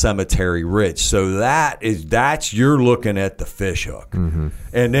 that's the Cemetery Ridge. So that's you're looking at the fish hook. Mm-hmm.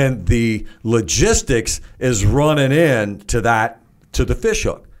 And then the logistics is running in to the fish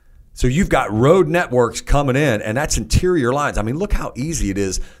hook. So you've got road networks coming in, and that's interior lines. I mean, look how easy it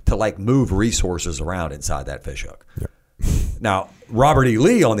is to like move resources around inside that fish hook. Yep. Now, Robert E.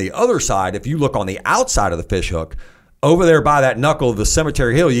 Lee on the other side, if you look on the outside of the fish hook, over there by that knuckle of the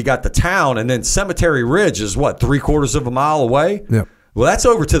Cemetery Hill, you got the town, and then Cemetery Ridge is what, 3/4 of a mile away? Yep. Well, that's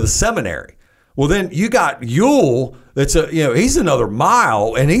over to the seminary. Well, then you got Ewell. That's he's another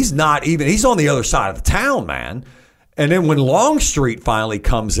mile, and he's on the other side of the town, man. And then when Longstreet finally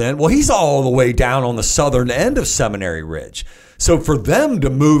comes in, well, he's all the way down on the southern end of Seminary Ridge. So for them to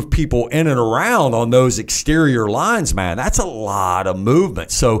move people in and around on those exterior lines, man, that's a lot of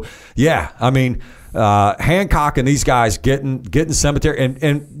movement. So, yeah, I mean, Hancock and these guys getting Cemetery.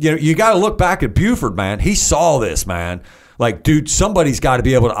 And you got to look back at Buford, man. He saw this, man. Like, dude, somebody's got to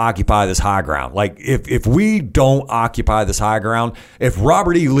be able to occupy this high ground. Like, if we don't occupy this high ground, if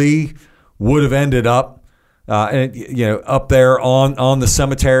Robert E. Lee would have ended up, up there on the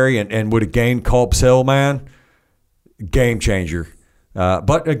cemetery and would have gained Culp's Hill, man, game changer.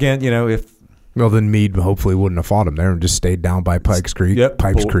 But again, then Meade hopefully wouldn't have fought him there and just stayed down by Pipes Creek,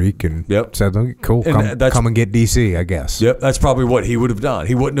 and said, okay, "Cool, come and get DC." I guess. Yep, that's probably what he would have done.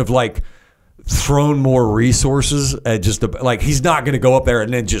 He wouldn't have thrown more resources at he's not going to go up there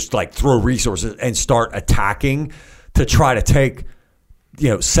and then just throw resources and start attacking to try to take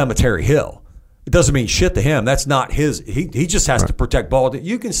Cemetery Hill. It doesn't mean shit to him. That's not his. He just has to protect Baltimore.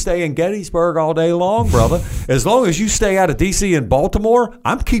 You can stay in Gettysburg all day long, brother. As long as you stay out of D.C. and Baltimore,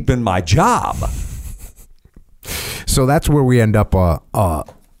 I'm keeping my job. So that's where we end up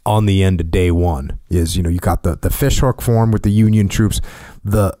on the end of day one. Is you got the fishhook form with the Union troops.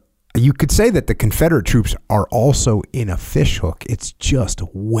 You could say that the Confederate troops are also in a fishhook. It's just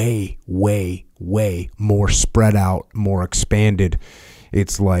way, way, way more spread out, more expanded.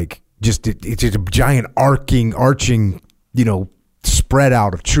 It's it's just a giant arching, spread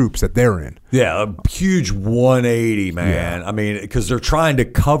out of troops that they're in. Yeah, a huge 180, man. Yeah. I mean, because they're trying to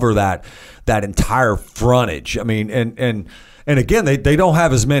cover that entire frontage. I mean, and again, they don't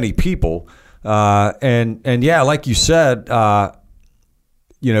have as many people. And yeah, like you said,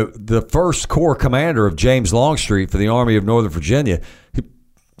 the first Corps commander of James Longstreet for the Army of Northern Virginia,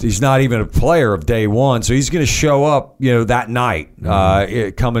 he's not even a player of day one, so he's going to show up, that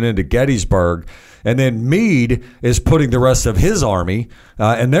night coming into Gettysburg. And then Meade is putting the rest of his army,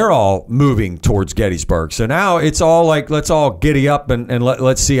 and they're all moving towards Gettysburg. So now it's all like, let's all giddy up and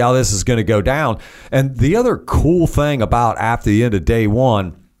let's see how this is going to go down. And the other cool thing about after the end of day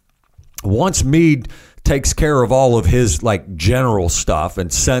one, once Meade takes care of all of his like general stuff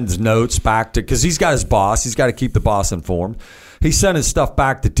and sends notes back to, because he's got his boss, he's got to keep the boss informed. He sent his stuff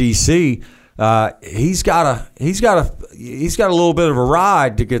back to D.C. He's got a little bit of a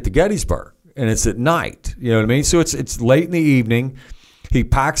ride to get to Gettysburg, and it's at night. You know what I mean? So it's late in the evening. He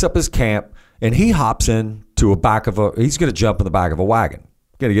packs up his camp and he hops in to he's going to jump in the back of a wagon.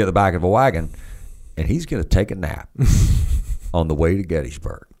 Going to get in the back of a wagon, and he's going to take a nap on the way to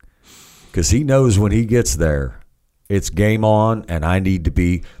Gettysburg. Because he knows when he gets there, it's game on, and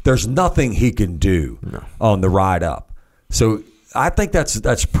there's nothing he can do on the ride up. So I think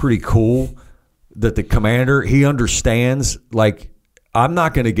that's pretty cool that the commander, he understands, like, I'm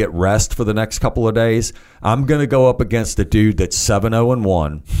not going to get rest for the next couple of days. I'm going to go up against a dude that's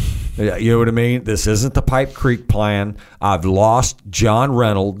 7-0-1. You know what I mean? This isn't the Pipe Creek plan. I've lost John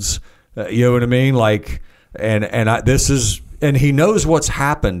Reynolds. You know what I mean? Like, and he knows what's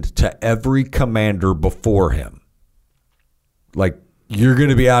happened to every commander before him. Like, you're going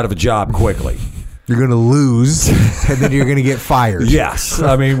to be out of a job quickly. You're going to lose, and then you're going to get fired. Yes.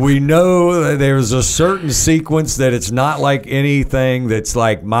 I mean, we know that there's a certain sequence that it's not like anything that's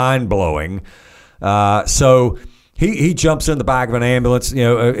like mind-blowing. So he jumps in the back of an ambulance,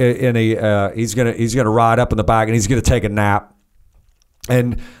 and he's going to ride up in the back, and he's going to take a nap.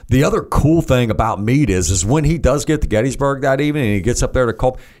 And the other cool thing about Meade is when he does get to Gettysburg that evening and he gets up there to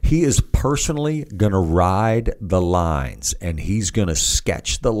Culp, he is personally going to ride the lines, and he's going to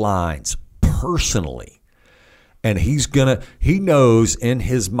sketch the lines personally. And he knows in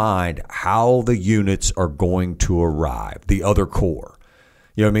his mind how the units are going to arrive, the other corps.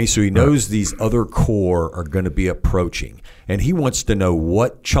 You know what I mean? So he knows these other corps are going to be approaching, and he wants to know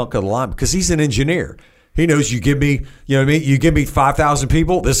what chunk of the line, because he's an engineer. He knows you give me, you know what I mean? You give me 5,000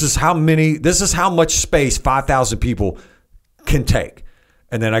 people. This is how much space 5,000 people can take.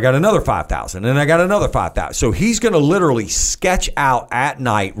 And then I got another 5,000, and I got another 5,000. So he's going to literally sketch out at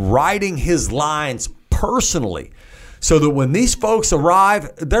night, writing his lines personally, so that when these folks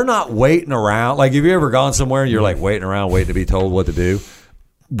arrive, they're not waiting around. Like, have you ever gone somewhere and you're like waiting around, waiting to be told what to do?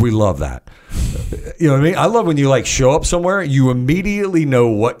 We love that. You know what I mean? I love when you like show up somewhere, you immediately know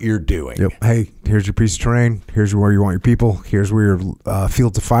what you're doing. Yep. Hey, here's your piece of terrain. Here's where you want your people. Here's where your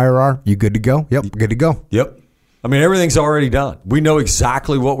fields of fire are. You good to go? Yep, good to go. Yep. I mean, everything's already done. We know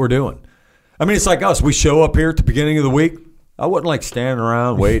exactly what we're doing. I mean, it's like us. We show up here at the beginning of the week. I wasn't like standing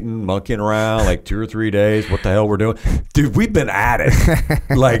around, waiting, monkeying around like 2 or 3 days. What the hell we're doing? Dude, we've been at it.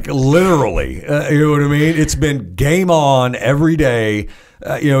 Like, literally. You know what I mean? It's been game on every day.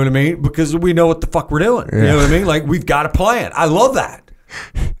 You know what I mean? Because we know what the fuck we're doing. Yeah. You know what I mean? Like, we've got a plan. I love that.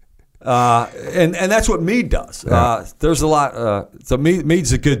 And that's what Meade does. There's a lot. So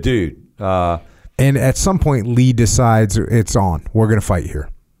Meade's a good dude. And at some point, Lee decides it's on. We're going to fight here.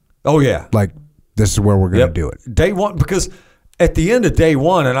 Oh, yeah. Like, this is where we're going to do it. Day one, because at the end of day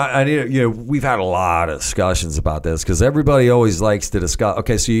one, and I we've had a lot of discussions about this, because everybody always likes to discuss.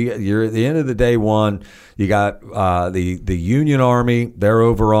 Okay, so you're at the end of the day one. You got the Union Army. They're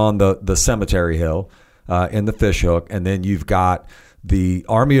over on the Cemetery Hill in the Fishhook, and then you've got the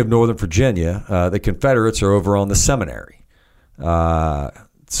Army of Northern Virginia. The Confederates are over on the Seminary.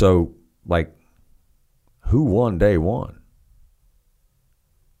 So, like, who won day one?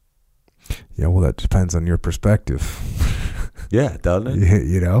 Yeah, well, that depends on your perspective. Yeah, doesn't it?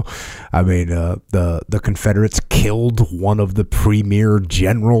 You know, I mean, the Confederates killed one of the premier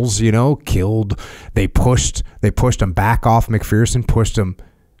generals. They pushed him back off McPherson, pushed him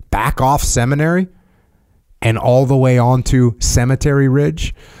back off Seminary, and all the way onto Cemetery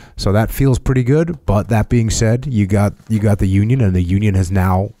Ridge. So that feels pretty good. But that being said, you got the Union, and the Union has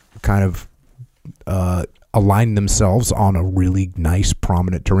now kind of aligned themselves on a really nice,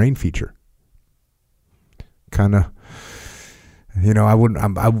 prominent terrain feature. Kind of, they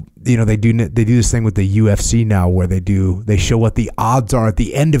do this thing with the UFC now where they show what the odds are at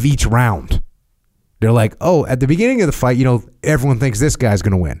the end of each round. They're like, oh, at the beginning of the fight, everyone thinks this guy's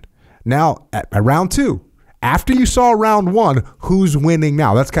going to win. Now at round 2, after you saw round 1, who's winning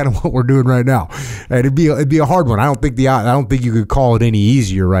now? That's kind of what we're doing right now. And it'd be a hard one. I don't think you could call it any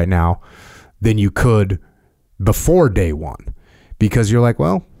easier right now than you could before day 1, because you're like,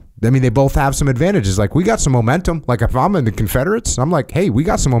 well, I mean, they both have some advantages. Like, we got some momentum. Like, if I'm in the Confederates, I'm like, hey, we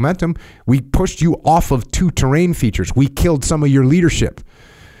got some momentum. We pushed you off of 2 terrain features. We killed some of your leadership.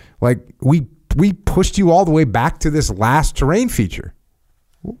 Like, we pushed you all the way back to this last terrain feature.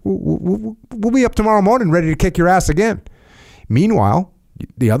 We'll be up tomorrow morning ready to kick your ass again. Meanwhile,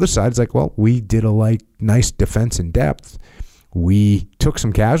 the other side's like, well, we did a nice defense in depth. We took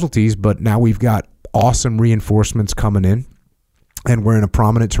some casualties, but now we've got awesome reinforcements coming in. And we're in a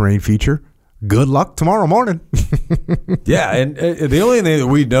prominent terrain feature. Good luck tomorrow morning. Yeah, and the only thing that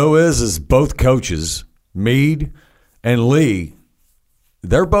we know is both coaches, Meade and Lee,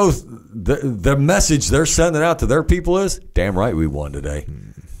 they're both, the message they're sending out to their people is, damn right we won today.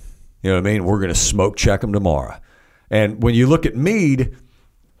 You know what I mean? We're going to smoke check them tomorrow. And when you look at Meade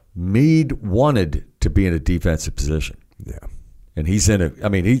wanted to be in a defensive position. Yeah. And he's in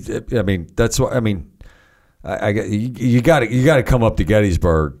that's what, you got to come up to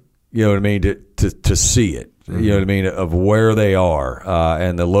Gettysburg, you know what I mean, to see it, you know what I mean, of where they are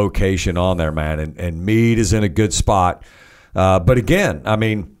and the location on there, man. And Meade is in a good spot. But again, I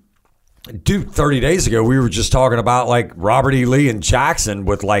mean, dude, 30 days ago, we were just talking about like Robert E. Lee and Jackson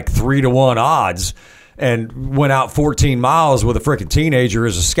with like 3-1 odds and went out 14 miles with a freaking teenager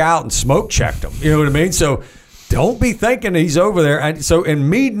as a scout and smoke checked him. You know what I mean? So don't be thinking he's over there. And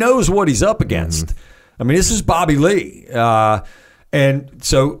Meade knows what he's up against. Mm-hmm. I mean, this is Bobby Lee. And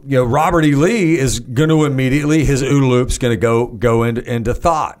so, you know, Robert E. Lee is going to immediately, his OODA loop's going to go into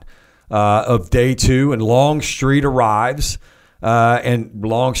thought of day 2, and Longstreet arrives, and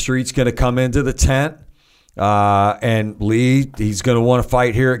Longstreet's going to come into the tent, and Lee, he's going to want to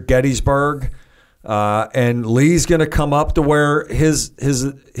fight here at Gettysburg, and Lee's going to come up to where his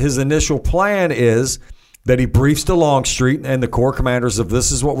initial plan is that he briefs to Longstreet and the corps commanders of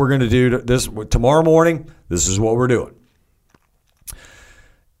this is what we're going to do tomorrow morning. This is what we're doing.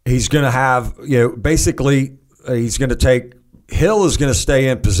 He's going to have, you know, basically he's going to take, Hill is going to stay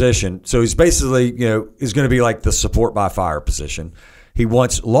in position. So he's basically, you know, is going to be like the support by fire position. He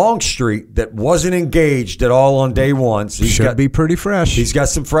wants Longstreet that wasn't engaged at all on day 1. So should be pretty fresh. He's got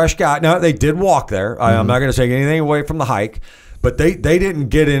some fresh guys. Now, they did walk there. Mm-hmm. I'm not going to take anything away from the hike. But they didn't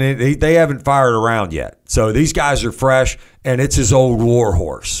get in it. They haven't fired around yet. So these guys are fresh, and it's his old war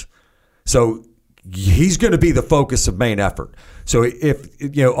horse. So he's going to be the focus of main effort. So if,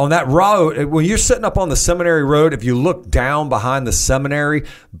 you know, on that road, when you're sitting up on the seminary road, if you look down behind the seminary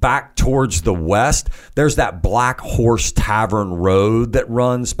back towards the west, there's that Black Horse Tavern road that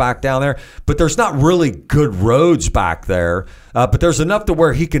runs back down there. But there's not really good roads back there. But there's enough to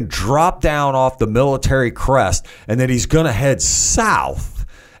where he can drop down off the military crest, and then he's going to head south,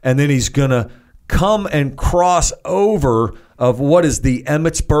 and then he's going to come and cross over of what is the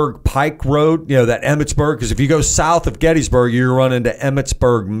Emmitsburg Pike Road, you know, that Emmitsburg, because if you go south of Gettysburg, you run into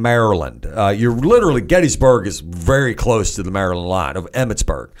Emmitsburg, Maryland. You're literally, Gettysburg is very close to the Maryland line of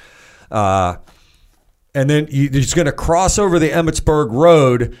Emmitsburg. And then he's going to cross over the Emmitsburg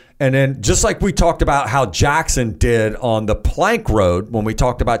Road, and then just like we talked about how Jackson did on the Plank Road when we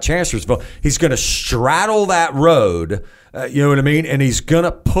talked about Chancellorsville, he's going to straddle that road, you know what I mean? And he's going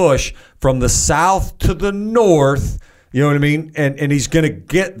to push from the south to the north, you know what I mean? And he's going to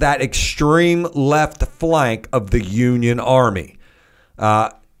get that extreme left flank of the Union Army.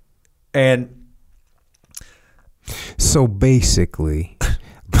 And so basically,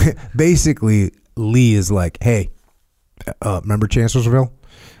 Lee is like, hey, remember Chancellorsville?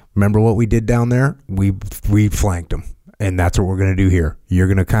 Remember what we did down there? We flanked them, and that's what we're going to do here. You're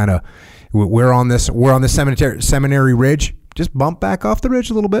going to kind of, we're on this seminary ridge. Just bump back off the ridge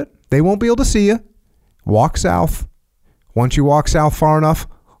a little bit. They won't be able to see you. Walk south. Once you walk south far enough,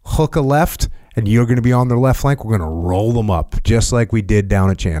 hook a left, and you're going to be on their left flank. We're going to roll them up, just like we did down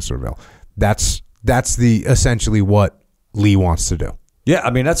at Chancellorsville. That's the essentially what Lee wants to do. Yeah,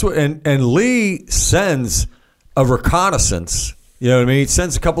 I mean, that's what, and Lee sends a reconnaissance, you know what I mean? He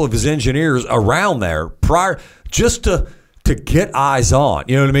sends a couple of his engineers around there prior, just to get eyes on,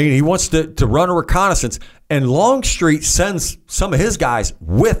 you know what I mean? He wants to run a reconnaissance, and Longstreet sends some of his guys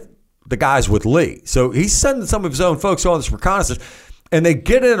with the guys with Lee. So he's sending some of his own folks on this reconnaissance, and they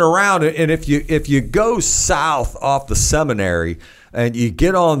get in around it, and if you go south off the seminary, and you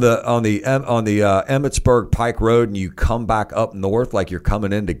get on the Emmitsburg Pike Road, and you come back up north like you're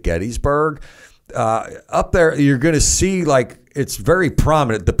coming into Gettysburg, up there you're going to see, like, it's very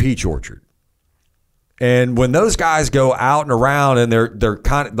prominent, the peach orchard. And when those guys go out and around, and they're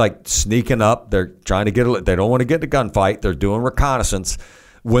kind of like sneaking up, they're trying to they don't want to get in a gunfight, they're doing reconnaissance.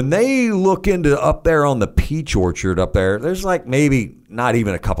 When they look into up there on the peach orchard up there, there's like maybe not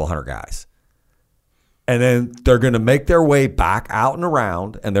even a couple hundred guys. And then they're going to make their way back out and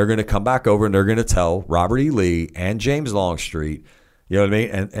around, and they're going to come back over, and they're going to tell Robert E. Lee and James Longstreet, you know what I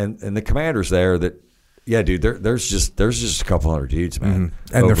mean, and the commanders there that, yeah, dude, there's just a couple hundred dudes, man.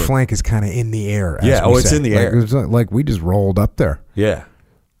 Mm-hmm. And their flank is kind of in the air. It's in the air. It's like we just rolled up there. Yeah.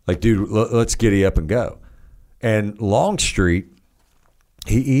 Like, dude, let's giddy up and go. And Longstreet,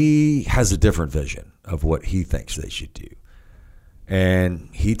 he has a different vision of what he thinks they should do. And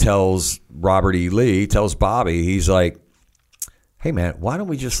he tells Robert E. Lee, tells Bobby, he's like, hey, man, why don't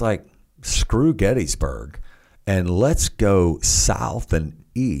we just like screw Gettysburg and let's go south and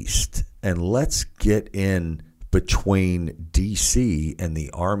east and let's get in between D.C. and the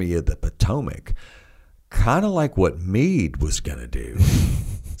Army of the Potomac, kind of like what Meade was going to do.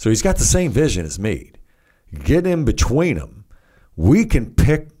 So he's got the same vision as Meade. Get in between them. We can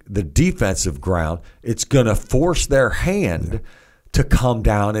pick the defensive ground. It's going to force their hand to come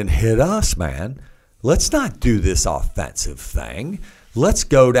down and hit us, man. Let's not do this offensive thing. Let's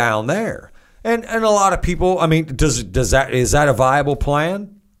go down there. And a lot of people, I mean, is that a viable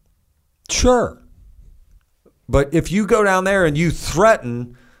plan? Sure. But if you go down there and you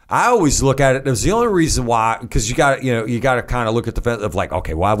threaten, I always look at it as the only reason why, because you got to kind of look at the fence of like,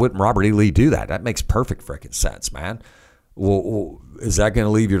 okay, why wouldn't Robert E. Lee do that? That makes perfect freaking sense, man. Well, is that going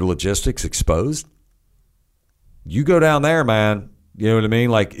to leave your logistics exposed? You go down there, man. You know what I mean?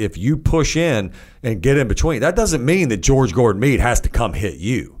 Like, if you push in and get in between, that doesn't mean that George Gordon Meade has to come hit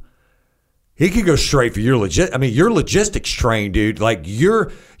you. He could go straight for your your logistics train, dude. Like, you're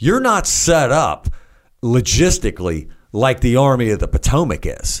not set up logistically like the Army of the Potomac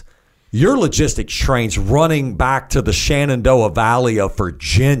is. Your logistics train's running back to the Shenandoah Valley of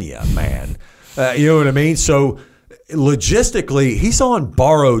Virginia, man. You know what I mean? So logistically, he's on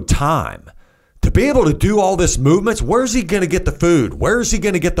borrowed time. To be able to do all this movements, where's he going to get the food? Where's he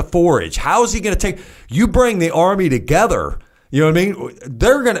going to get the forage? How is he going to take? You bring the Army together. You know what I mean?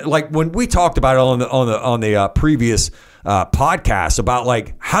 They're going to, like, when we talked about it on the previous podcast about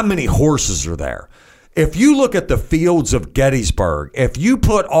like how many horses are there. If you look at the fields of Gettysburg, if you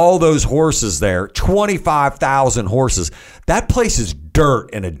put all those horses there, 25,000 horses, that place is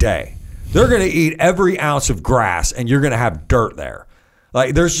dirt in a day. They're going to eat every ounce of grass, and you're going to have dirt there.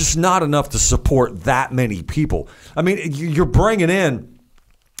 Like, there's just not enough to support that many people. I mean, you're coming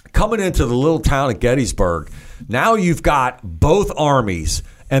into the little town of Gettysburg. Now you've got both armies,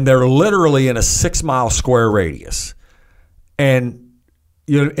 and they're literally in a 6-mile square radius. And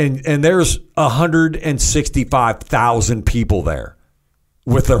and there's 165,000 people there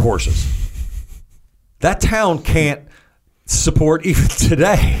with their horses. That town can't support even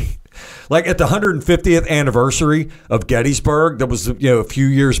today. Like at the 150th anniversary of Gettysburg, that was a few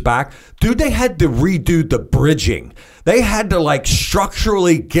years back, dude, they had to redo the bridging. They had to like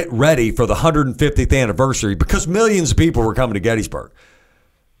structurally get ready for the 150th anniversary because millions of people were coming to Gettysburg.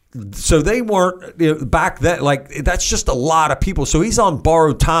 So they weren't back then. Like, that's just a lot of people. So he's on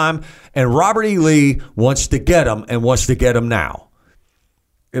borrowed time, and Robert E. Lee wants to get him and wants to get him now.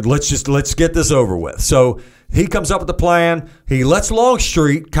 Let's get this over with. So he comes up with the plan. He lets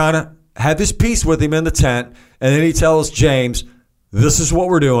Longstreet kind of have his piece with him in the tent, and then he tells James, this is what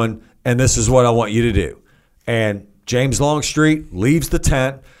we're doing, and this is what I want you to do. And James Longstreet leaves the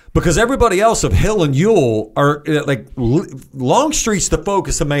tent because everybody else of Hill and Ewell are like, Longstreet's the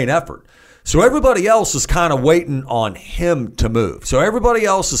focus, the main effort. So everybody else is kind of waiting on him to move. So everybody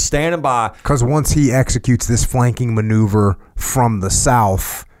else is standing by. Because once he executes this flanking maneuver from the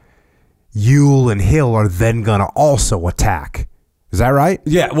south, Ewell and Hill are then going to also attack. Is that right?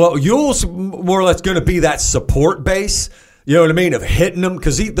 Yeah, well, Ewell's more or less going to be that support base, you know what I mean, of hitting them,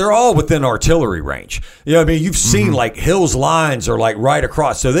 because they're all within artillery range. You know what I mean? You've seen, like, Hill's lines are, like, right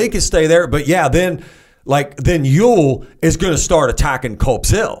across, so they can stay there. But, yeah, then Ewell is going to start attacking Culp's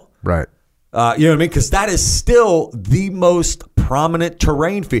Hill. Right. You know what I mean? Because that is still the most prominent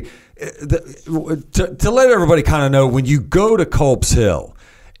terrain feature. To let everybody kind of know, when you go to Culp's Hill,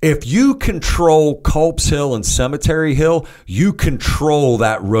 if you control Culp's Hill and Cemetery Hill, you control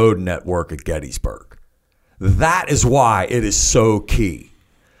that road network at Gettysburg. That is why it is so key.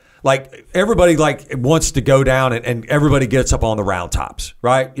 Like, everybody wants to go down and everybody gets up on the round tops,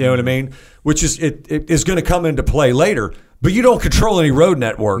 right? You know what I mean? Which is it is going to come into play later, but you don't control any road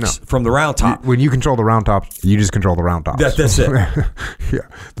networks from the round top. When you control the round tops, you just control the round tops. That's it. Yeah,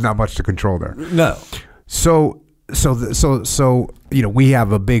 not much to control there. No. So we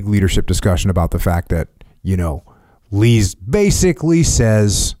have a big leadership discussion about the fact that Lee's basically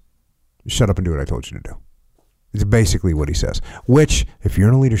says, "Shut up and do what I told you to do." It's basically what he says. Which, if you're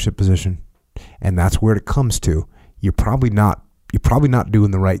in a leadership position, and that's where it comes to, you're probably not you're probably not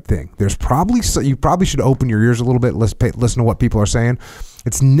doing the right thing. You probably should open your ears a little bit. Listen to what people are saying.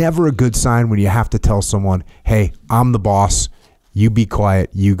 It's never a good sign when you have to tell someone, hey, I'm the boss. You be quiet.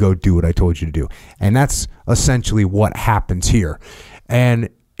 You go do what I told you to do. And that's essentially what happens here. And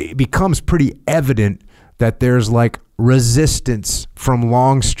it becomes pretty evident that there's like resistance from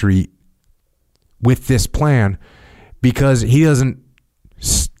Longstreet with this plan because he doesn't,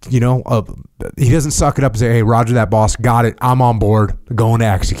 he doesn't suck it up and say, hey, roger that, boss. Got it. I'm on board. Going to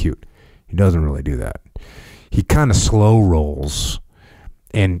execute. He doesn't really do that. He kind of slow rolls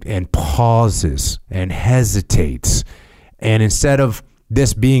and pauses and hesitates. And instead of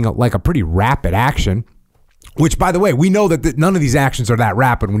this being like a pretty rapid action, which, by the way, we know that none of these actions are that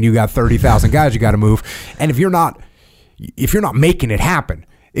rapid when you got 30,000 guys you got to move. And if you're not making it happen,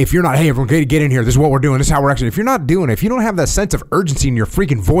 if you're not, hey, everyone, get in here. This is what we're doing. This is how we're actually. If you're not doing it, if you don't have that sense of urgency in your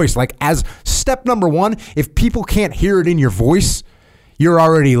freaking voice, like as step number one, if people can't hear it in your voice, you're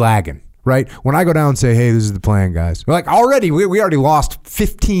already lagging, right? When I go down and say, hey, this is the plan, guys, we're like, already, we already lost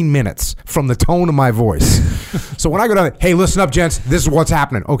 15 minutes from the tone of my voice. So when I go down, hey, listen up, gents, this is what's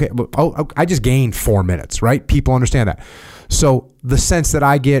happening. Okay, I just gained 4 minutes, right? People understand that. So the sense that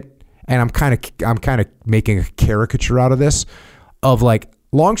I get, and I'm kind of making a caricature out of this, of like,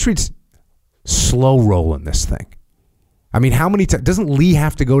 Longstreet's slow rolling this thing. I mean, how many times doesn't Lee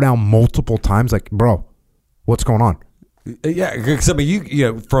have to go down multiple times? Like, bro, what's going on? Yeah, because I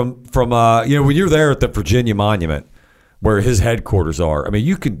mean, from when you're there at the Virginia Monument where his headquarters are, I mean,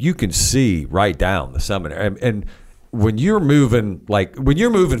 you can see right down the seminary, and when you're moving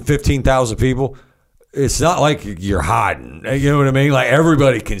 15,000 people, it's not like you're hiding. You know what I mean? Like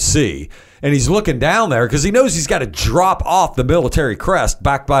everybody can see. And he's looking down there because he knows he's got to drop off the military crest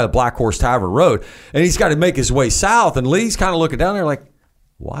back by the Black Horse Tavern Road. And he's got to make his way south. And Lee's kind of looking down there like,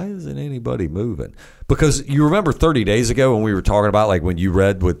 why isn't anybody moving? Because you remember 30 days ago when we were talking about like when you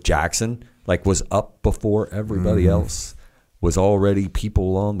read with Jackson, like was up before everybody else, was already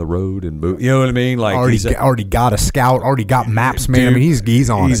people on the road and move. You know what I mean? Like already got a scout, already got maps, man. Dude, I mean, he's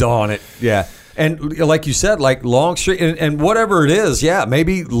on it. He's on it. Yeah. And like you said, like Longstreet and whatever it is, yeah,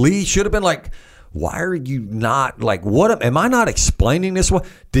 maybe Lee should have been like, why are you not like, what am I not explaining this one?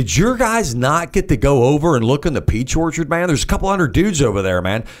 Did your guys not get to go over and look in the peach orchard, man? There's a couple hundred dudes over there,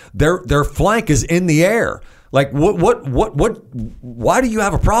 man. Their flank is in the air. Like what why do you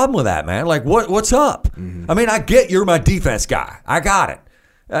have a problem with that, man? Like what's up? Mm-hmm. I mean, I get you're my defense guy. I got it.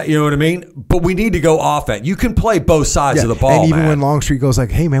 You know what I mean? But we need to go offense. You can play both sides of the ball, and even man. when Longstreet goes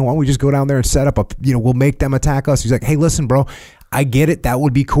like, hey, man, why don't we just go down there and set up we'll make them attack us. He's like, hey, listen, bro, I get it. That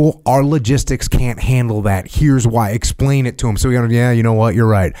would be cool. Our logistics can't handle that. Here's why. Explain it to him. So we go, yeah, you know what? You're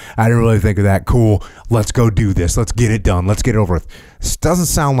right. I didn't really think of that. Cool. Let's go do this. Let's get it done. Let's get it over with. This doesn't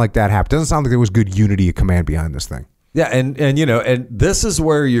sound like that happened. Doesn't sound like there was good unity of command behind this thing. Yeah, and and this is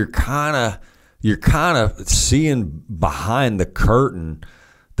where you're kind of seeing behind the curtain.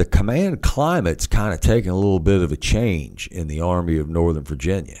 The command climate's kind of taking a little bit of a change in the Army of Northern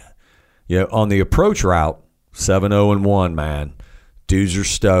Virginia. On the approach route, 7-0-1, man. Dudes are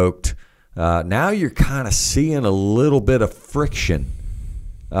stoked. Now you're kind of seeing a little bit of friction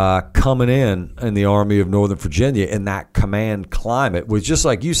coming in the Army of Northern Virginia in that command climate, which, just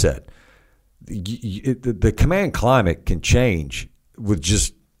like you said, the command climate can change with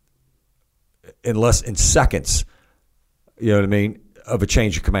just in seconds. You know what I mean? Of a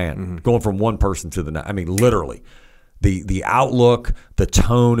change of command, going from one person to the next. I mean, literally, the outlook, the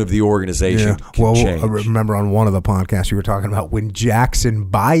tone of the organization can change. I remember on one of the podcasts you were talking about when Jackson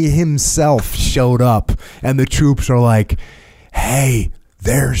by himself showed up and the troops are like, hey,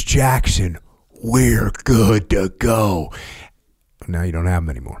 there's Jackson. We're good to go. Now you don't have them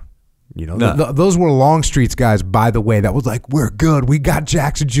anymore. Those were Longstreet's guys, by the way. That was like, we're good. We got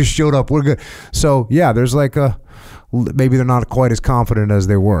Jackson just showed up. We're good. So, yeah, there's like maybe they're not quite as confident as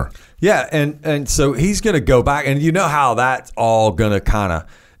they were. Yeah, and so he's going to go back, and you know how that's all going to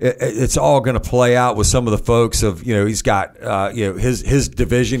it's all going to play out with some of the folks of, he's got, his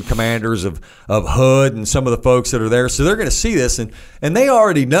division commanders of Hood and some of the folks that are there. So they're going to see this, and they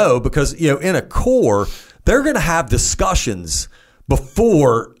already know because, in a corps, they're going to have discussions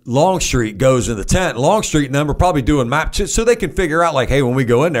before Longstreet goes in the tent. Longstreet and them are probably doing maps so they can figure out, like, hey, when we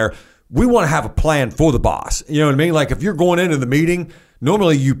go in there, we want to have a plan for the boss. You know what I mean? Like if you're going into the meeting,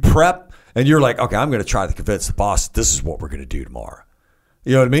 normally you prep and you're like, okay, I'm going to try to convince the boss this is what we're going to do tomorrow.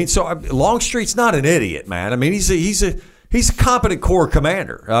 You know what I mean? So Longstreet's not an idiot, man. I mean, he's a competent corps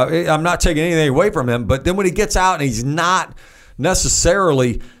commander. I'm not taking anything away from him, but then when he gets out and he's not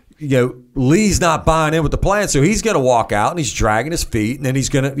necessarily Lee's not buying in with the plan, so he's going to walk out and he's dragging his feet, and then he's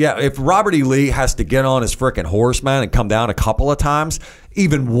going to, if Robert E. Lee has to get on his freaking horse, man, and come down a couple of times,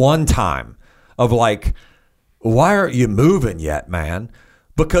 even one time of like, why aren't you moving yet, man?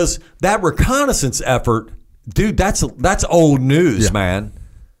 Because that reconnaissance effort, dude, that's old news, man.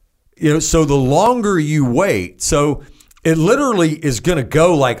 So the longer you wait, so it literally is going to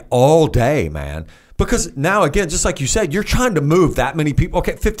go like all day, man. Because now, again, just like you said, you're trying to move that many people.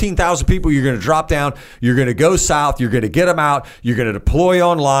 Okay, 15,000 people, you're going to drop down. You're going to go south. You're going to get them out. You're going to deploy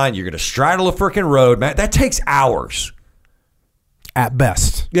online. You're going to straddle a freaking road, man. That takes hours. At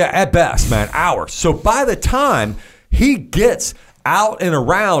best. Yeah, at best, man. Hours. So by the time he gets out and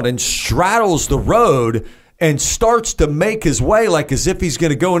around and straddles the road and starts to make his way like as if he's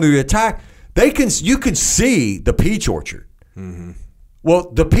going to go into the attack, you can see the peach orchard. Mm-hmm.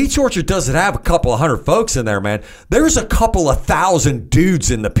 Well, the peach orchard doesn't have a couple of hundred folks in there, man. There's a couple of thousand dudes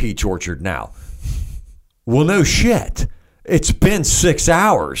in the peach orchard now. Well, no shit. It's been 6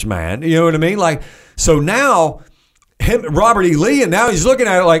 hours, man. You know what I mean? Like, so now Robert E. Lee, and now he's looking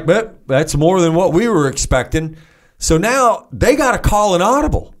at it like, but that's more than what we were expecting. So now they got to call an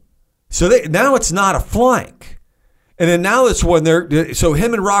audible. So now it's not a flank. And then now it's when so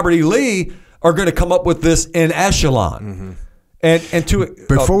him and Robert E. Lee are going to come up with this in echelon. Mm-hmm. And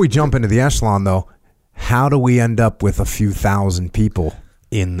before we jump into the echelon, though, how do we end up with a few thousand people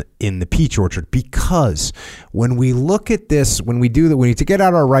in the peach orchard? Because when we look at this, when we need to get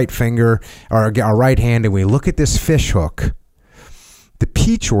out our right finger or our right hand, and we look at this fish hook, the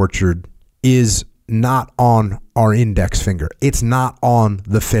peach orchard is not on our index finger. It's not on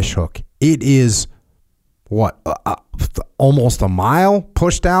the fish hook. It is almost a mile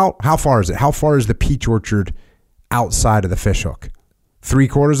pushed out. How far is it? How far is the peach orchard outside of the fish hook?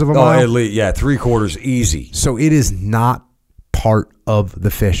 3/4 of a mile? Yeah, 3/4 easy. So it is not part of the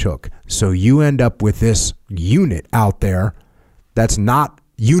fish hook. So you end up with this unit out there that's not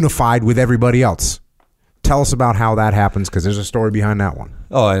unified with everybody else. Tell us about how that happens, because there's a story behind that one.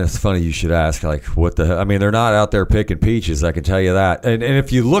 Oh, and it's funny you should ask, like, what the hell? I mean, they're not out there picking peaches, I can tell you that. And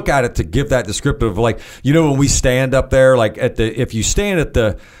if you look at it to give that descriptive, like, when we stand up there, like if you stand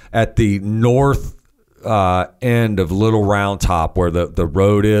at the north end of Little Round Top, where the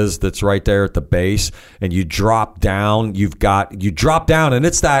road is, that's right there at the base, and you drop down, you drop down, and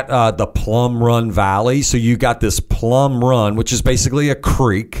it's that the Plum Run Valley. So you got this Plum Run, which is basically a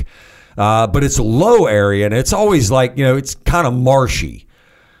creek, but it's a low area, and it's always like, it's kind of marshy.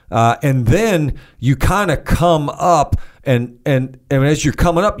 And then you kind of come up, and as you're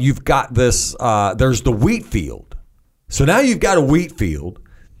coming up, you've got this, there's the wheat field. So now you've got a wheat field,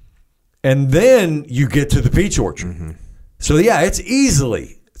 and then you get to the peach orchard. Mm-hmm. So yeah, it's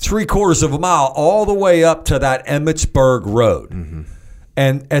easily 3/4 of a mile all the way up to that Emmitsburg Road. Mm-hmm.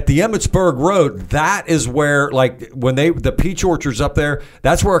 And at the Emmitsburg Road, that is where, like, when the peach orchards up there,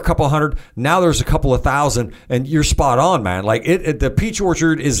 that's where a couple hundred, now there's a couple of thousand, and you're spot on, man. Like, the peach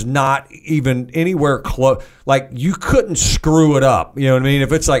orchard is not even anywhere close. Like, you couldn't screw it up. You know what I mean?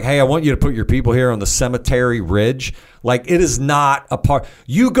 If it's like, hey, I want you to put your people here on the Cemetery Ridge, like, it is not a part.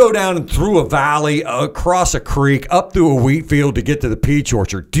 You go down and through a valley, across a creek, up through a wheat field to get to the peach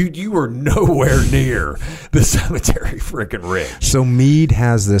orchard. Dude, you are nowhere near the Cemetery freaking Ridge. So Meade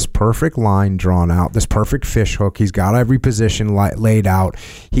has this perfect line drawn out, this perfect fish hook. He's got every position laid out.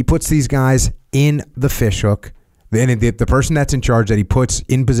 He puts these guys in the fish hook. The person that's in charge that he puts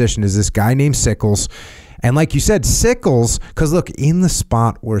in position is this guy named Sickles. And like you said, Sickles, because look, in the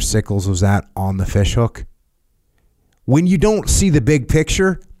spot where Sickles was at on the fish hook, when you don't see the big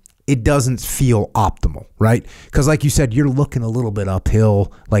picture, it doesn't feel optimal, right? Because like you said, you're looking a little bit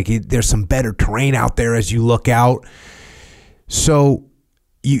uphill. Like there's some better terrain out there as you look out. So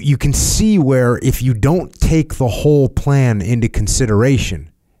you can see where if you don't take the whole plan into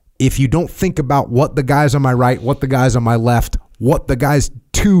consideration, if you don't think about what the guys on my right, what the guys on my left, what the guys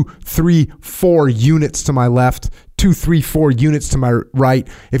 2, 3, 4 units to my left, 2, 3, 4 units to my right,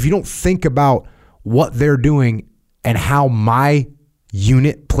 if you don't think about what they're doing and how my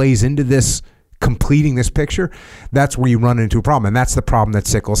unit plays into this, completing this picture, that's where you run into a problem. And that's the problem that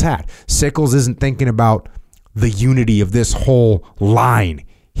Sickles had. Sickles isn't thinking about the unity of this whole line.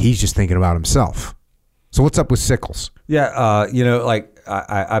 He's just thinking about himself. So what's up with Sickles? Yeah, like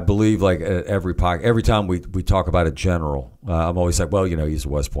I believe, like every time we talk about a general, I'm always like, well, he's a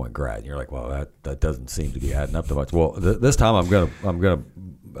West Point grad. And you're like, well, that doesn't seem to be adding up to much. Well, this time I'm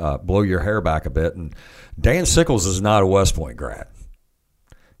gonna blow your hair back a bit. And Dan Sickles is not a West Point grad.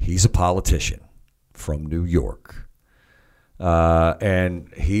 He's a politician from New York,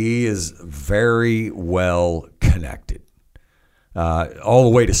 and he is very well connected. all the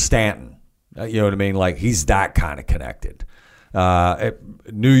way to Stanton. You know what I mean? Like, he's that kind of connected.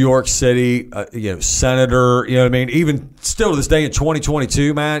 New York City, senator, you know what I mean? Even still to this day in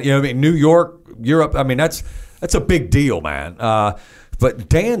 2022, man, you know what I mean? New York, Europe, I mean, that's a big deal, man. But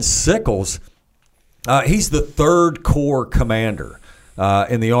Dan Sickles, he's the 3rd Corps commander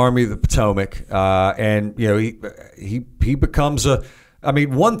in the Army of the Potomac, and he becomes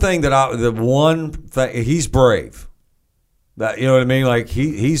one thing he's brave. That, you know what I mean? Like,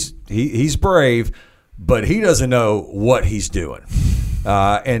 he's brave, but he doesn't know what he's doing.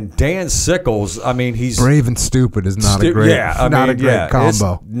 And Dan Sickles, I mean, he's brave and stupid is not a great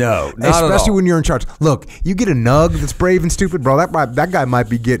combo. No, especially when you're in charge. Look, you get a nug that's brave and stupid, bro. That guy might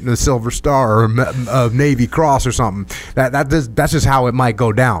be getting a Silver Star or a Navy Cross or something. That's just how it might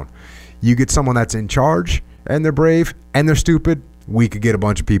go down. You get someone that's in charge and they're brave and they're stupid, we could get a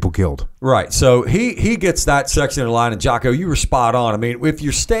bunch of people killed. Right. So he gets that section of the line, and Jocko, you were spot on. I mean, if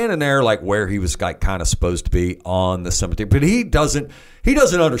you're standing there like where he was like kind of supposed to be on the cemetery, but he doesn't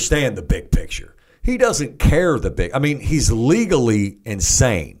understand the big picture. He doesn't care he's legally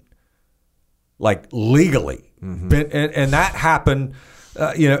insane. Like, legally. Mm-hmm. And that happened,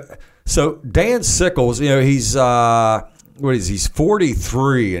 so Dan Sickles, he's he's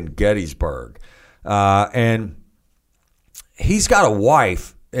 43 in Gettysburg. And he's got a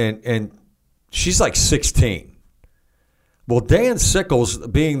wife, and she's like 16. Well, Dan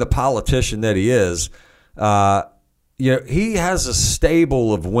Sickles, being the politician that he is, he has a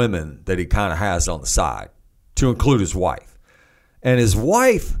stable of women that he kind of has on the side, to include his wife. And his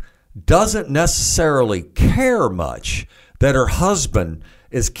wife doesn't necessarily care much that her husband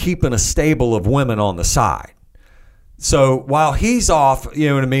is keeping a stable of women on the side. So while he's off, you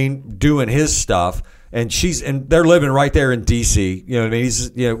know what I mean, doing his stuff, and they're living right there in D.C. You know what I mean?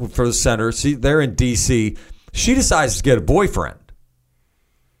 He's, for the senator. See, they're in D.C. She decides to get a boyfriend.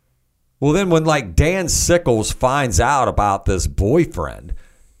 Well, then when like Dan Sickles finds out about this boyfriend,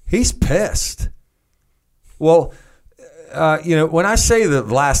 he's pissed. Well, when I say the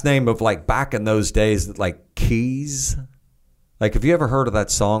last name of like back in those days, like Keys, like have you ever heard of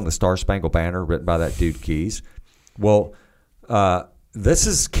that song, The Star Spangled Banner, written by that dude Keys? Well, this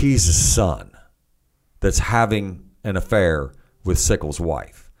is Keys' son that's having an affair with Sickles'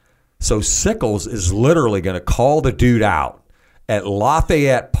 wife. So Sickles is literally going to call the dude out at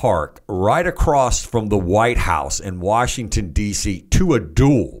Lafayette Park, right across from the White House in Washington, D.C., to a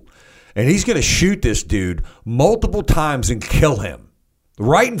duel. And he's going to shoot this dude multiple times and kill him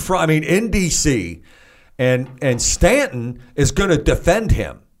right in front, in D.C. And Stanton is going to defend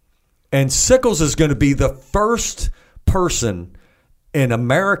him. And Sickles is going to be the first person in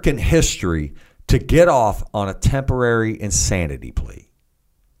American history to get off on a temporary insanity plea.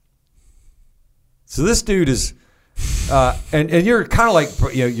 So this dude is, and you're kind of like,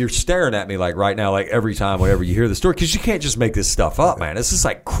 you're staring at me like right now, like every time whenever you hear the story, because you can't just make this stuff up, man. It's just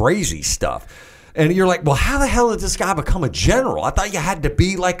like crazy stuff. And you're like, well, how the hell did this guy become a general? I thought you had to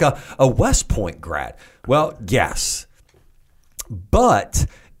be like a West Point grad. Well, yes. But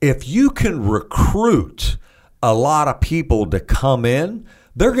if you can recruit a lot of people to come in,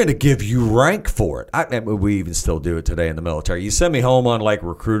 they're going to give you rank for it. We even still do it today in the military. You send me home on like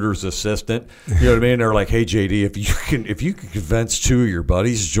recruiter's assistant. You know what I mean? They're like, hey, JD, if you can convince 2 of your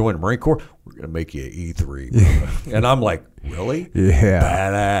buddies to join the Marine Corps, we're going to make you an E3. Yeah. And I'm like, really? Yeah.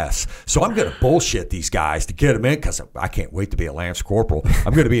 Badass. So I'm going to bullshit these guys to get them in because I can't wait to be a Lance Corporal.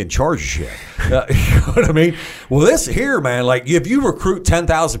 I'm going to be in charge of shit. You know what I mean? Well, this here, man, like if you recruit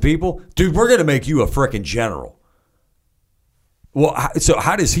 10,000 people, dude, we're going to make you a freaking general. Well, so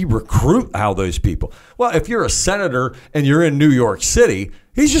how does he recruit all those people? Well, if you're a senator and you're in New York City,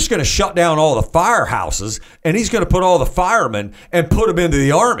 he's just going to shut down all the firehouses and he's going to put all the firemen and put them into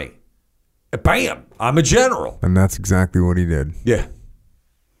the army. And bam, I'm a general. And that's exactly what he did. Yeah.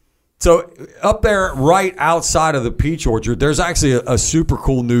 So up there right outside of the Peach Orchard, there's actually a super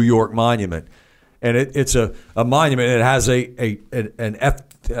cool New York monument. And it's a monument and it has a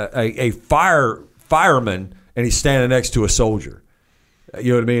fireman and he's standing next to a soldier.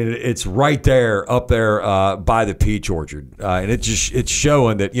 You know what I mean? It's right there, up there by the Peach Orchard, and it's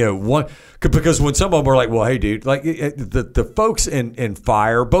showing that because when some of them are like, well, hey, dude, like the folks in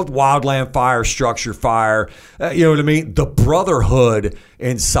fire, both wildland fire, structure fire, you know what I mean? The brotherhood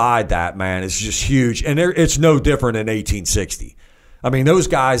inside that, man, is just huge, and it's no different in 1860. I mean, those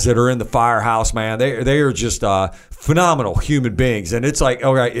guys that are in the firehouse, man, they are just phenomenal human beings, and it's like,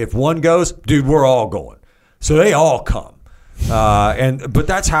 okay, if one goes, dude, we're all going, so they all come. But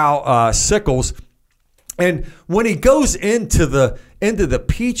that's how Sickles, and when he goes into the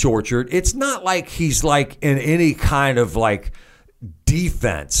Peach Orchard, it's not like he's like in any kind of like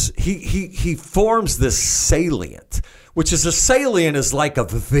defense. He forms this salient, which is a salient is like a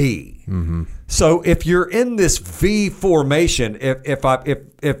V. Mm-hmm. So if you're in this V formation,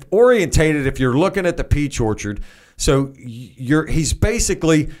 if orientated, if you're looking at the peach orchard, so he's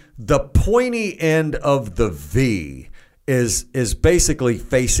basically the pointy end of the V is basically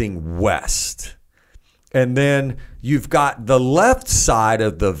facing west. And then you've got the left side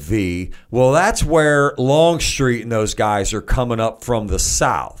of the V. Well, that's where Longstreet and those guys are coming up from the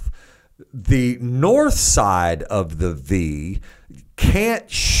south. The north side of the V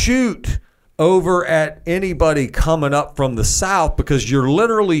can't shoot over at anybody coming up from the south because you're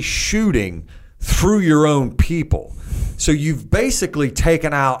literally shooting through your own people. So you've basically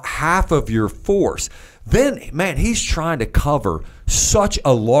taken out half of your force. Then, man, he's trying to cover such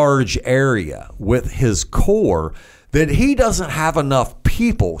a large area with his corps that he doesn't have enough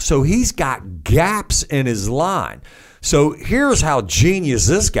people. So he's got gaps in his line. So here's how genius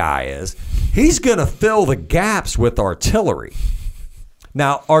this guy is. He's going to fill the gaps with artillery.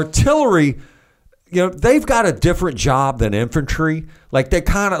 Now, artillery, they've got a different job than infantry. Like they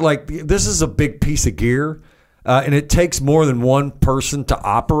kind of like, this is a big piece of gear, and it takes more than one person to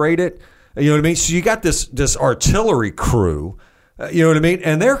operate it. You know what I mean? So you got this artillery crew, you know what I mean?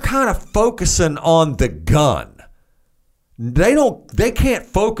 And they're kind of focusing on the gun. They can't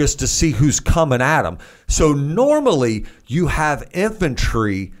focus to see who's coming at them. So normally you have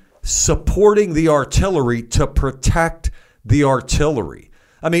infantry supporting the artillery to protect the artillery.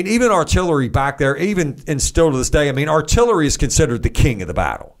 I mean, even artillery back there, even and still to this day, I mean, artillery is considered the king of the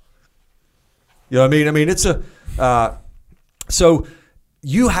battle. You know what I mean? I mean, it's so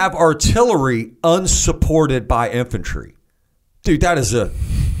you have artillery unsupported by infantry. Dude, that's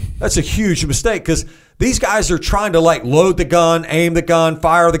a huge mistake because these guys are trying to like load the gun, aim the gun,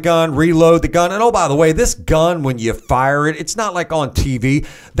 fire the gun, reload the gun. And oh, by the way, this gun, when you fire it, it's not like on TV.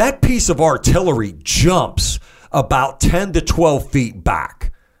 That piece of artillery jumps about 10 to 12 feet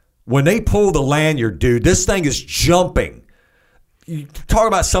back. When they pull the lanyard, dude, this thing is jumping. You talk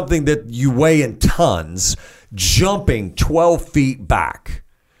about something that you weigh in tons, jumping 12 feet back.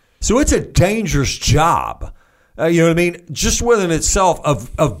 So it's a dangerous job. You know what I mean? Just within itself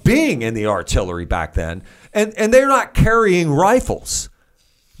of being in the artillery back then. And they're not carrying rifles.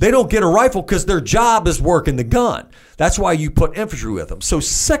 They don't get a rifle because their job is working the gun. That's why you put infantry with them. So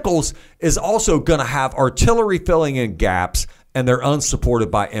Sickles is also going to have artillery filling in gaps, and they're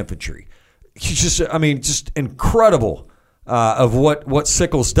unsupported by infantry. Just incredible of what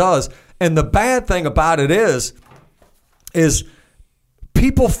Sickles does. And the bad thing about it is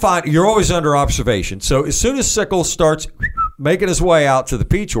people find you're always under observation. So as soon as Sickles starts making his way out to the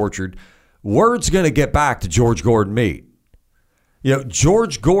peach orchard, word's going to get back to George Gordon Meade.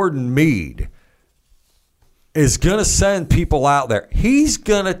 George Gordon Meade is going to send people out there. He's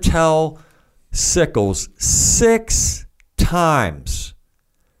going to tell Sickles 6 times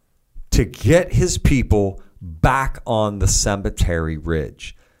to get his people back on the Cemetery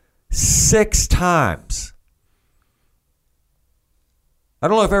Ridge. 6 times. I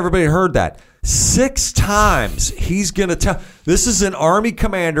don't know if everybody heard that. 6 times he's going to tell. This is an Army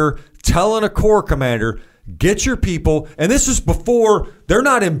commander telling a Corps commander, get your people. And this is before they're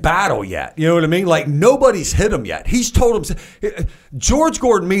not in battle yet. You know what I mean? Like nobody's hit them yet. He's told them. George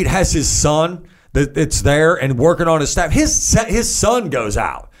Gordon Meade has his son that's there and working on his staff. His son goes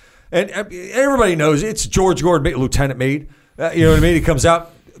out. And everybody knows it's George Gordon Meade, Lieutenant Meade. You know what I mean? He comes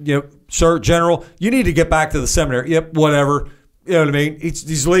out, Sir, General, you need to get back to the seminary. Yep, whatever. You know what I mean?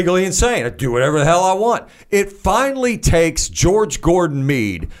 He's legally insane. I do whatever the hell I want. It finally takes George Gordon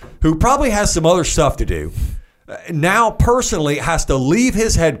Meade, who probably has some other stuff to do, now personally has to leave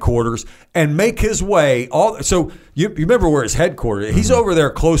his headquarters and make his way. So you remember where his headquarters is. He's over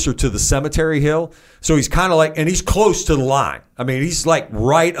there closer to the Cemetery Hill. So he's kind of like, and he's close to the line. I mean, he's like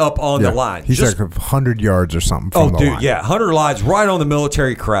right up on the line. He's like 100 yards or something from the line. Yeah, 100 yards right on the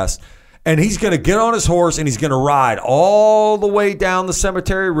military crest. And he's going to get on his horse and he's going to ride all the way down the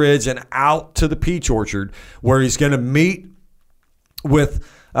Cemetery Ridge and out to the peach orchard where he's going to meet with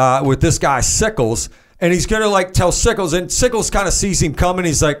this guy Sickles. And he's going to like tell Sickles, and Sickles kind of sees him coming.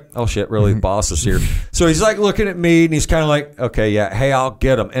 He's like, oh shit, really? The boss is here. So he's like looking at Meade and he's kind of like, okay, yeah, hey, I'll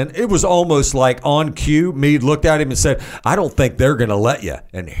get him. And it was almost like on cue. Meade looked at him and said, I don't think they're going to let you.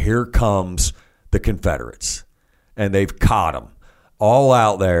 And here comes the Confederates. And they've caught him all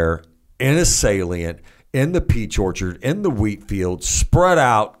out there in a salient, in the peach orchard, in the wheat field, spread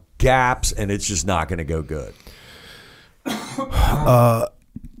out, gaps, and it's just not going to go good.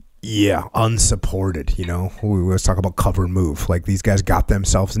 Yeah, unsupported. We always talk about cover and move. Like these guys got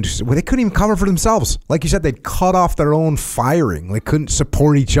themselves into. Well, they couldn't even cover for themselves. Like you said, they'd cut off their own firing. They couldn't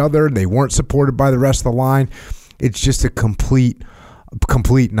support each other. They weren't supported by the rest of the line. It's just a complete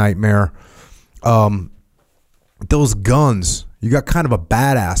nightmare. Those guns, you got kind of a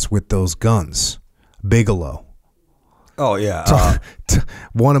badass with those guns, Bigelow. Oh, yeah.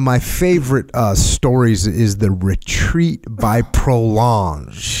 One of my favorite stories is the retreat by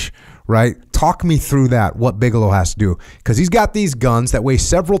Prolonge, right? Talk me through that, what Bigelow has to do. Because he's got these guns that weigh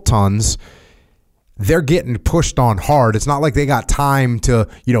several tons. They're getting pushed on hard. It's not like they got time to,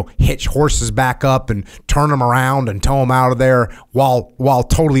 hitch horses back up and turn them around and tow them out of there while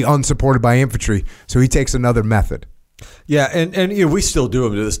totally unsupported by infantry. So he takes another method. Yeah, and we still do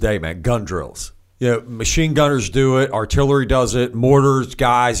them to this day, man, gun drills. Machine gunners do it. Artillery does it. Mortars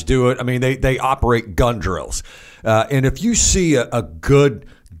guys do it. I mean, they operate gun drills. And if you see a good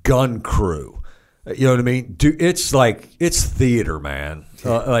gun crew, you know what I mean? It's theater, man.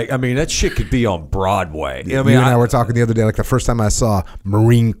 That shit could be on Broadway. You and I were talking the other day, like the first time I saw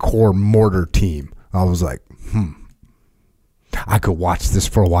Marine Corps mortar team, I was like, I could watch this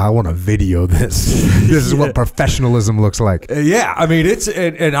for a while. I want to video this. This is what professionalism looks like. Yeah, I mean, it's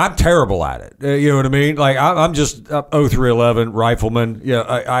and I'm terrible at it. You know what I mean? Like I'm just 0311 rifleman. Yeah,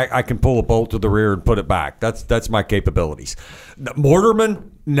 I can pull a bolt to the rear and put it back. That's my capabilities.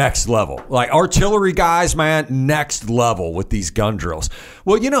 Mortarman, next level. Like artillery guys, man, next level with these gun drills.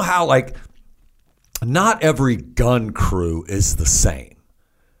 Well, you know how not every gun crew is the same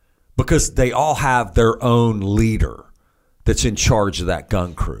because they all have their own leader that's in charge of that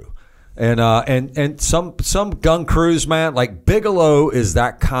gun crew. And some gun crews, man, like Bigelow is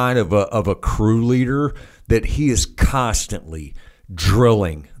that kind of a crew leader that he is constantly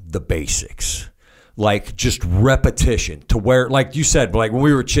drilling the basics. Like just repetition to where, like you said, like when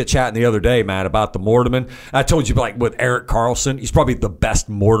we were chit-chatting the other day, man, about the mortarman, I told you, like with Eric Carlson, he's probably the best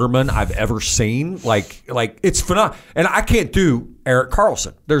mortarman I've ever seen. Like it's phenomenal. And I can't do Eric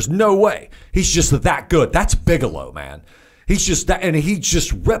Carlson. There's no way. He's just that good. That's Bigelow, man. He's just that, and he's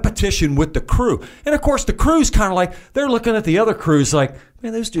just repetition with the crew. And of course, the crew's kind of like, they're looking at the other crews like,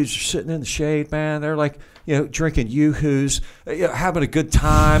 man, those dudes are sitting in the shade, man. They're like, drinking yoo-hoos, having a good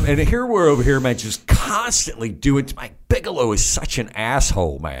time. And here we're over here, man, just constantly doing, like, Bigelow is such an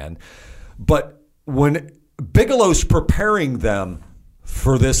asshole, man. But when Bigelow's preparing them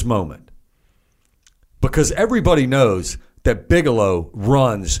for this moment, because everybody knows that Bigelow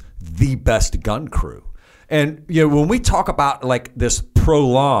runs the best gun crew. And, when we talk about like this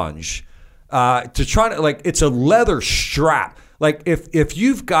Prolonge, to try to it's a leather strap. Like if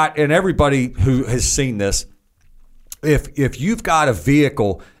you've got, and everybody who has seen this, if you've got a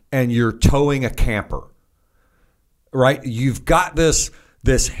vehicle and you're towing a camper, right? You've got this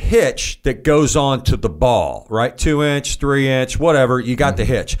hitch that goes on to the ball, right? 2-inch, 3-inch, whatever. You got the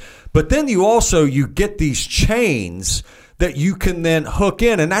hitch. But then you get these chains that you can then hook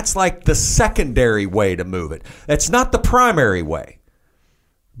in, and that's like the secondary way to move it. That's not the primary way.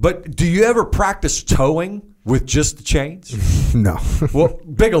 But do you ever practice towing with just the chains? No. Well,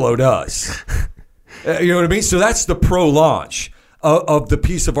 Bigelow does. You know what I mean? So that's the Prolonge of the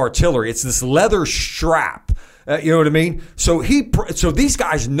piece of artillery. It's this leather strap. You know what I mean? So these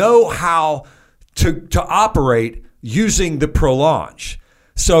guys know how to operate using the Prolonge.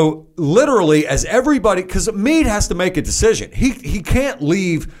 So literally, as everybody, because Meade has to make a decision. He can't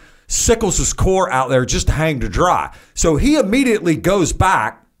leave Sickles' corps out there just to hang to dry. So he immediately goes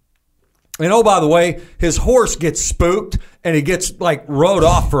back. And oh, by the way, his horse gets spooked and he gets rode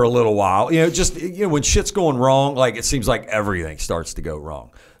off for a little while. When shit's going wrong, it seems like everything starts to go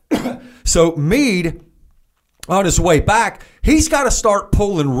wrong. So Meade, on his way back, he's got to start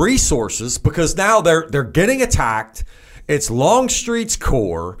pulling resources because now they're getting attacked. It's Longstreet's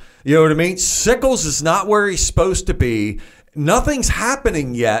corps. You know what I mean? Sickles is not where he's supposed to be. Nothing's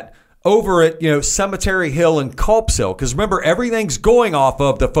happening yet over at Cemetery Hill and Culp's Hill. Because remember, everything's going off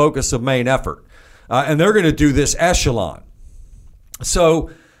of the focus of main effort. And they're going to do this echelon. So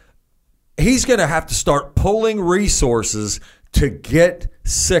he's going to have to start pulling resources to get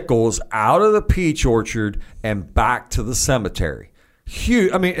Sickles out of the peach orchard and back to the cemetery.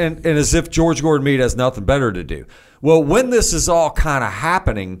 Huge. I mean, and as if George Gordon Meade has nothing better to do. Well, when this is all kind of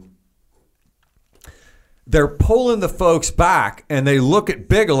happening, they're pulling the folks back and they look at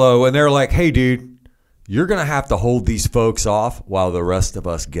Bigelow and they're like, hey, dude, you're going to have to hold these folks off while the rest of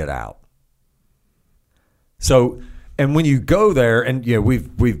us get out. So, and when you go there, and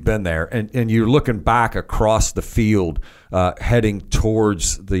we've been there, and you're looking back across the field, heading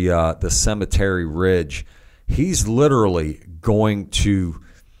towards the cemetery ridge, he's literally going to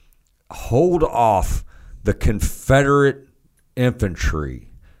hold off the Confederate infantry,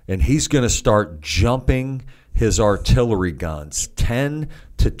 and he's going to start jumping his artillery guns 10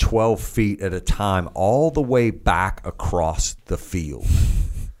 to 12 feet at a time all the way back across the field.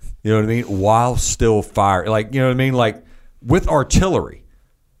 You know what I mean? While still firing. Like, you know what I mean? Like, with artillery.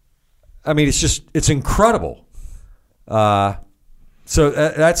 I mean, it's incredible. So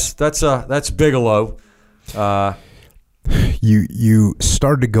that's Bigelow. You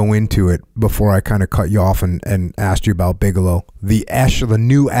started to go into it before I kind of cut you off and asked you about Bigelow. The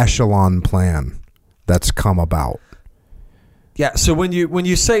new echelon plan that's come about. Yeah, so when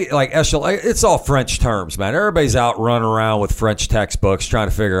you say like echelon, it's all French terms, man. Everybody's out running around with French textbooks trying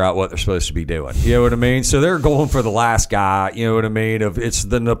to figure out what they're supposed to be doing. You know what I mean? So they're going for the last guy. You know what I mean? It's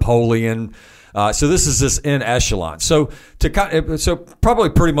the Napoleon. So this is this in echelon. So probably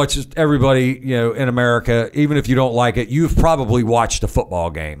pretty much everybody, you know, in America, even if you don't like it, you've probably watched a football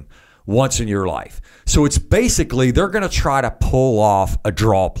game once in your life. So it's basically they're going to try to pull off a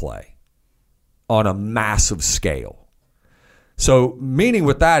draw play on a massive scale. So meaning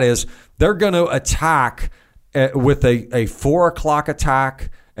with that is they're going to attack with a 4 o'clock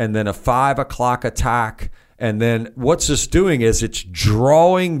attack and then a 5 o'clock attack. And then what's this doing is it's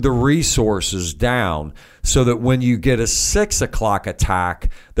drawing the resources down so that when you get a 6 o'clock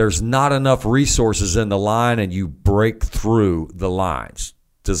attack, there's not enough resources in the line and you break through the lines.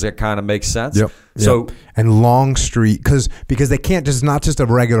 Does that kind of make sense? Yep. So and Longstreet because they can't just not just a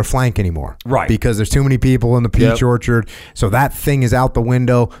regular flank anymore, right? Because there's too many people in the peach orchard, so that thing is out the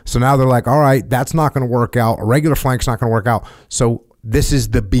window. So now they're like, all right, that's not going to work out. A regular flank's not going to work out. So this is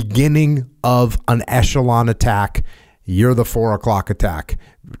the beginning of an echelon attack. You're the 4 o'clock attack.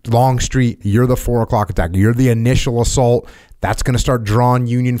 Longstreet, you're the 4 o'clock attack. You're the initial assault. That's going to start drawing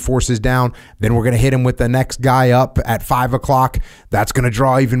Union forces down. Then we're going to hit him with the next guy up at 5 o'clock. That's going to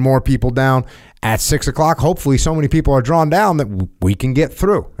draw even more people down. At 6 o'clock, hopefully so many people are drawn down that we can get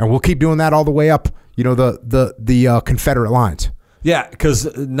through. And we'll keep doing that all the way up, you know, the Confederate lines. Yeah,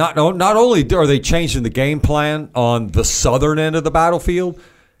 because not only are they changing the game plan on the southern end of the battlefield,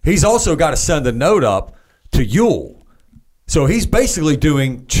 he's also got to send a note up to Ewell. So he's basically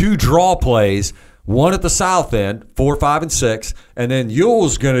doing 2 draw plays, one at the south end, 4, 5, and 6, and then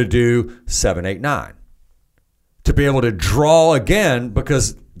Ewell's going to do 7, 8, 9 to be able to draw again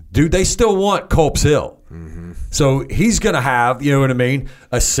because, dude, they still want Culp's Hill. Mm-hmm. So he's going to have, you know what I mean,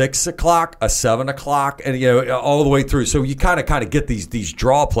 a 6 o'clock, a 7 o'clock, and, you know, all the way through. So you kind of get these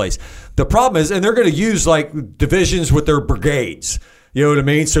draw plays. The problem is, and they're going to use like divisions with their brigades. You know what I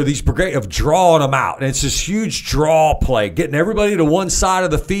mean? So these brigades of drawing them out. And it's this huge draw play, getting everybody to one side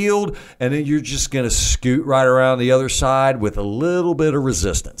of the field, and then you're just going to scoot right around the other side with a little bit of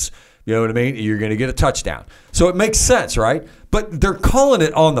resistance. You know what I mean? You're going to get a touchdown. So it makes sense, right? But they're calling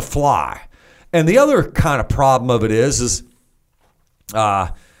it on the fly. And the other kind of problem of it is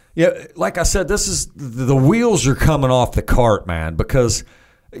like I said, this is the wheels are coming off the cart, man, because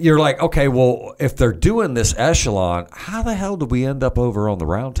you're like, okay, well, if they're doing this echelon, how the hell did we end up over on the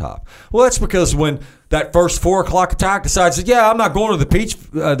Round Top? Well, that's because when that first 4 o'clock attack decides that, yeah, I'm not going to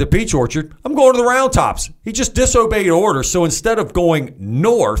the peach orchard, I'm going to the Round Tops. He just disobeyed orders. So instead of going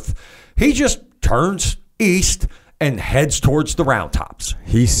north, he just turns east and heads towards the Round Tops.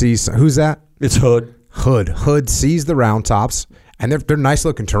 He sees, who's that? It's Hood. Hood sees the Round Tops, and they're nice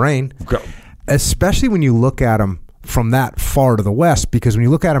looking terrain, especially when you look at them from that far to the west, because when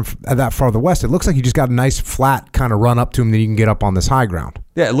you look at them that far to the west, it looks like you just got a nice flat kind of run up to them that you can get up on this high ground.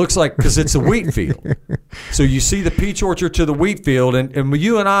 Yeah, it looks like, because it's a wheat field. So you see the peach orchard to the wheat field, and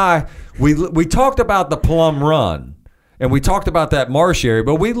you and I, we talked about the Plum Run, and we talked about that marsh area,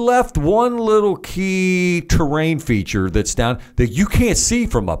 but we left one little key terrain feature that's down that you can't see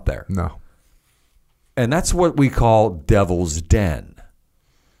from up there. No. And that's what we call Devil's Den.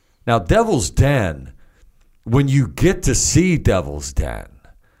 Now, Devil's Den, when you get to see Devil's Den,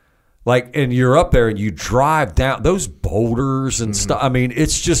 like, and you're up there and you drive down those boulders and stuff, I mean,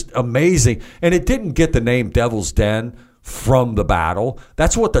 it's just amazing. And it didn't get the name Devil's Den from the battle.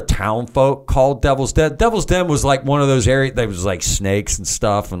 That's what the town folk called Devil's Den. Devil's Den was like one of those areas, there was like snakes and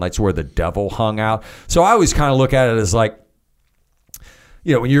stuff, and that's where the devil hung out. So I always kind of look at it as like,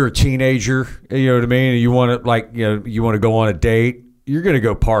 you know, when you're a teenager, you know what I mean, and you want to, like, you know, you want to go on a date, you're going to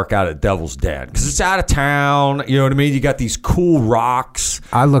go park out at Devil's Den because it's out of town. You know what I mean? You got these cool rocks.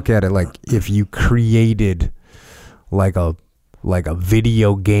 I look at it like if you created like a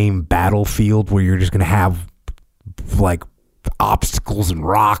video game battlefield where you're just going to have like obstacles and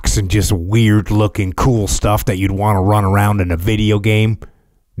rocks and just weird looking cool stuff that you'd want to run around in a video game.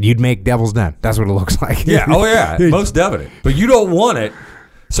 You'd make Devil's Den. That's what it looks like. Yeah. Oh, yeah. Most definitely. But you don't want it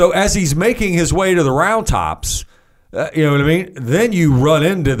So as he's making his way to the Round Tops, you know what I mean? Then you run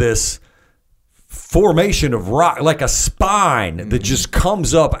into this formation of rock, like a spine that just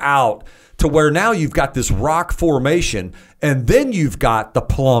comes up out to where now you've got this rock formation, and then you've got the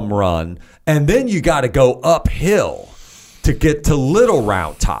Plum Run, and then you got to go uphill to get to Little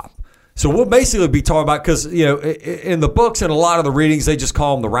Round Top. So we'll basically be talking about, because, you know, in the books and a lot of the readings, they just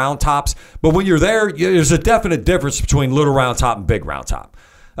call them the Round Tops. But when you're there, there's a definite difference between Little Round Top and Big Round Top.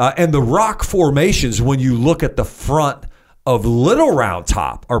 And the rock formations, when you look at the front of Little Round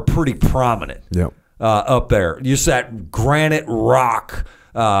Top, are pretty prominent. Yep. Up there. Just that granite rock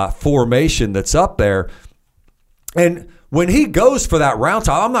formation that's up there. And when he goes for that Round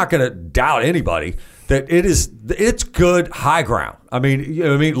Top, I'm not going to doubt anybody that it's good high ground. I mean, you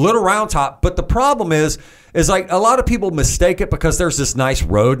know what I mean? Little Round Top. But the problem is like a lot of people mistake it because there's this nice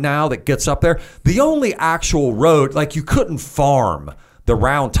road now that gets up there. The only actual road, like you couldn't farm the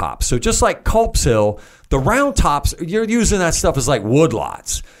Round Tops. So just like Culp's Hill, the Round Tops, you're using that stuff as like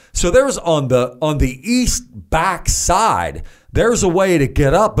woodlots. So there's on the east back side, there's a way to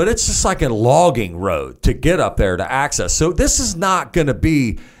get up, but it's just like a logging road to get up there to access. So this is not going to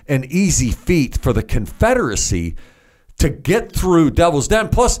be an easy feat for the Confederacy to get through Devil's Den.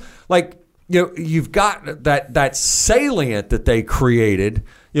 Plus, like, you know, you've got that salient that they created.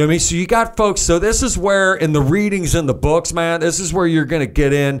 You know what I mean? So you got folks. So this is where, in the readings in the books, man, this is where you're going to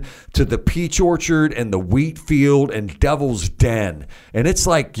get in to the Peach Orchard and the Wheat Field and Devil's Den. And it's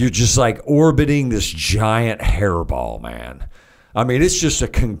like you're just like orbiting this giant hairball, man. I mean, it's just a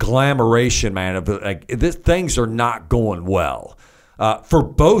conglomeration, man, of like things are not going well for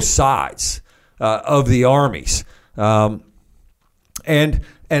both sides of the armies. And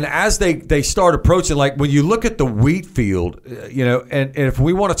as they start approaching, like when you look at the wheat field, you know, and if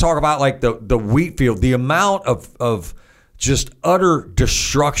we want to talk about like the wheat field, the amount of just utter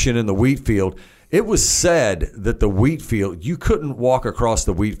destruction in the wheat field, it was said that the wheat field, you couldn't walk across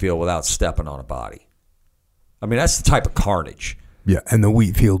the wheat field without stepping on a body. I mean, that's the type of carnage. Yeah, and the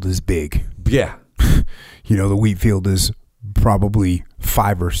wheat field is big. Yeah. You know, the wheat field is probably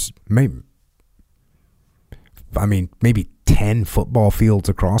maybe 10 football fields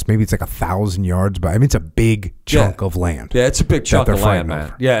across. Maybe it's like 1,000 yards, but I mean, it's a big chunk of land. Yeah, it's a big chunk of land,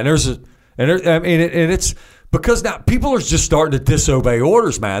 man. Yeah, and it's because now people are just starting to disobey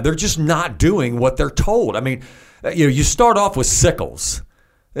orders, man. They're just not doing what they're told. I mean, you know, you start off with Sickles.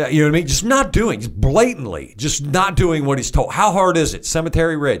 You know what I mean? Just not doing, just blatantly, just not doing what he's told. How hard is it?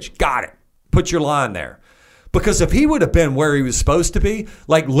 Cemetery Ridge. Got it. Put your line there. Because if he would have been where he was supposed to be,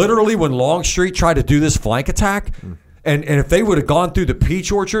 like literally when Longstreet tried to do this flank attack, and if they would have gone through the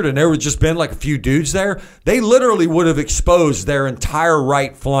Peach Orchard and there would just been like a few dudes there, they literally would have exposed their entire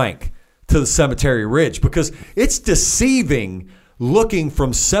right flank to the Cemetery Ridge, because it's deceiving looking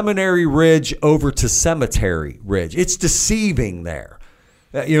from Seminary Ridge over to Cemetery Ridge. It's deceiving there.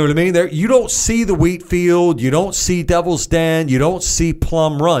 You know what I mean? There, you don't see the wheat field. You don't see Devil's Den. You don't see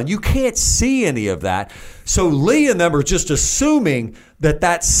Plum Run. You can't see any of that. So Lee and them are just assuming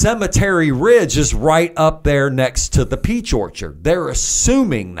that Cemetery Ridge is right up there next to the Peach Orchard. They're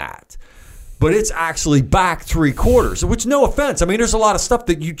assuming that. But it's actually back 3/4, which, no offense. I mean, there's a lot of stuff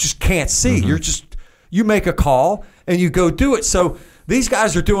that you just can't see. Mm-hmm. You make a call and you go do it. So these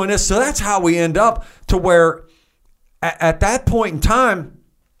guys are doing this. So that's how we end up to where at that point in time,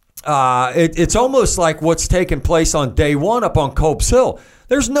 it's almost like what's taking place on day one up on Culp's Hill.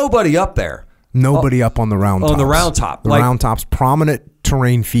 There's nobody up there. Nobody up on the Round Tops. On the Round Top. The Round Tops, prominent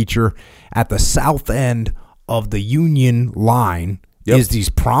terrain feature at the south end of the Union line is these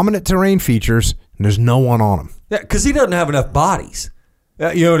prominent terrain features, and there's no one on them. Yeah, because he doesn't have enough bodies,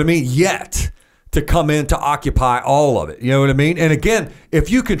 you know what I mean, yet to come in to occupy all of it. You know what I mean? And again, if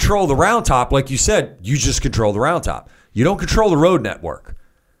you control the Round Top, like you said, you just control the Round Top. You don't control the road network.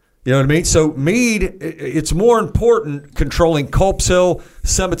 You know what I mean? So Meade, it's more important controlling Culp's Hill,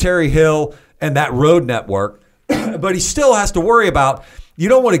 Cemetery Hill, and that road network. But he still has to worry about, you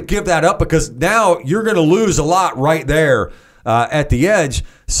don't want to give that up because now you're going to lose a lot right there at the edge.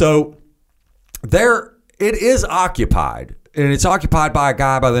 So there, it is occupied. And it's occupied by a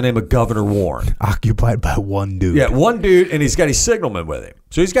guy by the name of Governor Warren. Occupied by one dude. Yeah, one dude, and he's got his signalman with him.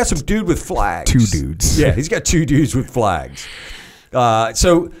 So he's got some dude with flags. 2 dudes. Yeah, he's got 2 dudes with flags.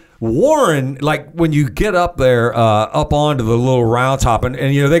 So Warren, like when you get up there, up onto the little Round Top, and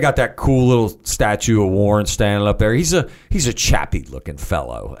you know they got that cool little statue of Warren standing up there. He's a chappy looking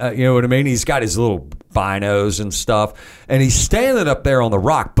fellow. You know what I mean? He's got his little binos and stuff, and he's standing up there on the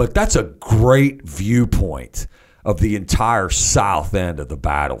rock. But that's a great viewpoint of the entire south end of the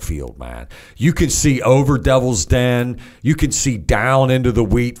battlefield, man. You can see over Devil's Den. You can see down into the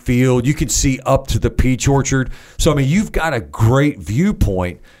wheat field. You can see up to the peach orchard. So, I mean, you've got a great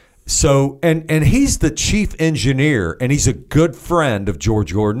viewpoint. So, and he's the chief engineer, and he's a good friend of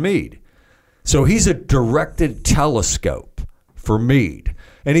George Gordon Meade. So he's a directed telescope for Meade.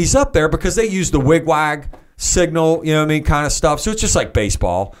 And he's up there because they use the wigwag signal, you know what I mean, kind of stuff. So it's just like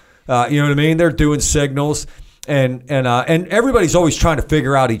baseball. You know what I mean? They're doing signals. And everybody's always trying to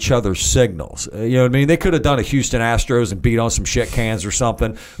figure out each other's signals. You know what I mean? They could have done a Houston Astros and beat on some shit cans or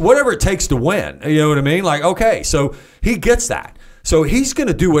something. Whatever it takes to win. You know what I mean? Like, okay, so he gets that. So he's going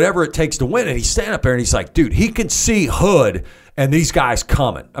to do whatever it takes to win. And he's standing up there and he's like, dude, he can see Hood and these guys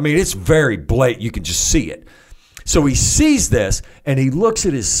coming. I mean, it's very blatant. You can just see it. So he sees this and he looks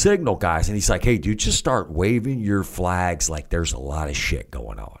at his signal guys and he's like, hey, dude, just start waving your flags like there's a lot of shit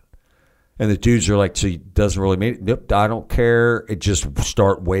going on. And the dudes are like, so he doesn't really mean it? Nope, I don't care. It just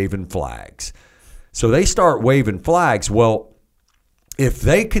start waving flags. So they start waving flags. Well, if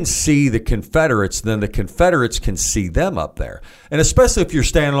they can see the Confederates, then the Confederates can see them up there. And especially if you're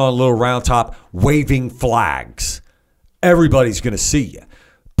standing on a little round top waving flags, everybody's going to see you.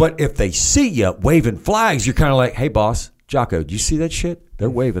 But if they see you waving flags, you're kind of like, hey, boss, Jocko, do you see that shit? They're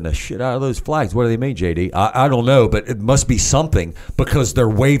waving the shit out of those flags. What do they mean, JD? I don't know, but it must be something because they're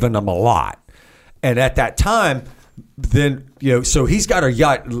waving them a lot. And at that time, then, you know, so he's got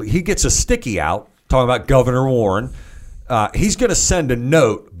he gets a sticky out, talking about Governor Warren. He's going to send a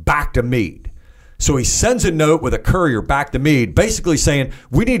note back to Meade. So he sends a note with a courier back to Meade, basically saying,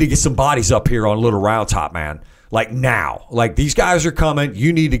 we need to get some bodies up here on Little Round Top, man. Like now. Like these guys are coming.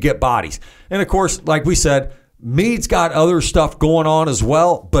 You need to get bodies. And of course, like we said, Meade's got other stuff going on as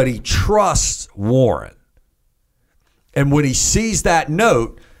well, but he trusts Warren. And when he sees that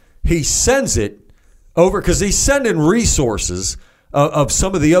note, he sends it over because he's sending resources of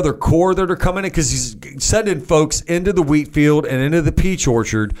some of the other corps that are coming in because he's sending folks into the wheat field and into the peach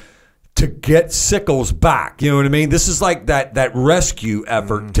orchard to get Sickles back. You know what I mean? This is like that rescue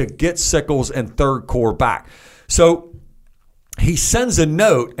effort to get Sickles and Third Corps back. So he sends a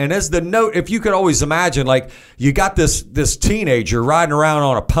note, and as the note, if you could always imagine, like you got this teenager riding around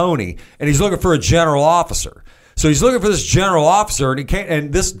on a pony, and he's looking for a general officer. So he's looking for this general officer, and he can't.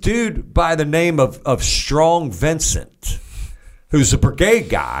 And this dude by the name of Strong Vincent, who's a brigade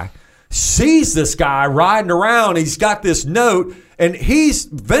guy, sees this guy riding around. He's got this note, and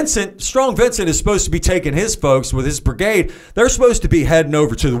Strong Vincent is supposed to be taking his folks with his brigade. They're supposed to be heading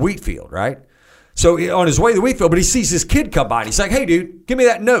over to the wheat field, right? So on his way to the wheat field, but he sees this kid come by, and he's like, hey, dude, give me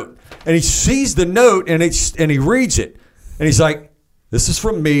that note. And he sees the note, and he reads it. And he's like, this is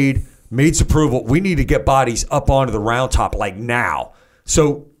from Meade. Meade's approval. We need to get bodies up onto the round top like now.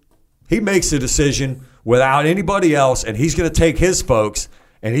 So he makes a decision without anybody else, and he's going to take his folks,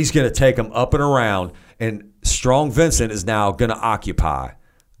 and he's going to take them up and around. And Strong Vincent is now going to occupy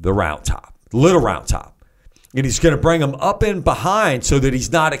the round top, Little Round Top. And he's going to bring them up in behind so that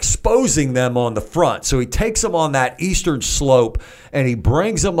he's not exposing them on the front. So he takes them on that eastern slope and he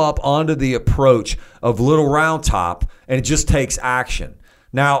brings them up onto the approach of Little Round Top, and it just takes action.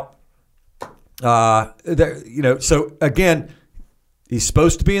 Now, so again, he's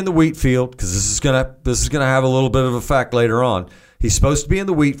supposed to be in the wheat field because this is gonna have a little bit of effect later on. He's supposed to be in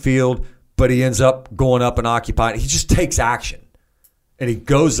the wheat field, but he ends up going up and occupying. He just takes action, and he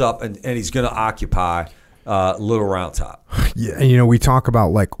goes up and he's going to occupy Little Round Top. Yeah, and we talk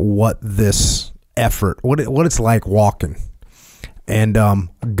about like what this effort, what it's like walking, and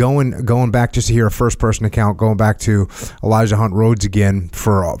going back just to hear a first person account, going back to Elijah Hunt Rhodes again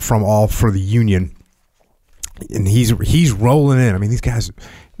for the Union, and he's rolling in. I mean, these guys,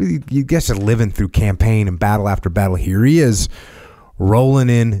 you guys are living through campaign and battle after battle. Here he is rolling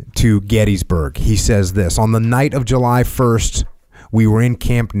in to Gettysburg. He says this: on the night of July 1st. We were in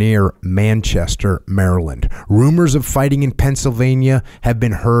camp near Manchester, Maryland. Rumors of fighting in Pennsylvania have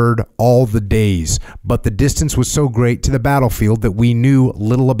been heard all the days, but the distance was so great to the battlefield that we knew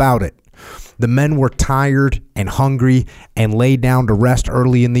little about it. The men were tired and hungry and lay down to rest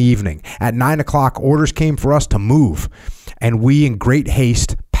early in the evening. At 9 o'clock, orders came for us to move, and we in great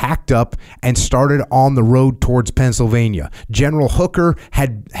haste packed up and started on the road towards Pennsylvania. General Hooker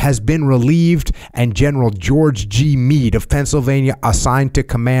has been relieved, and General George G. Meade of Pennsylvania assigned to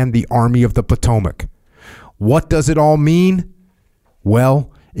command the Army of the Potomac. What does it all mean?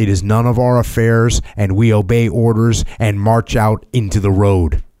 Well, it is none of our affairs, and we obey orders and march out into the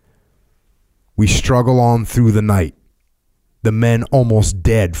road. We struggle on through the night. The men almost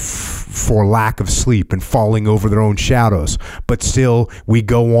dead for lack of sleep and falling over their own shadows. But still, we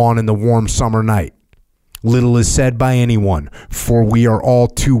go on in the warm summer night. Little is said by anyone, for we are all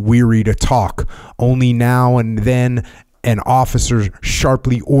too weary to talk. Only now and then an officer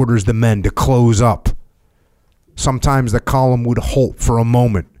sharply orders the men to close up. Sometimes the column would halt for a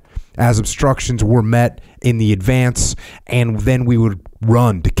moment as obstructions were met in the advance, and then we would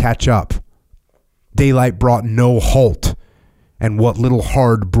run to catch up. Daylight brought no halt, and what little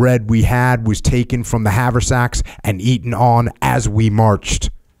hard bread we had was taken from the haversacks and eaten on as we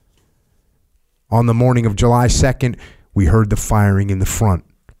marched. On the morning of July 2nd, we heard the firing in the front,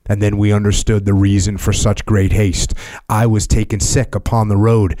 and then we understood the reason for such great haste. I was taken sick upon the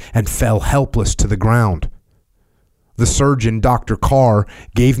road and fell helpless to the ground. The surgeon, Dr. Carr,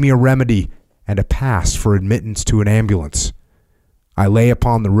 gave me a remedy and a pass for admittance to an ambulance. I lay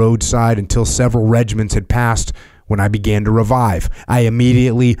upon the roadside until several regiments had passed, when I began to revive. I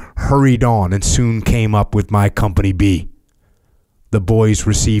immediately hurried on and soon came up with my Company B. The boys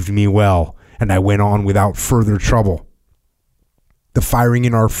received me well, and I went on without further trouble. The firing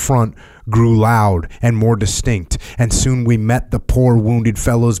in our front grew loud and more distinct, and soon we met the poor wounded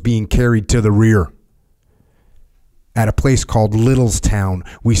fellows being carried to the rear. At a place called Littlestown,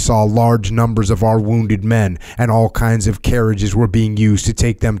 we saw large numbers of our wounded men, and all kinds of carriages were being used to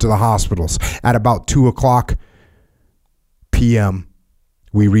take them to the hospitals. At about 2:00 p.m.,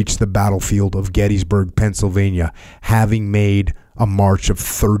 we reached the battlefield of Gettysburg, Pennsylvania, having made a march of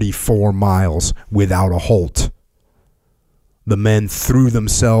 34 miles without a halt. The men threw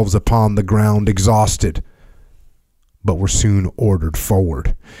themselves upon the ground exhausted, but were soon ordered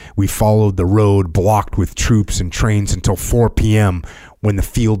forward. We followed the road blocked with troops and trains until 4 p.m., when the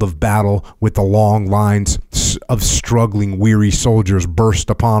field of battle with the long lines of struggling, weary soldiers burst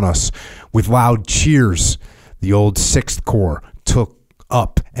upon us. With loud cheers, the old 6th Corps took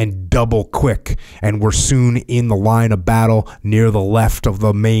up and double quick, and were soon in the line of battle near the left of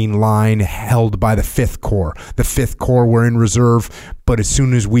the main line held by the 5th Corps. The 5th Corps were in reserve, but as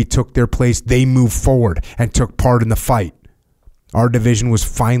soon as we took their place, they moved forward and took part in the fight. Our division was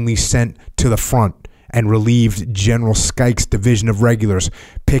finally sent to the front and relieved General Skyke's division of regulars.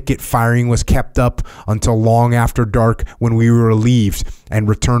 Picket firing was kept up until long after dark, when we were relieved and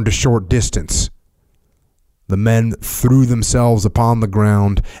returned a short distance. The men threw themselves upon the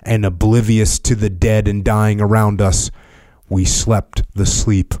ground, and oblivious to the dead and dying around us, we slept the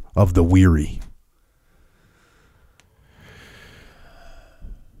sleep of the weary.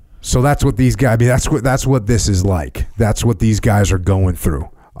 So that's what these guys, I mean, that's what this is like. That's what these guys are going through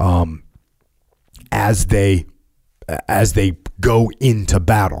as they go into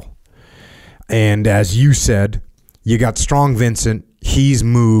battle. And as you said, you got Strong Vincent. He's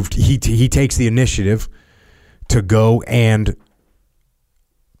moved. He takes the initiative to go and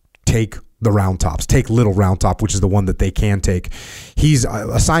take the Round Tops, take Little Round Top, which is the one that they can take. He's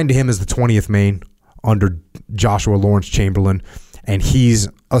assigned to him as the 20th Maine under Joshua Lawrence Chamberlain, and he's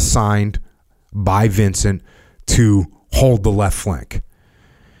assigned by Vincent to hold the left flank.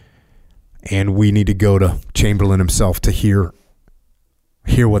 And we need to go to Chamberlain himself to hear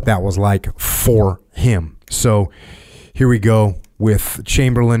what that was like for him. So here we go with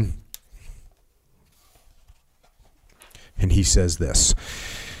Chamberlain. And he says this: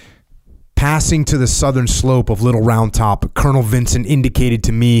 passing to the southern slope of Little Round Top, Colonel Vincent indicated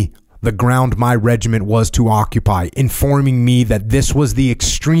to me the ground my regiment was to occupy, informing me that this was the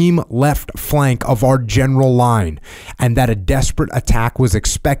extreme left flank of our general line, and that a desperate attack was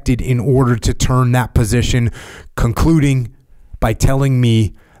expected in order to turn that position, concluding by telling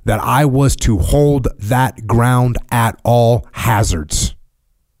me that I was to hold that ground at all hazards.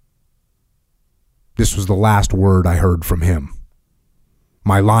 This was the last word I heard from him.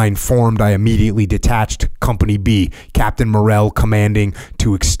 My line formed, I immediately detached Company B, Captain Morrell commanding,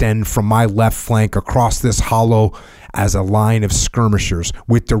 to extend from my left flank across this hollow as a line of skirmishers,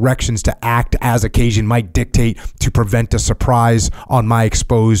 with directions to act as occasion might dictate to prevent a surprise on my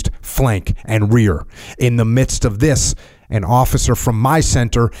exposed flank and rear. In the midst of this, an officer from my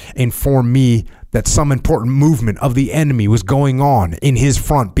center informed me that some important movement of the enemy was going on in his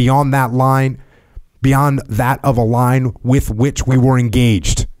front beyond that of a line with which we were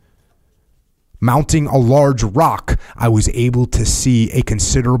engaged. Mounting a large rock, I was able to see a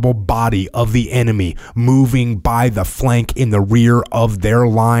considerable body of the enemy moving by the flank in the rear of their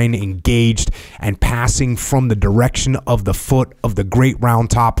line engaged, and passing from the direction of the foot of the Great Round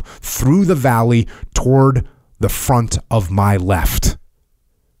Top through the valley toward the front of my left.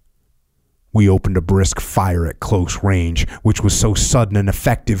 We opened a brisk fire at close range, which was so sudden and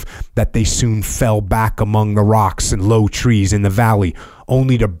effective that they soon fell back among the rocks and low trees in the valley,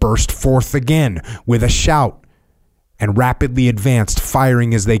 only to burst forth again with a shout, and rapidly advanced,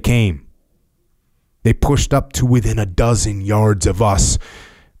 firing as they came. They pushed up to within a dozen yards of us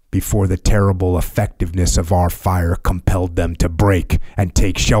before the terrible effectiveness of our fire compelled them to break and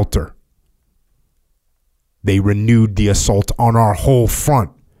take shelter. They renewed the assault on our whole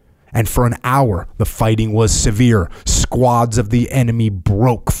front, and for an hour the fighting was severe. Squads of the enemy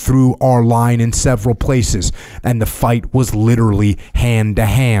broke through our line in several places, and the fight was literally hand to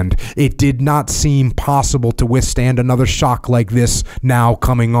hand. It did not seem possible to withstand another shock like this now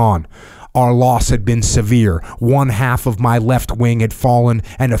coming on. Our loss had been severe. One half of my left wing had fallen,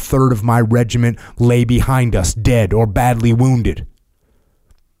 and a third of my regiment lay behind us, dead or badly wounded.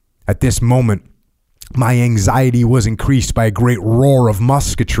 At this moment, my anxiety was increased by a great roar of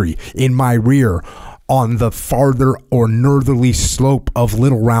musketry in my rear on the farther or northerly slope of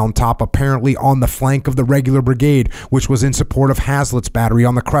Little Round Top, apparently on the flank of the regular brigade, which was in support of Hazlitt's battery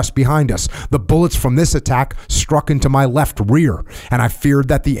on the crest behind us. The bullets from this attack struck into my left rear, and I feared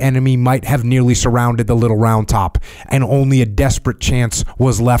that the enemy might have nearly surrounded the Little Round Top, and only a desperate chance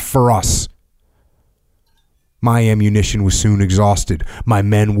was left for us. My ammunition was soon exhausted. My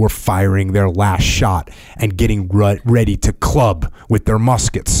men were firing their last shot and getting ready to club with their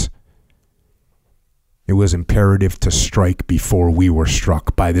muskets. It was imperative to strike before we were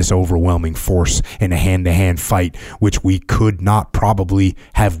struck by this overwhelming force in a hand-to-hand fight, which we could not probably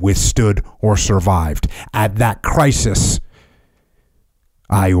have withstood or survived. At that crisis,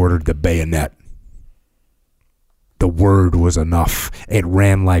 I ordered the bayonet. The word was enough. It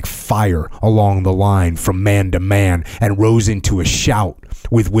ran like fire along the line from man to man and rose into a shout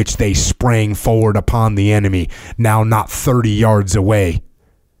with which they sprang forward upon the enemy, now not 30 yards away.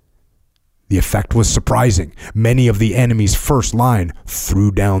 The effect was surprising. Many of the enemy's first line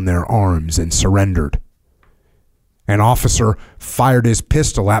threw down their arms and surrendered. An officer fired his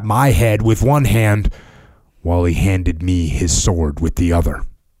pistol at my head with one hand while he handed me his sword with the other.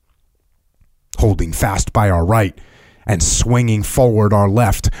 Holding fast by our right and swinging forward our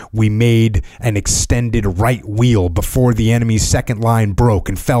left, we made an extended right wheel before the enemy's second line broke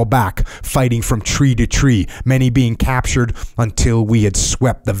and fell back, fighting from tree to tree, many being captured until we had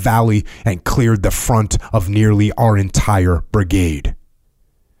swept the valley and cleared the front of nearly our entire brigade.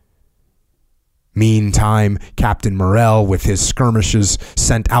 Meantime, Captain Morrell, with his skirmishers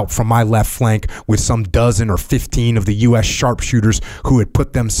sent out from my left flank with some 12 or 15 of the U.S. sharpshooters who had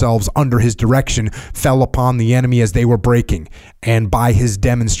put themselves under his direction, fell upon the enemy as they were breaking, and by his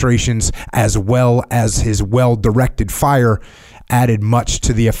demonstrations as well as his well-directed fire, added much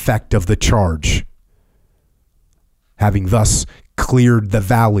to the effect of the charge. Having thus cleared the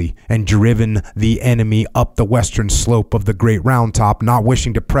valley and driven the enemy up the western slope of the Great Round Top, not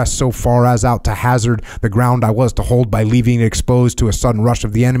wishing to press so far as out to hazard the ground I was to hold by leaving it exposed to a sudden rush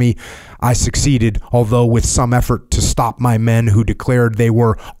of the enemy, I succeeded, although with some effort, to stop my men who declared they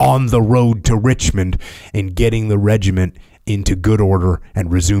were on the road to Richmond, in getting the regiment into good order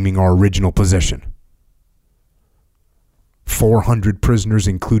and resuming our original position. 400 prisoners,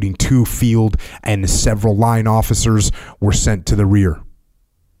 including 2 field and several line officers, were sent to the rear.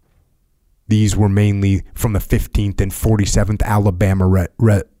 These were mainly from the 15th and 47th Alabama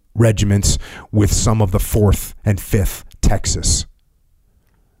regiments, with some of the 4th and 5th Texas.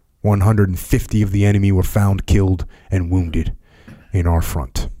 150 of the enemy were found killed and wounded in our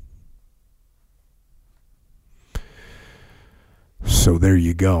front. So there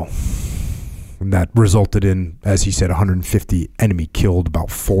you go. And that resulted in, as he said, 150 enemy killed,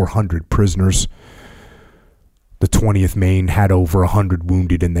 about 400 prisoners. The 20th Maine had over 100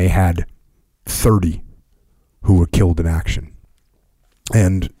 wounded, and they had 30 who were killed in action.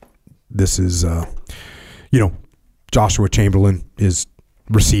 And this is, Joshua Chamberlain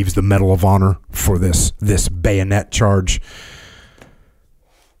receives the Medal of Honor for this bayonet charge.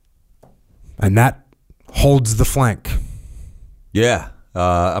 And that holds the flank. Yeah.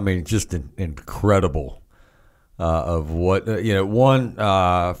 Just incredible of what one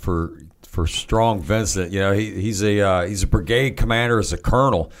for Strong Vincent. He's a brigade commander, as a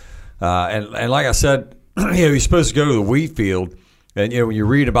colonel, and like I said, he's supposed to go to the wheat field. And when you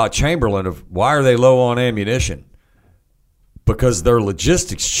read about Chamberlain, of why are they low on ammunition? Because their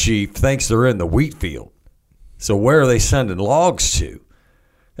logistics chief thinks they're in the wheat field. So where are they sending logs to?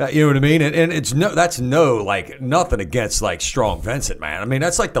 You know what I mean? And that's nothing against like Strong Vincent, man. I mean,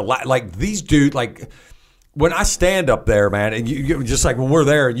 that's like these dudes, like when I stand up there, man, and you just like when we're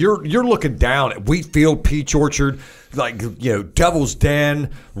there, you're looking down at Wheatfield, Peach Orchard, Devil's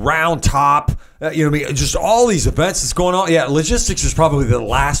Den, Round Top, just all these events that's going on. Yeah, logistics is probably the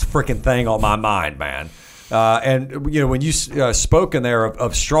last freaking thing on my mind, man. And when you spoke in there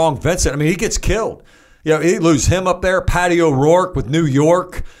of Strong Vincent, I mean, he gets killed. You lose him up there. Patty O'Rourke with New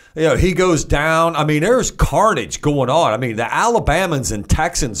York. he goes down. I mean, there's carnage going on. I mean, the Alabamans and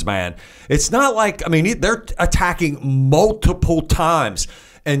Texans, man, it's not like, I mean, they're attacking multiple times.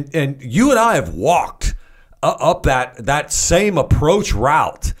 And you and I have walked up that same approach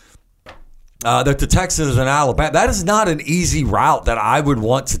route that the Texans and Alabama. That is not an easy route that I would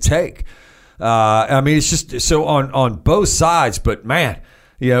want to take. I mean, it's just so on both sides. But man,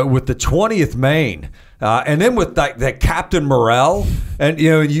 with the 20th Maine, and then with that Captain Morrell, and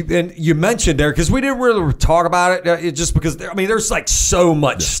you mentioned there, because we didn't really talk about it, just because I mean, there's like so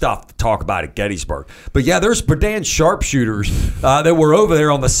much stuff to talk about at Gettysburg. But yeah, there's Berdan sharpshooters that were over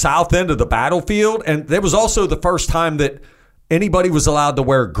there on the south end of the battlefield, and there was also the first time that anybody was allowed to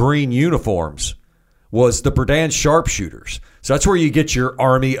wear green uniforms. Was the Berdan sharpshooters. So that's where you get your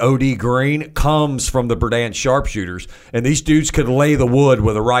Army OD green, comes from the Berdan sharpshooters. And these dudes could lay the wood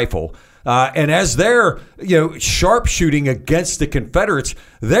with a rifle. And as they're, sharpshooting against the Confederates,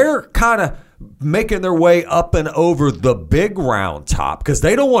 they're kind of making their way up and over the big round top because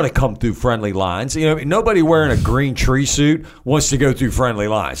they don't want to come through friendly lines. Nobody wearing a green tree suit wants to go through friendly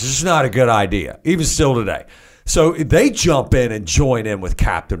lines. It's just not a good idea, even still today. So they jump in and join in with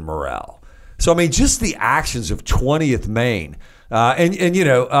Captain Morrell. So, I mean, just the actions of 20th Maine.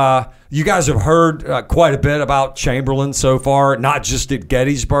 You guys have heard quite a bit about Chamberlain so far, not just at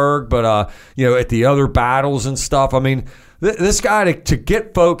Gettysburg, but, at the other battles and stuff. I mean, this guy to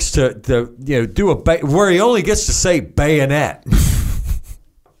get folks to do where he only gets to say bayonet.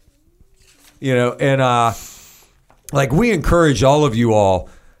 We encourage all of you all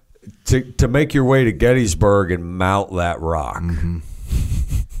to make your way to Gettysburg and mount that rock. Mm-hmm.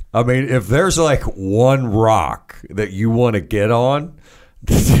 I mean, if there's like one rock that you want to get on,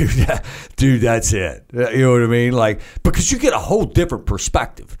 dude, that's it. You know what I mean? Like, because you get a whole different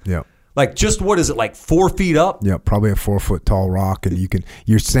perspective. Yeah. Like, just what is it, like 4 feet up? Yeah, probably a 4 foot tall rock, and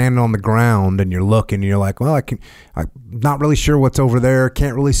you're standing on the ground and you're looking, and you're like, well, I'm not really sure what's over there.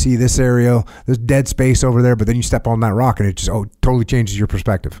 Can't really see this area. There's dead space over there, but then you step on that rock, and it just totally changes your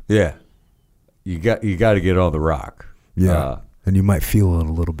perspective. Yeah, you got to get on the rock. Yeah. And you might feel it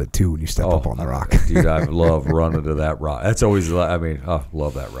a little bit too when you step up on the rock. Dude, I love running to that rock. That's always, I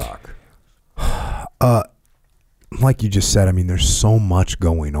love that rock. Like you just said, I mean, there's so much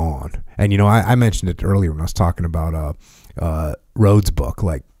going on. And, I mentioned it earlier when I was talking about Rhodes' book.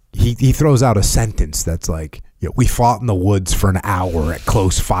 Like, he throws out a sentence that's like, we fought in the woods for an hour at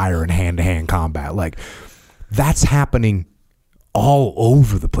close fire and hand-to-hand combat. Like, that's happening all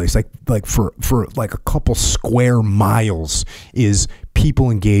over the place. Like for like a couple square miles is people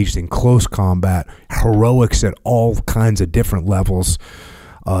engaged in close combat, heroics at all kinds of different levels.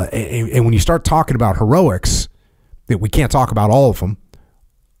 And when you start talking about heroics, that we can't talk about all of them,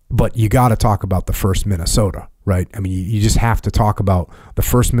 but you got to talk about the 1st Minnesota, right? I mean, you just have to talk about the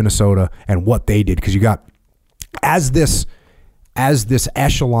 1st Minnesota and what they did, because you got, as this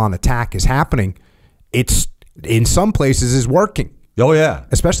echelon attack is happening, it's in some places is working. Oh yeah,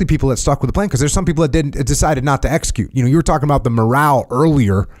 especially people that stuck with the plan, because there's some people that decided not to execute. You were talking about the morale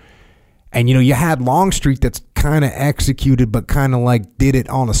earlier, and you had Longstreet that's kind of executed, but kind of like did it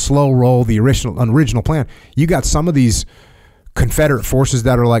on a slow roll, the original plan. You got some of these Confederate forces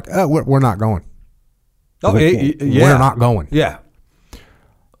that are like, oh, we're not going. Oh, we're not going. Yeah.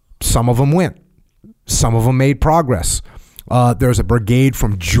 Some of them went. Some of them made progress. There's a brigade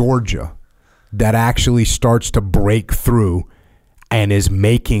from Georgia that actually starts to break through and is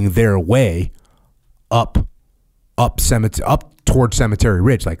making their way up towards Cemetery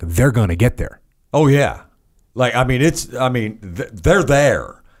Ridge. Like, they're going to get there. Oh yeah. Like, they're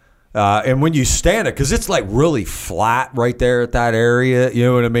there. And when you stand it, because it's like really flat right there at that area, you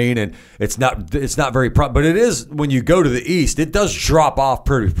know what I mean? And it's not very, but it is, when you go to the east, it does drop off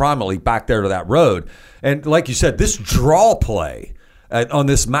pretty prominently back there to that road. And like you said, this draw play on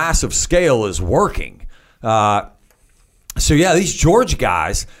this massive scale is working. So yeah, these Georgia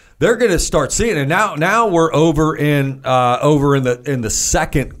guys, they're going to start seeing it. And now we're over in the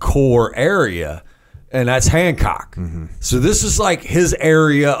Second Corps area, and that's Hancock. Mm-hmm. So this is like his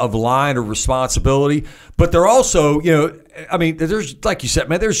area of line of responsibility. But they're also, there's, like you said,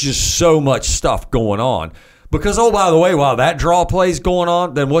 man, there's just so much stuff going on. Because, oh, by the way, while that draw play's going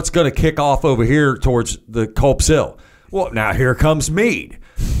on, then what's going to kick off over here towards the Culp's Hill? Well, now here comes Meade.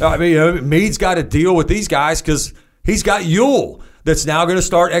 Meade's got to deal with these guys because he's got Ewell that's now going to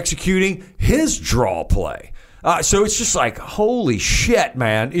start executing his draw play. So it's just like, holy shit,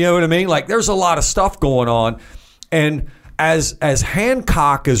 man. You know what I mean? Like, there's a lot of stuff going on. And as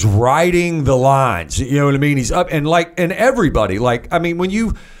Hancock is riding the lines, you know what I mean? He's up, and everybody, when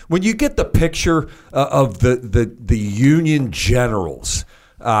you get the picture of the Union generals,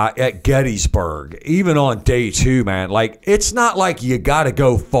 at Gettysburg, even on day 2, man. Like, it's not like you got to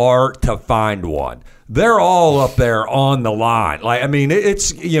go far to find one. They're all up there on the line. Like, I mean,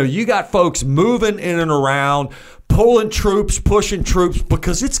 it's, you got folks moving in and around, pulling troops, pushing troops,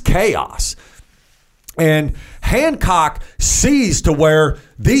 because it's chaos. And Hancock sees to where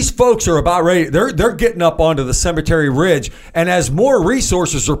these folks are about ready. They're getting up onto the Cemetery Ridge, and as more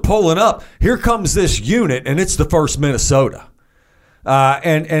resources are pulling up, here comes this unit, and it's the 1st Minnesota.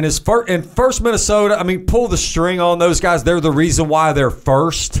 And 1st Minnesota, I mean, pull the string on those guys. They're the reason why they're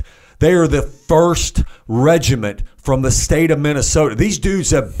first. They are the 1st regiment from the state of Minnesota. These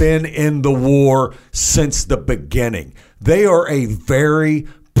dudes have been in the war since the beginning. They are a very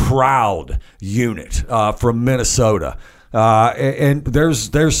proud unit from Minnesota. And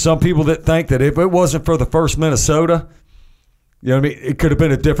there's some people that think that if it wasn't for the 1st Minnesota, it could have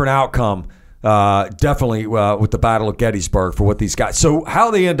been a different outcome. Definitely with the Battle of Gettysburg for what these guys. So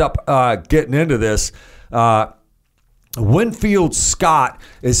how they end up getting into this, Winfield Scott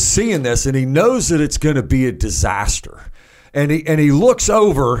is seeing this, and he knows that it's going to be a disaster. And he looks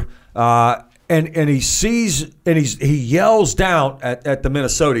over and he sees, and he yells down at the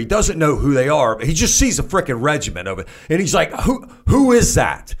Minnesota. He doesn't know who they are, but he just sees a freaking regiment of it. And he's like, who is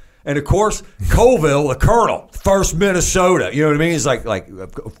that? And of course, Colville, the colonel, 1st Minnesota. You know what I mean? He's like,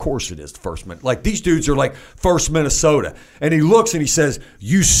 of course it is the 1st Minnesota. Like, these dudes are like 1st Minnesota. And he looks and he says,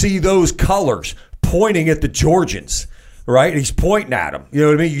 you see those colors, pointing at the Georgians, right? And he's pointing at them. You know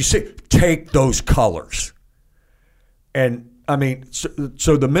what I mean? You see, take those colors. And I mean,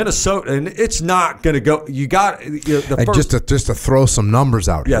 so the Minnesota, and it's not going to go. You got the first, just to throw some numbers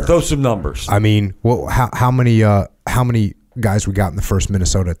out here. Yeah, throw some numbers. I mean, well, how many guys we got in the 1st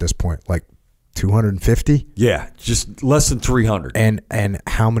Minnesota at this point? Like 250? Yeah, just less than 300. And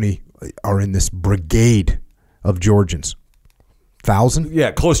how many are in this brigade of Georgians? 1,000?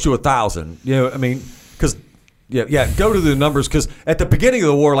 Yeah, close to 1,000. I mean, because go to the numbers, because at the beginning of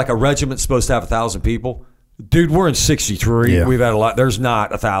the war, like, a regiment's supposed to have 1,000 people. Dude, we're in 63. Yeah. We've had a lot. There's not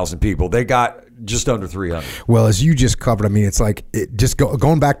 1,000 people. They got just under 300. Well, as you just covered, I mean, it's like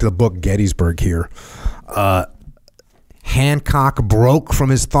going back to the book Gettysburg here. Hancock broke from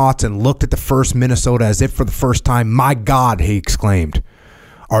his thoughts and looked at the 1st Minnesota as if for the first time. My God, he exclaimed.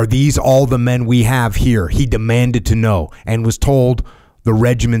 Are these all the men we have here? He demanded to know, and was told the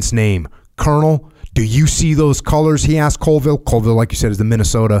regiment's name. Colonel, do you see those colors? He asked Colville. Colville, like you said, is the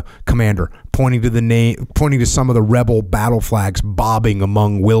Minnesota commander, pointing to some of the rebel battle flags bobbing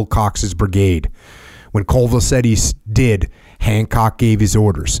among Wilcox's brigade. When Colville said he did, Hancock gave his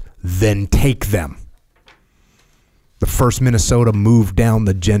orders. Then take them. The 1st Minnesota moved down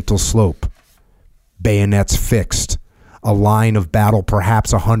the gentle slope, bayonets fixed, a line of battle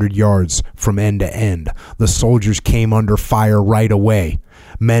perhaps 100 yards from end to end. The soldiers came under fire right away.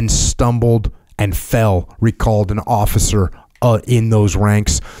 Men stumbled and fell, recalled an officer in those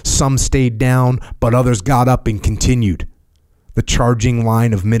ranks. Some stayed down, but others got up and continued. The charging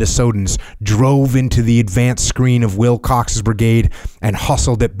line of Minnesotans drove into the advanced screen of Wilcox's brigade and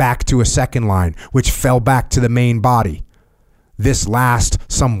hustled it back to a second line, which fell back to the main body. This last,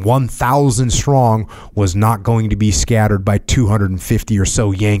 some 1,000 strong, was not going to be scattered by 250 or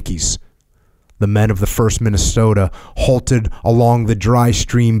so Yankees. The men of the 1st Minnesota halted along the dry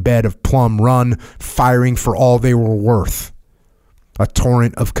stream bed of Plum Run, firing for all they were worth. A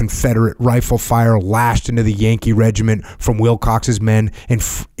torrent of Confederate rifle fire lashed into the Yankee regiment from Wilcox's men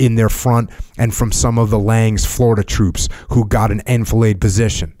in their front and from some of the Lang's Florida troops who got an enfilade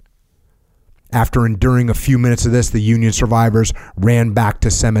position. After enduring a few minutes of this, the Union survivors ran back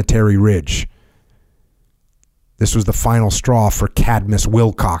to Cemetery Ridge. This was the final straw for Cadmus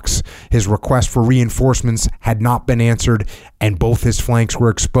Wilcox. His request for reinforcements had not been answered, and both his flanks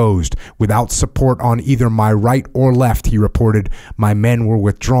were exposed. Without support on either my right or left, he reported, my men were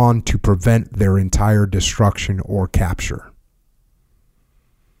withdrawn to prevent their entire destruction or capture.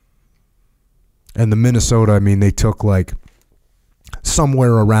 And the Minnesota, I mean, they took like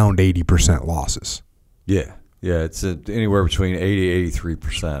somewhere around 80% losses. Yeah, it's anywhere between 80 to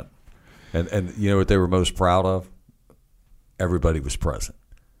 83%. And you know what they were most proud of? Everybody was present.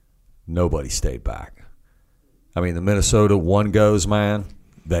 Nobody stayed back. I mean, the Minnesota one goes, man,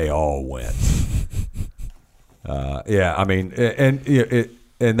 they all went. I mean,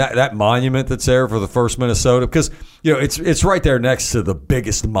 and that monument that's there for the 1st Minnesota, because it's right there next to the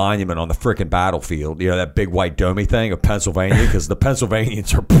biggest monument on the frickin' battlefield. That big white domey thing of Pennsylvania, because the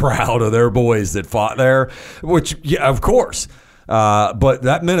Pennsylvanians are proud of their boys that fought there. Which, yeah, of course. But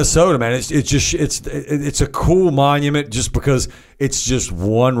that Minnesota, man, it's a cool monument just because it's just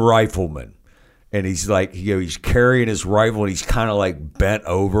one rifleman and he's like, he's carrying his rifle, and he's kind of like bent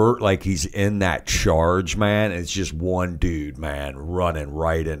over, like he's in that charge, man. And it's just one dude, man, running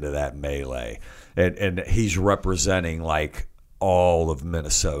right into that melee, and he's representing like all of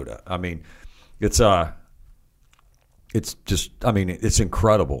Minnesota. I mean, it's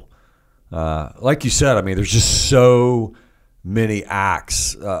incredible. Like you said, I mean, there's just so many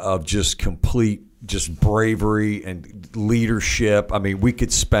acts of just complete bravery and leadership. I mean, we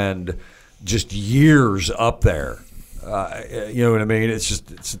could spend just years up there. You know what I mean?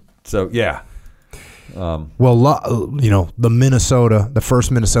 Yeah. The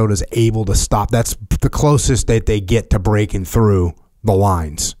first Minnesota is able to stop. That's the closest that they get to breaking through the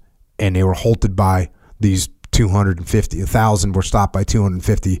lines. And they were halted by these 250. 1,000 were stopped by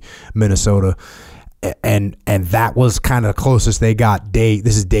 250 Minnesota. And that was kind of the closest they got.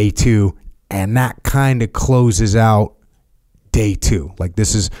 This is day 2. And that kind of closes out day 2. Like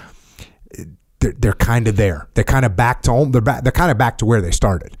this is, they're kind of there. They're kind of back to home. They're kind of back to where they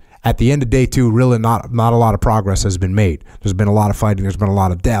started. At the end of day 2, really not a lot of progress has been made. There's been a lot of fighting. There's been a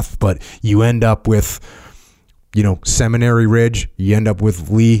lot of death. But you end up with, Seminary Ridge. You end up with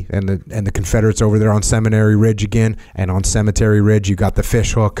Lee and the Confederates over there on Seminary Ridge again. And on Cemetery Ridge, you got the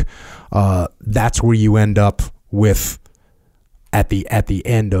fish hook. That's where you end up with at the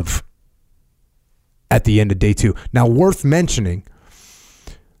end of day 2. Now, worth mentioning,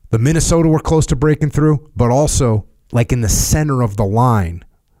 the Minnesota were close to breaking through, but also like in the center of the line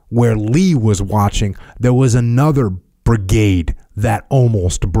where Lee was watching, there was another brigade that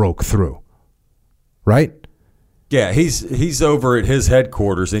almost broke through. Right? Yeah, he's over at his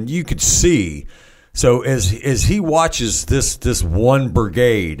headquarters, and you could see. So as he watches this one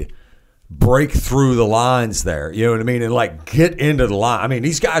brigade break through the lines there, you know what I mean, and like get into the line. I mean,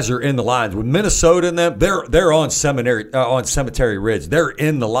 these guys are in the lines with Minnesota in them. They're on Cemetery Ridge. They're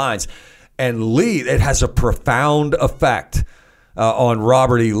in the lines, and Lee. It has a profound effect on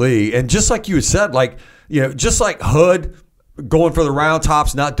Robert E. Lee, and just like you had said, like just like Hood going for the round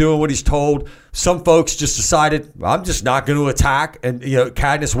tops, not doing what he's told. Some folks just decided, I'm just not going to attack. And,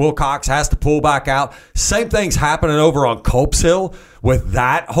 Cadmus Wilcox has to pull back out. Same thing's happening over on Culp's Hill with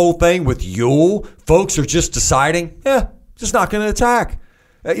that whole thing with Ewell. Folks are just deciding, just not going to attack.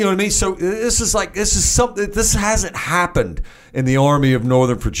 You know what I mean? So this hasn't happened in the Army of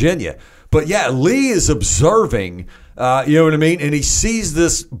Northern Virginia. But yeah, Lee is observing, you know what I mean? And he sees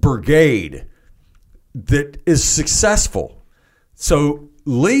this brigade that is successful. So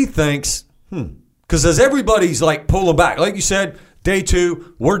Lee thinks, because as everybody's like pulling back, like you said, day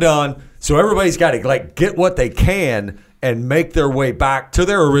 2, we're done. So everybody's got to like get what they can and make their way back to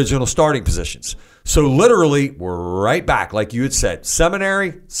their original starting positions. So literally, we're right back, like you had said,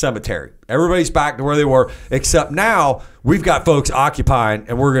 cemetery. Everybody's back to where they were, except now we've got folks occupying,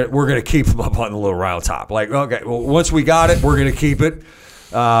 and we're gonna keep them up on the little round top. Like, okay, well, once we got it, we're gonna keep it.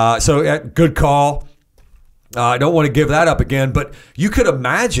 Good call. I don't want to give that up again, but you could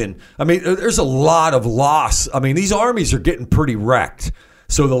imagine, I mean, there's a lot of loss. I mean, these armies are getting pretty wrecked.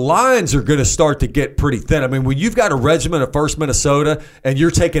 So the lines are going to start to get pretty thin. I mean, when you've got a regiment of 1st Minnesota and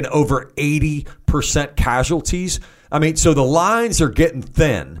you're taking over 80% casualties, I mean, so the lines are getting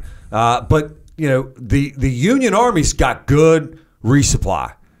thin. But, the Union Army's got good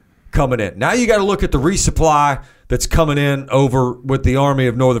resupply coming in. Now you got to look at the resupply that's coming in over with the Army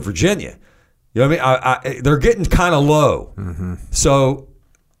of Northern Virginia. You know what I mean? They're getting kind of low. Mm-hmm. So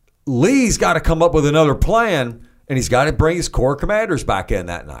Lee's got to come up with another plan, and he's got to bring his corps commanders back in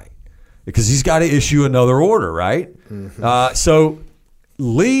that night because he's got to issue another order, right? Mm-hmm. So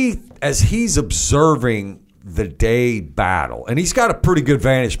Lee, as he's observing the day battle, and he's got a pretty good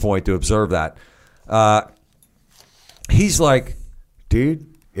vantage point to observe that, he's like,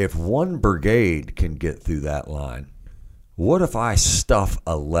 dude, if one brigade can get through that line, what if I stuff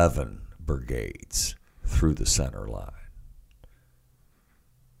 11 brigades through the center line?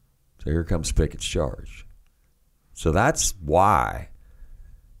 So here comes Pickett's charge. So that's why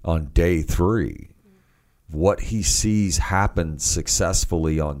on day 3, what he sees happen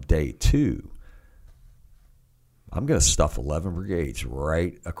successfully on day 2, I'm going to stuff 11 brigades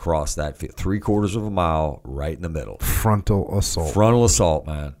right across that 3/4 of a mile, right in the middle. Frontal assault,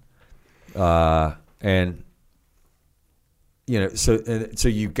 man. And so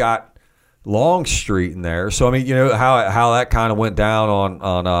you've got Longstreet in there. So I mean, how that kind of went down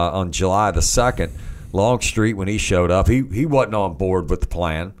on July the 2nd. Longstreet, when he showed up, he wasn't on board with the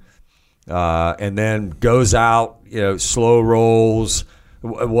plan, and then goes out, slow rolls,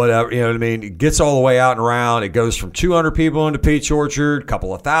 whatever, you know what I mean? It gets all the way out and around. It goes from 200 people into Peach Orchard, a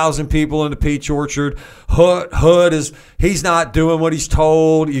couple of thousand people into Peach Orchard. Hood he's not doing what he's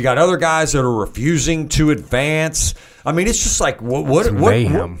told. You got other guys that are refusing to advance. I mean, it's just like, what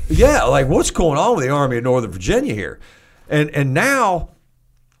yeah, like what's going on with the Army of Northern Virginia here? And now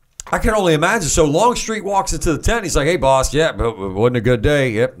I can only imagine. So Longstreet walks into the tent. And he's like, hey, boss, yeah, but it wasn't a good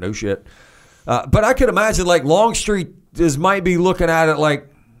day. Yep, no shit. But I could imagine like Longstreet might be looking at it like,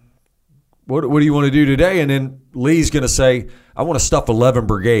 what do you want to do today? And then Lee's going to say, I want to stuff 11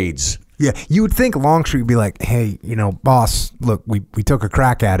 brigades. Yeah, you would think Longstreet would be like, hey, boss, look, we took a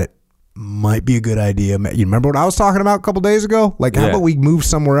crack at it. Might be a good idea. You remember what I was talking about a couple days ago? Like, how about we move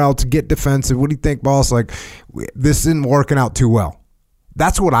somewhere else, get defensive? What do you think, boss? Like, this isn't working out too well.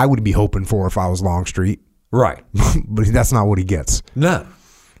 That's what I would be hoping for if I was Longstreet. Right. But that's not what he gets. No.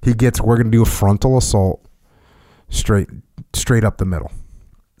 He gets, we're going to do a frontal assault straight up the middle.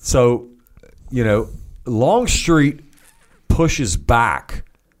 So, Longstreet pushes back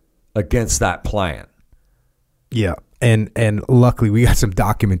against that plan. Yeah. And luckily we got some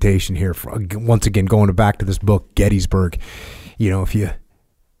documentation here once again, going back to this book, Gettysburg.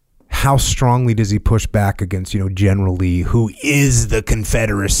 How strongly does he push back against, General Lee, who is the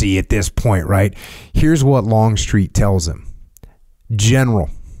Confederacy at this point, right? Here's what Longstreet tells him.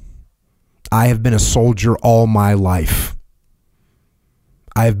 General, I have been a soldier all my life.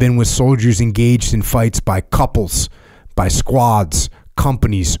 I have been with soldiers engaged in fights by couples, by squads,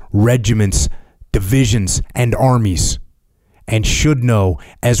 companies, regiments, divisions, and armies, and should know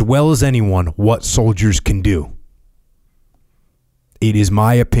as well as anyone what soldiers can do. It is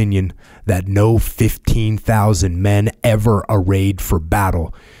my opinion that no 15,000 men ever arrayed for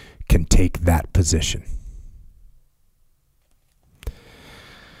battle can take that position.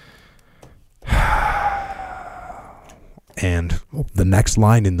 And the next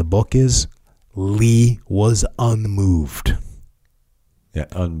line in the book is, Lee was unmoved. Yeah,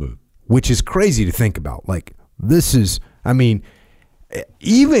 unmoved. Which is crazy to think about. Like, this is,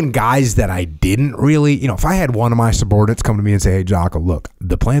 even guys that I didn't really, if I had one of my subordinates come to me and say, hey, Jocko, look,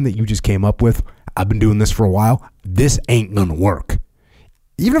 the plan that you just came up with, I've been doing this for a while, this ain't going to work.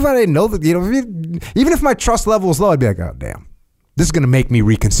 Even if I didn't know that, even if my trust level was low, I'd be like, oh, damn, this is going to make me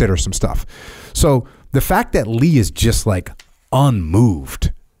reconsider some stuff. So the fact that Lee is just like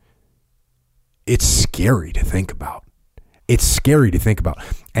unmoved, it's scary to think about. It's scary to think about.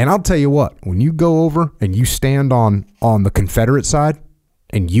 And I'll tell you what, when you go over and you stand on the Confederate side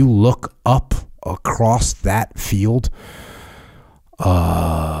and you look up across that field,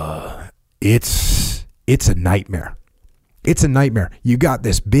 it's a nightmare. It's a nightmare. You got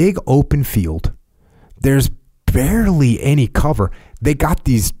this big open field. There's barely any cover. They got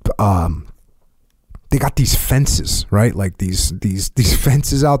these fences, right? Like these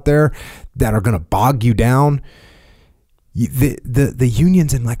fences out there that are going to bog you down. The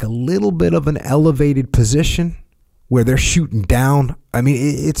Union's in like a little bit of an elevated position where they're shooting down.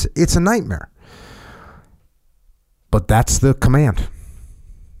 It's a nightmare. But that's the command.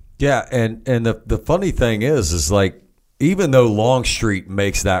 Yeah, and the funny thing is like, even though Longstreet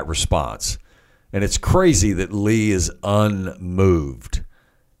makes that response, and it's crazy that Lee is unmoved,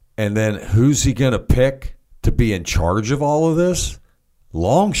 and then who's he going to pick to be in charge of all of this?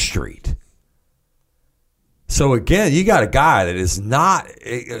 Longstreet. So again, you got a guy that is not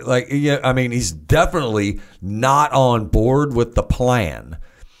he's definitely not on board with the plan.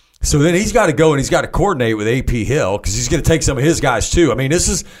 So then he's got to go and he's got to coordinate with A.P. Hill because he's going to take some of his guys too. This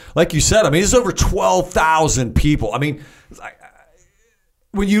is, like you said, this is over 12,000 people.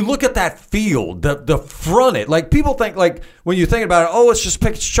 When you look at that field, the frontage, like people think like when you think about it, it's just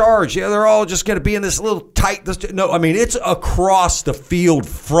Pickett's charge. Yeah, they're all just going to be in this little tight. No, it's across the field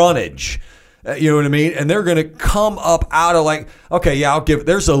frontage. You know what I mean? And they're going to come up out of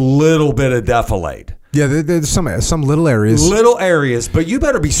there's a little bit of defilade. Yeah, there's some little areas. Little areas, but you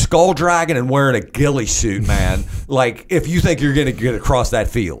better be skull dragging and wearing a ghillie suit, man. Like if you think you're going to get across that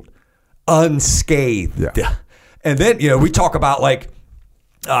field unscathed. Yeah. And then, we talk about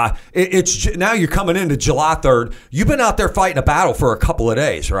it's now you're coming into July 3rd. You've been out there fighting a battle for a couple of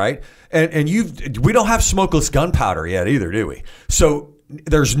days, right? And we don't have smokeless gunpowder yet either, do we? So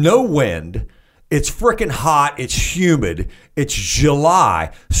there's no wind. It's freaking hot. It's humid. It's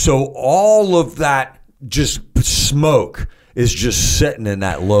July. So all of that just smoke is just sitting in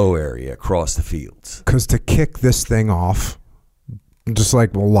that low area across the fields. Because to kick this thing off, just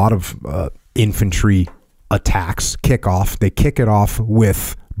like a lot of infantry attacks they kick it off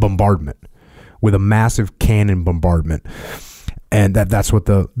with bombardment, with a massive cannon bombardment. And that's what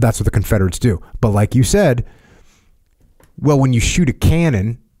the Confederates do. But like you said, Well, when you shoot a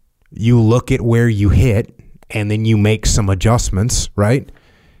cannon, you look at where you hit, and then you make some adjustments, right?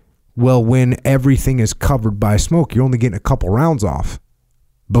 Well, when everything is covered by smoke, you're only getting a couple rounds off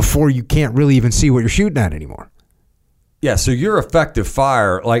before you can't really even see what you're shooting at anymore. Yeah, so your effective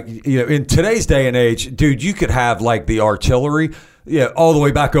fire, like, in today's day and age, dude, you could have like the artillery, all the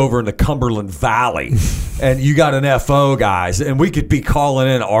way back over in the Cumberland Valley, and you got an FO, guys, and we could be calling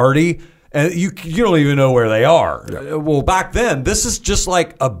in Artie, and you don't even know where they are. Yeah. Well, back then, this is just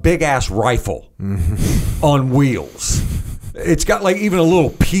like a big ass rifle on wheels. It's got like even a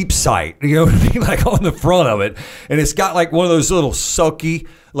little peep sight, you know what I mean, like on the front of it, and it's got like one of those little sulky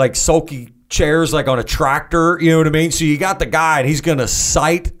chairs like on a tractor, you know what I mean? So you got the guy and he's going to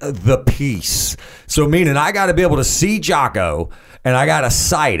sight the piece. So meaning I got to be able to see Jocko and I got to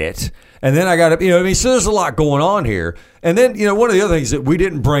sight it. And then I got to, you know what I mean? So there's a lot going on here. And then, one of the other things that we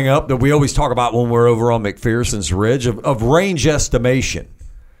didn't bring up that we always talk about when we're over on McPherson's Ridge of range estimation.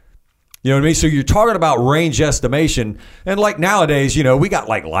 You know what I mean? So you're talking about range estimation, and like nowadays, we got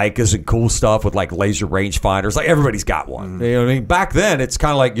like Leicas and cool stuff with like laser range finders. Like everybody's got one. You know what I mean? Back then, it's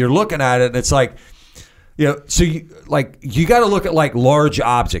kind of like you're looking at it, and it's like, so you got to look at like large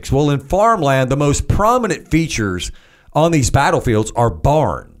objects. Well, in farmland, the most prominent features on these battlefields are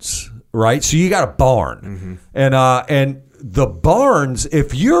barns, right? So you got a barn, and the barns,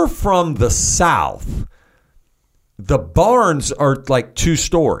 if you're from the South, the barns are like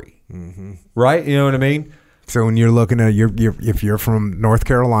 2-story. Right? You know what I mean? So when you're looking at if you're from North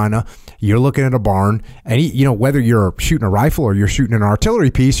Carolina, you're looking at a barn, and whether you're shooting a rifle or you're shooting an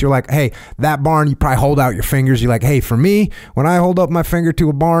artillery piece, you're like, hey, that barn, you probably hold out your fingers. You're like, hey, for me, when I hold up my finger to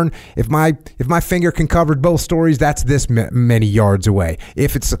a barn, if my finger can cover both stories, that's this many yards away.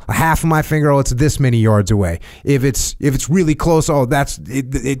 If it's half of my finger, it's this many yards away. If it's really close, that's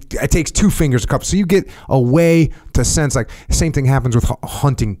it takes 2 fingers to cover. So you get a way to sense. Like the same thing happens with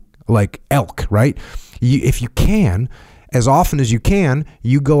hunting, like elk, right? If you can, as often as you can,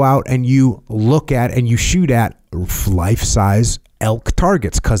 you go out and you look at and you shoot at life-size elk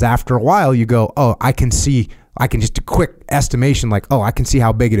targets, because after a while you go, oh, I can just a quick estimation, like, oh, I can see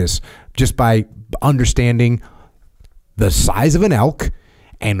how big it is just by understanding the size of an elk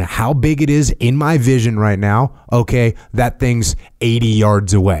and how big it is in my vision right now. Okay, that thing's 80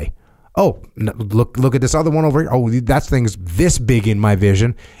 yards away. Oh, look at this other one over here. Oh, that thing's this big in my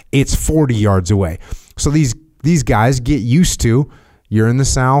vision. It's 40 yards away. So these guys get used to, you're in the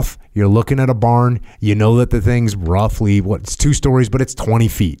South, you're looking at a barn, you know that the thing's roughly, it's 2 stories, but it's 20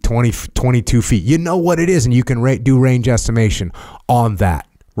 feet, 22 feet. You know what it is, and you can do range estimation on that.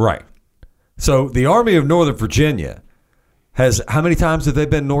 Right. So the Army of Northern Virginia has, how many times have they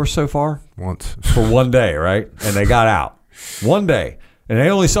been north so far? Once. For one day, right? And they got out. One day. And they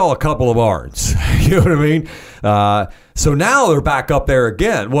only saw a couple of barns. You know what I mean? So now they're back up there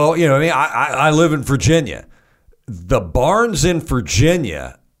again. Well, you know what I mean? I live in Virginia. The barns in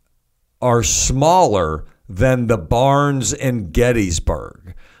Virginia are smaller than the barns in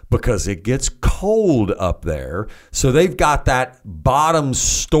Gettysburg because it gets cold up there. So they've got that bottom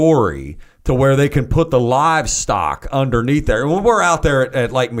story to where they can put the livestock underneath there. And when we're out there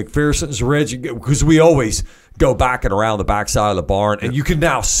at like McPherson's Ridge, because we always go back and around the backside of the barn, and you can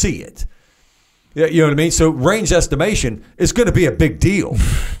now see it. You know what I mean? So range estimation is going to be a big deal.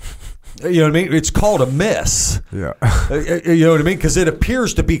 You know what I mean? It's called a miss. Yeah. You know what I mean? Because it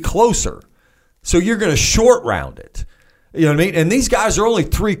appears to be closer. So you're going to short round it. You know what I mean? And these guys are only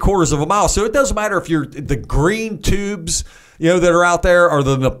 3/4 of a mile. So it doesn't matter if you're the green tubes, that are out there, or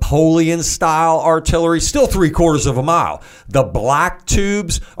the Napoleon style artillery, still 3/4 of a mile. The black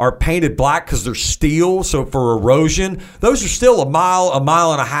tubes are painted black because they're steel. So for erosion, those are still a mile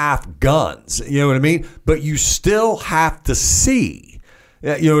and a half guns. You know what I mean? But you still have to see.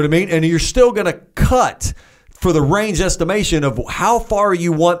 You know what I mean? And you're still going to cut for the range estimation of how far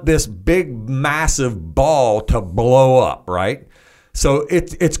you want this big, massive ball to blow up, right? So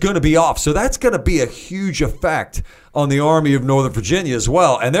it's going to be off. So that's going to be a huge effect on the Army of Northern Virginia as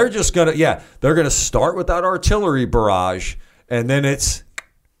well. And they're just going to, they're going to start with that artillery barrage, and then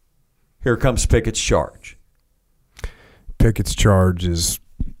here comes Pickett's charge. Pickett's charge is,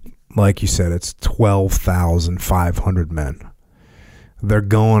 like you said, it's 12,500 men. They're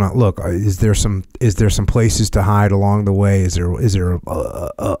going. Look, is there some places to hide along the way? Is there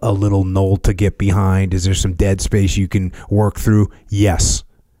a little knoll to get behind? Is there some dead space you can work through? Yes,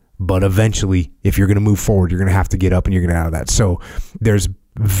 but eventually, if you're going to move forward, you're going to have to get up and you're going to get out of that. So there's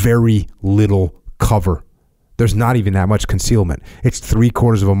very little cover. There's not even that much concealment. It's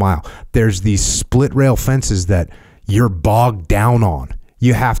 3/4 of a mile. There's these split rail fences that you're bogged down on.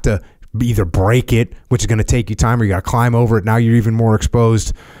 You have to either break it, which is going to take you time, or you got to climb over it. Now you're even more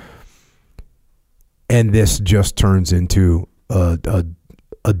exposed. And this just turns into a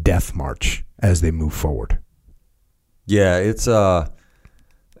death march as they move forward. Yeah, it's as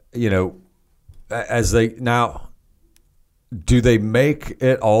they now, do they make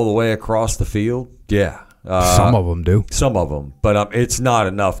it all the way across the field? Yeah. Some of them do. Some of them, but it's not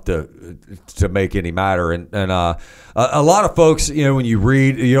enough to make any matter. And a lot of folks, when you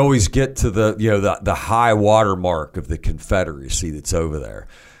read, you always get to the high water mark of the Confederacy that's over there.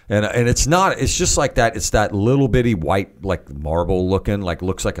 And it's not. It's just like that. It's that little bitty white, like marble looking, like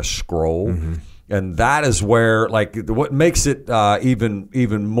looks like a scroll. Mm-hmm. And that is where, like, what makes it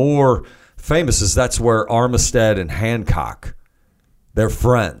even more famous is that's where Armistead and Hancock, they're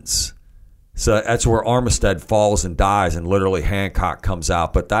friends. So that's where Armistead falls and dies, and literally Hancock comes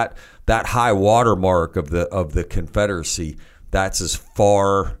out. But that high water mark of the Confederacy, that's as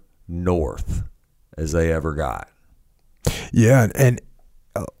far north as they ever got. Yeah, and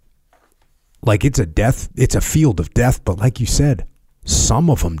like it's a field of death. But like you said, some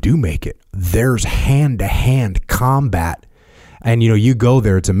of them do make it. There's hand-to-hand combat, and you go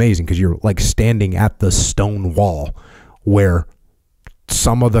there. It's amazing because you're like standing at the stone wall where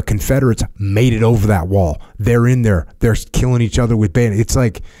some of the Confederates made it over that wall. They're in there. They're killing each other with bayonets. It's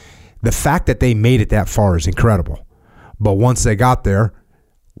like the fact that they made it that far is incredible. But once they got there,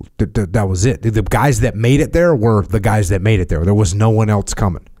 that was it. The guys that made it there were the guys that made it there. There was no one else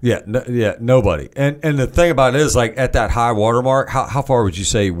coming. Yeah, nobody. And the thing about it is, like, at that high water mark, how far would you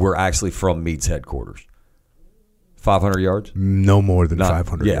say we're actually from Meade's headquarters? 500 yards? No more than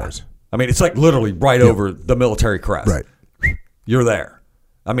 500 yards. I mean, it's like literally right over the military crest. Right. You're there.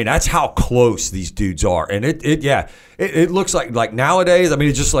 I mean, that's how close these dudes are. And it looks like nowadays, I mean,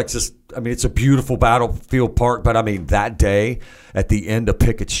 it's just like this. I mean, it's a beautiful battlefield park, but I mean, that day at the end of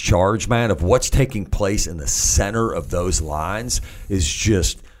Pickett's charge, man, of what's taking place in the center of those lines is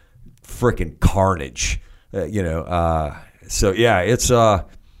just freaking carnage. So yeah,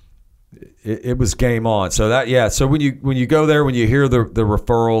 it was game on. So so when you go there, when you hear the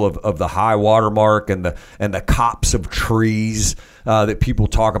referral of the high water mark and the copse of trees that people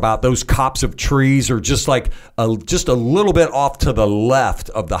talk about, those copse of trees are just like a little bit off to the left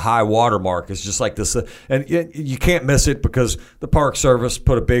of the high water mark. It's just like this, and you can't miss it because the Park Service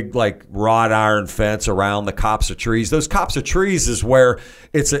put a big like wrought iron fence around the copse of trees. Those copse of trees is where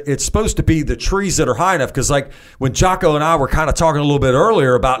it's supposed to be the trees that are high enough, because like when Jocko and I were kind of talking a little bit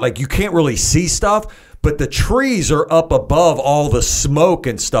earlier about, like, you can't really see stuff, but the trees are up above all the smoke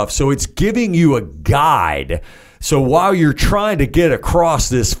and stuff, so it's giving you a guide. So while you're trying to get across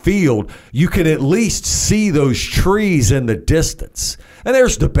this field, you can at least see those trees in the distance. And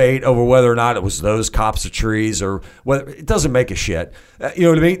there's debate over whether or not it was those copse of trees or whether it doesn't make a shit. You know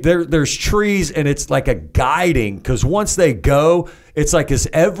what I mean? There's trees, and it's like a guiding, because once they go, it's like as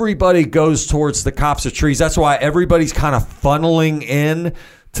everybody goes towards the copse of trees, that's why everybody's kind of funneling in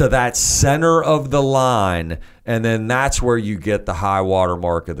to that center of the line, and then that's where you get the high water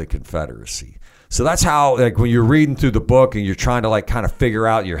mark of the Confederacy. So that's how, like, when you're reading through the book and you're trying to like kind of figure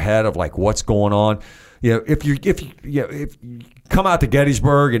out in your head of like what's going on, if you come out to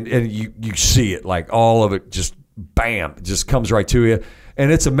Gettysburg and you see it, like all of it just bam, it just comes right to you,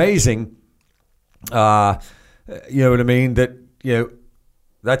 and it's amazing. You know what I mean? That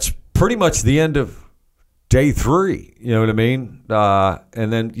that's pretty much the end of day 3, you know what I mean?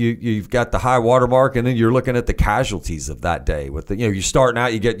 And then you've got the high water mark, and then you're looking at the casualties of that day. With the, you're starting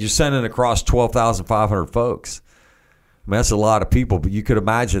out, you're sending across 12,500 folks. I mean, that's a lot of people, but you could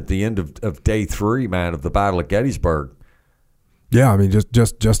imagine at the end of day 3, man, of the Battle of Gettysburg. Yeah, I mean,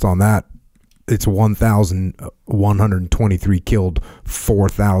 just on that, it's 1,123 killed,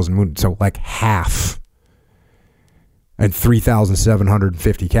 4,000 wounded, so like half, and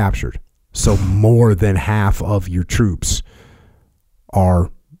 3,750 captured. So more than half of your troops are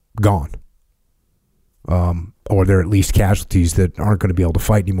gone, or they're at least casualties that aren't going to be able to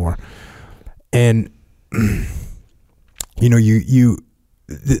fight anymore. And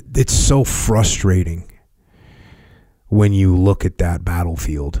it's so frustrating when you look at that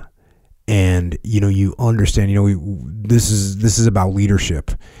battlefield, and you understand. This is about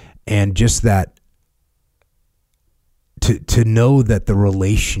leadership, and just that. To know that the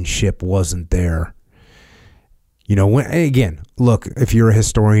relationship wasn't there. Again, look, if you're a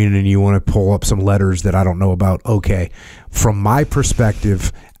historian and you want to pull up some letters that I don't know about, okay. From my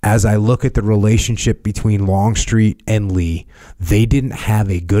perspective, as I look at the relationship between Longstreet and Lee, they didn't have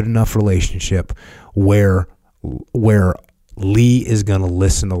a good enough relationship where Lee is going to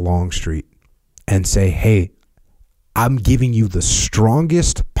listen to Longstreet and say, hey, I'm giving you the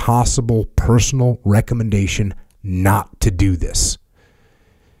strongest possible personal recommendation not to do this.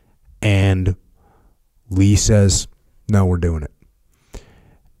 And Lee says, no, we're doing it.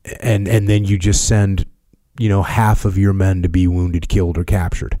 And then you just send, half of your men to be wounded, killed, or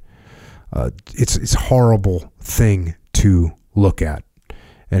captured. It's a horrible thing to look at.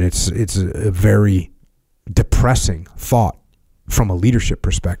 And it's a very depressing thought from a leadership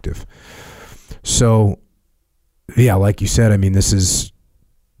perspective. So, yeah, like you said, I mean, this is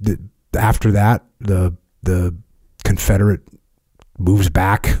after that, the Confederate moves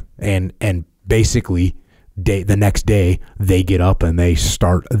back and basically the next day they get up and they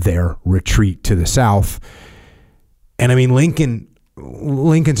start their retreat to the south. And I mean,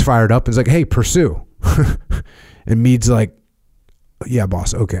 Lincoln's fired up and is like, hey, pursue. And Meade's like, yeah,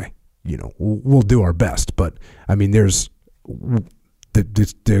 boss, okay, we'll do our best. But I mean, there's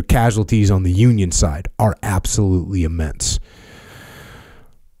the casualties on the Union side are absolutely immense.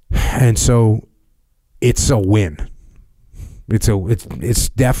 And so it's a win. It's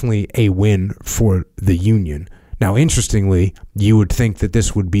definitely a win for the Union. Now, interestingly, you would think that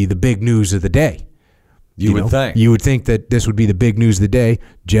this would be the big news of the day. You would think that this would be the big news of the day.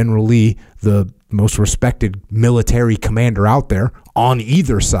 General Lee, the most respected military commander out there on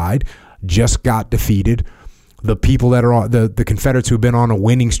either side, just got defeated. The people that are on the Confederates who have been on a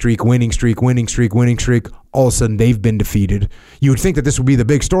winning streak, all of a sudden they've been defeated. You would think that this would be the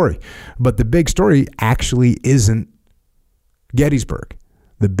big story, but the big story actually isn't Gettysburg.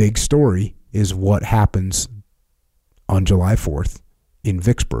 The big story is what happens on July 4th in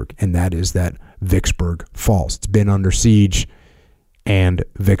Vicksburg, and that is that Vicksburg falls. It's been under siege, and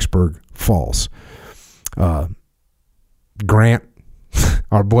Vicksburg falls. Grant,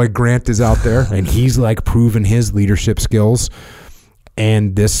 our boy Grant, is out there, and he's like proving his leadership skills,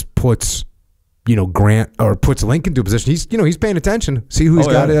 and this puts Grant, or puts Lincoln to a position. He's paying attention, see who's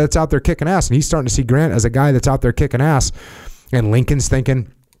that's out there kicking ass, and he's starting to see Grant as a guy that's out there kicking ass. And Lincoln's thinking,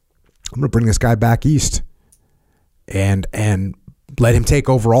 I'm going to bring this guy back east and let him take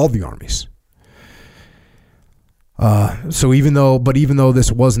over all the armies. So even though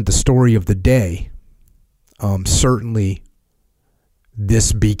this wasn't the story of the day, certainly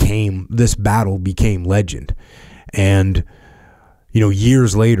this battle became legend. And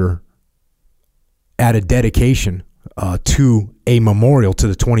years later, at a dedication to a memorial to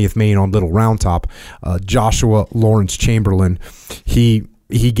the 20th Maine on Little Round Top, Joshua Lawrence Chamberlain, he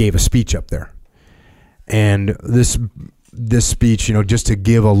gave a speech up there. And this speech, just to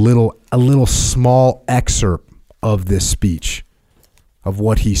give a little small excerpt of this speech, of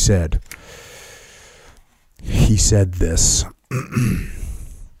what he said. He said this: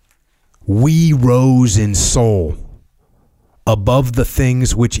 "We rose in soul above the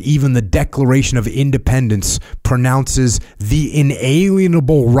things which even the Declaration of Independence pronounces the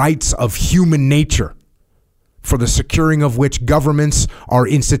inalienable rights of human nature, for the securing of which governments are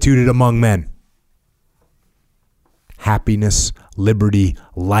instituted among men. Happiness, liberty,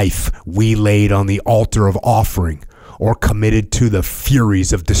 life we laid on the altar of offering, or committed to the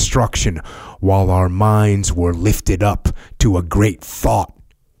furies of destruction, while our minds were lifted up to a great thought,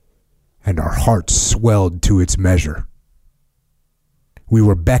 and our hearts swelled to its measure. We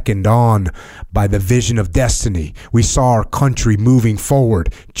were beckoned on by the vision of destiny. We saw our country moving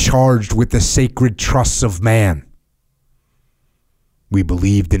forward, charged with the sacred trusts of man. We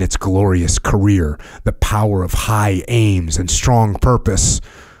believed in its glorious career, the power of high aims and strong purpose,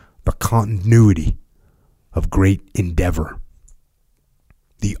 the continuity of great endeavor,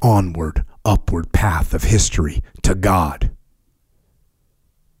 the onward, upward path of history to God.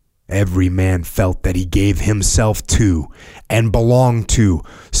 Every man felt that he gave himself to and belonged to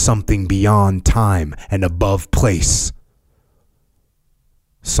something beyond time and above place,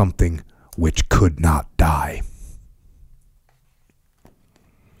 something which could not die."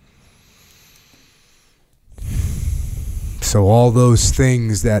 So all those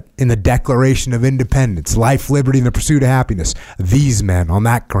things that in the Declaration of Independence, life, liberty, and the pursuit of happiness, these men on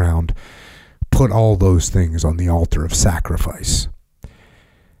that ground put all those things on the altar of sacrifice.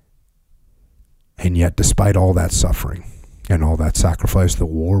 And yet, despite all that suffering and all that sacrifice, the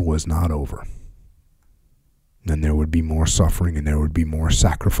war was not over. And there would be more suffering and there would be more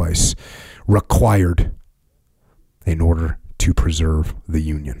sacrifice required in order to preserve the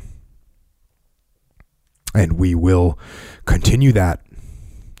Union. And we will continue that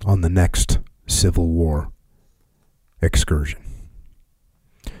on the next Civil War excursion.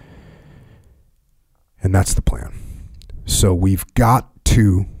 And that's the plan. So we've got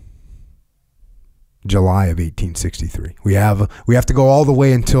to July of 1863. We have to go all the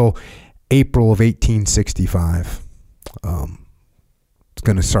way until April of 1865. It's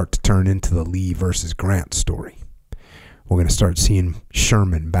going to start to turn into the Lee versus Grant story. We're going to start seeing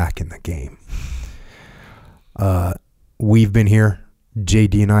Sherman back in the game. We've been here.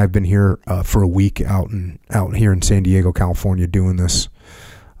 JD and I have been here for a week out here in San Diego, California, doing this.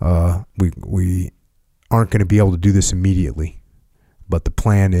 We aren't going to be able to do this immediately, but the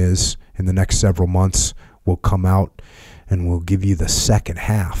plan is in the next several months we'll come out and we'll give you the second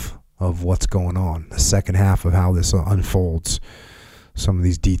half of what's going on, the second half of how this unfolds, some of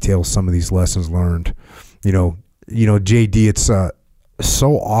these details, some of these lessons learned. You know, JD, it's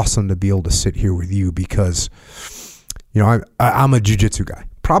so awesome to be able to sit here with you because, you know, I'm a jiu-jitsu guy.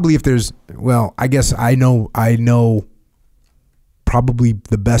 Probably if there's, well, I guess I know probably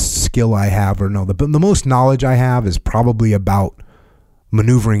the best skill I have, or no, the most knowledge I have is probably about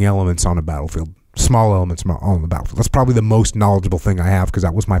maneuvering elements on a battlefield, small elements on the battlefield. That's probably the most knowledgeable thing I have because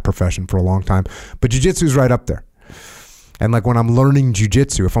that was my profession for a long time. But jiu-jitsu is right up there. And like when I'm learning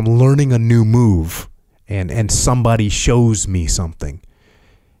jiu-jitsu, if I'm learning a new move and somebody shows me something,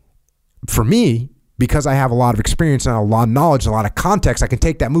 for me, because I have a lot of experience and a lot of knowledge and a lot of context, I can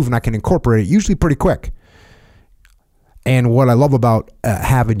take that move and I can incorporate it usually pretty quick. And what I love about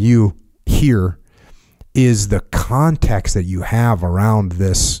having you here is the context that you have around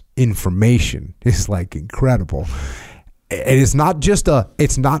this information is like incredible. And it's not just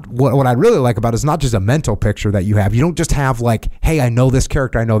what I really like about it is not just a mental picture that you have. You don't just have like, hey, I know this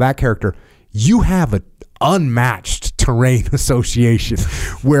character, I know that character. You have an unmatched terrain association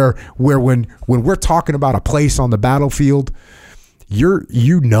where when we're talking about a place on the battlefield,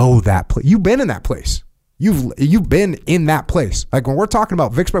 you know that place. You've been in that place. You've been in that place. Like when we're talking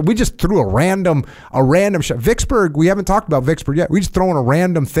about Vicksburg, we just threw a random shot. Vicksburg, we haven't talked about Vicksburg yet. We just throwing a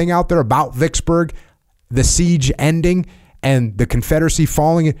random thing out there about Vicksburg, the siege ending and the Confederacy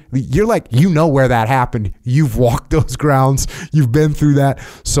falling. You're like, you know where that happened. You've walked those grounds. You've been through that.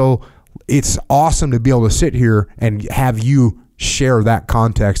 So it's awesome to be able to sit here and have you share that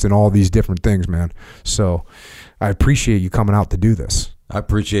context and all these different things, man. So I appreciate you coming out to do this. I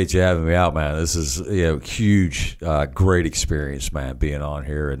appreciate you having me out, man. This is huge, great experience, man, being on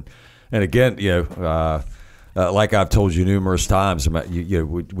here. And again, like I've told you numerous times, when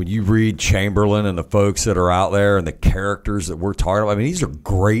you read Chamberlain and the folks that are out there and the characters that we're talking about, I mean, these are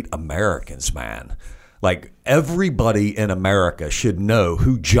great Americans, man. Like everybody in America should know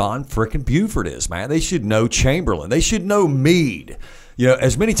who John frickin' Buford is, man. They should know Chamberlain. They should know Meade. You know,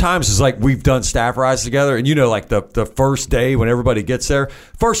 as many times as like we've done staff rides together, and like the first day when everybody gets there,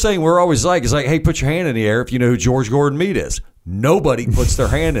 first thing we're always like is like, hey, put your hand in the air if you know who George Gordon Meade is. Nobody puts their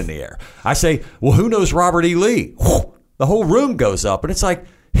hand in the air. I say, well, who knows Robert E. Lee? The whole room goes up, and it's like,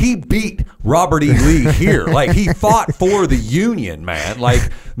 he beat Robert E. Lee here. Like, he fought for the Union, man. Like,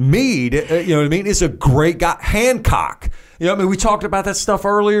 Meade, you know what I mean, is a great guy. Hancock. You know what I mean? We talked about that stuff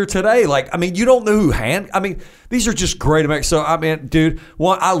earlier today. Like, I mean, you don't know who these are just great Americans. So, I mean, dude,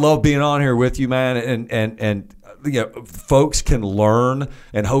 I love being on here with you, man. And folks can learn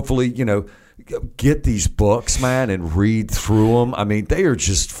and hopefully, get these books, man, and read through them. I mean, they are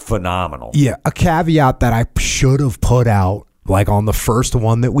just phenomenal. Yeah, a caveat that I should have put out, like on the first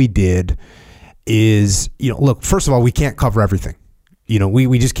one that we did, is, look, first of all, we can't cover everything.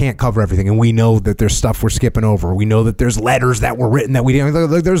 We just can't cover everything. And we know that there's stuff we're skipping over. We know that there's letters that were written that we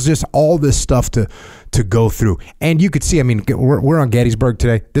didn't. There's just all this stuff to go through. And you could see, I mean, we're on Gettysburg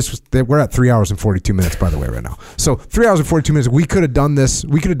today. We're at 3 hours and 42 minutes, by the way, right now. So 3 hours and 42 minutes, we could have done this.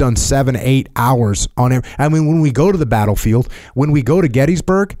 We could have done 7-8 hours on it. I mean, when we go to the battlefield, when we go to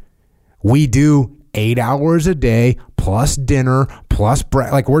Gettysburg, we do 8 hours a day plus dinner plus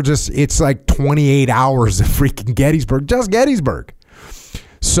like it's like 28 hours of freaking Gettysburg, just Gettysburg.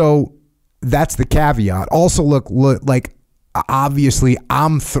 So that's the caveat. Also, look, like obviously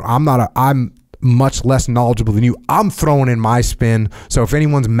I'm much less knowledgeable than you. I'm throwing in my spin. So if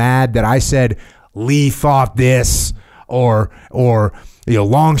anyone's mad that I said Lee thought this or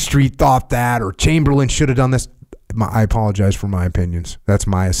Longstreet thought that or Chamberlain should have done this, I apologize for my opinions. That's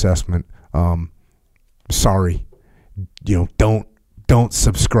my assessment. Sorry, don't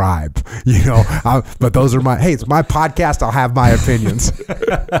subscribe, but those are it's my podcast. I'll have my opinions,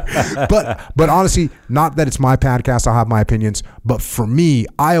 but honestly, not that it's my podcast. I'll have my opinions, but for me,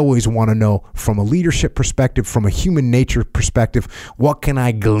 I always want to know from a leadership perspective, from a human nature perspective, what can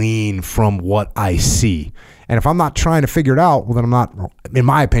I glean from what I see? And if I'm not trying to figure it out, well, then I'm not, in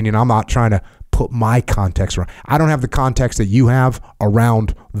my opinion, I'm not trying to put my context around. I don't have the context that you have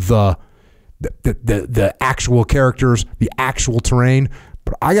around the actual characters, the actual terrain,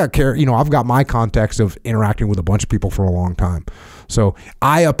 but I've got my context of interacting with a bunch of people for a long time. So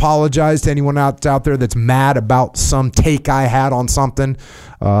I apologize to anyone out there that's mad about some take I had on something.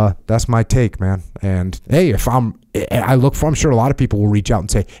 That's my take, man. And hey, I'm sure a lot of people will reach out and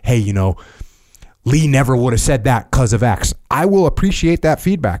say, hey, Lee never would have said that because of X. I will appreciate that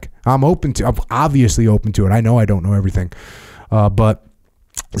feedback. I'm obviously open to it. I know I don't know everything. But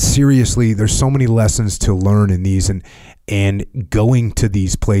seriously, there's so many lessons to learn in these and going to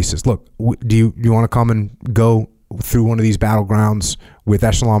these places. Look, do you want to come and go through one of these battlegrounds with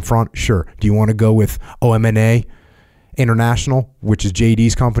Echelon Front? Sure. Do you want to go with OMNA International, which is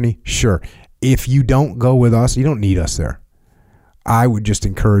JD's company? Sure. If you don't go with us, you don't need us there. I would just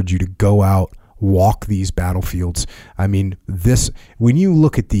encourage you to go out, walk these battlefields. I mean, when you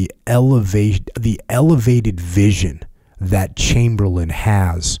look at the elevated vision that Chamberlain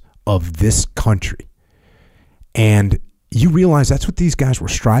has of this country, and you realize that's what these guys were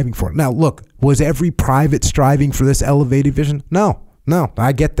striving for. Now, look, was every private striving for this elevated vision? No,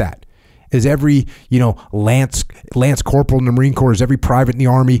 I get that. Is every, Lance Corporal in the Marine Corps, is every private in the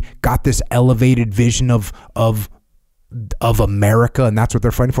Army got this elevated vision of America, and that's what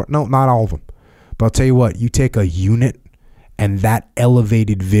they're fighting for? No, not all of them. But I'll tell you what, you take a unit, and that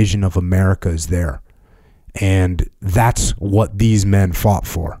elevated vision of America is there. And that's what these men fought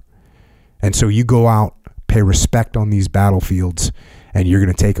for. And so you go out, pay respect on these battlefields, and you're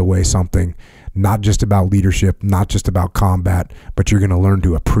going to take away something not just about leadership, not just about combat, but you're going to learn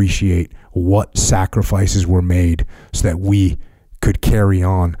to appreciate what sacrifices were made so that we could carry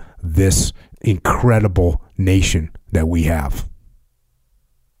on this incredible nation that we have.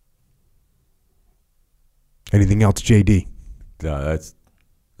 Anything else, JD? Yeah,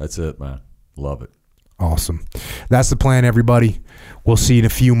 that's it, man. Love it. Awesome. That's the plan, everybody. We'll see you in a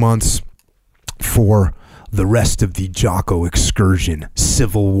few months for the rest of the Jocko Excursion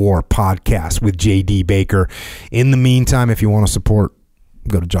Civil War podcast with JD Baker. In the meantime, if you want to support,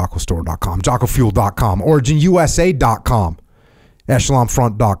 go to jockostore.com, jockofuel.com, originusa.com,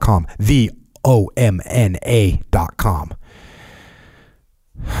 echelonfront.com, theomna.com.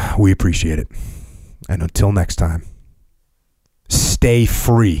 We appreciate it. And until next time, stay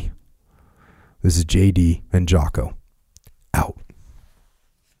free. This is JD and Jocko.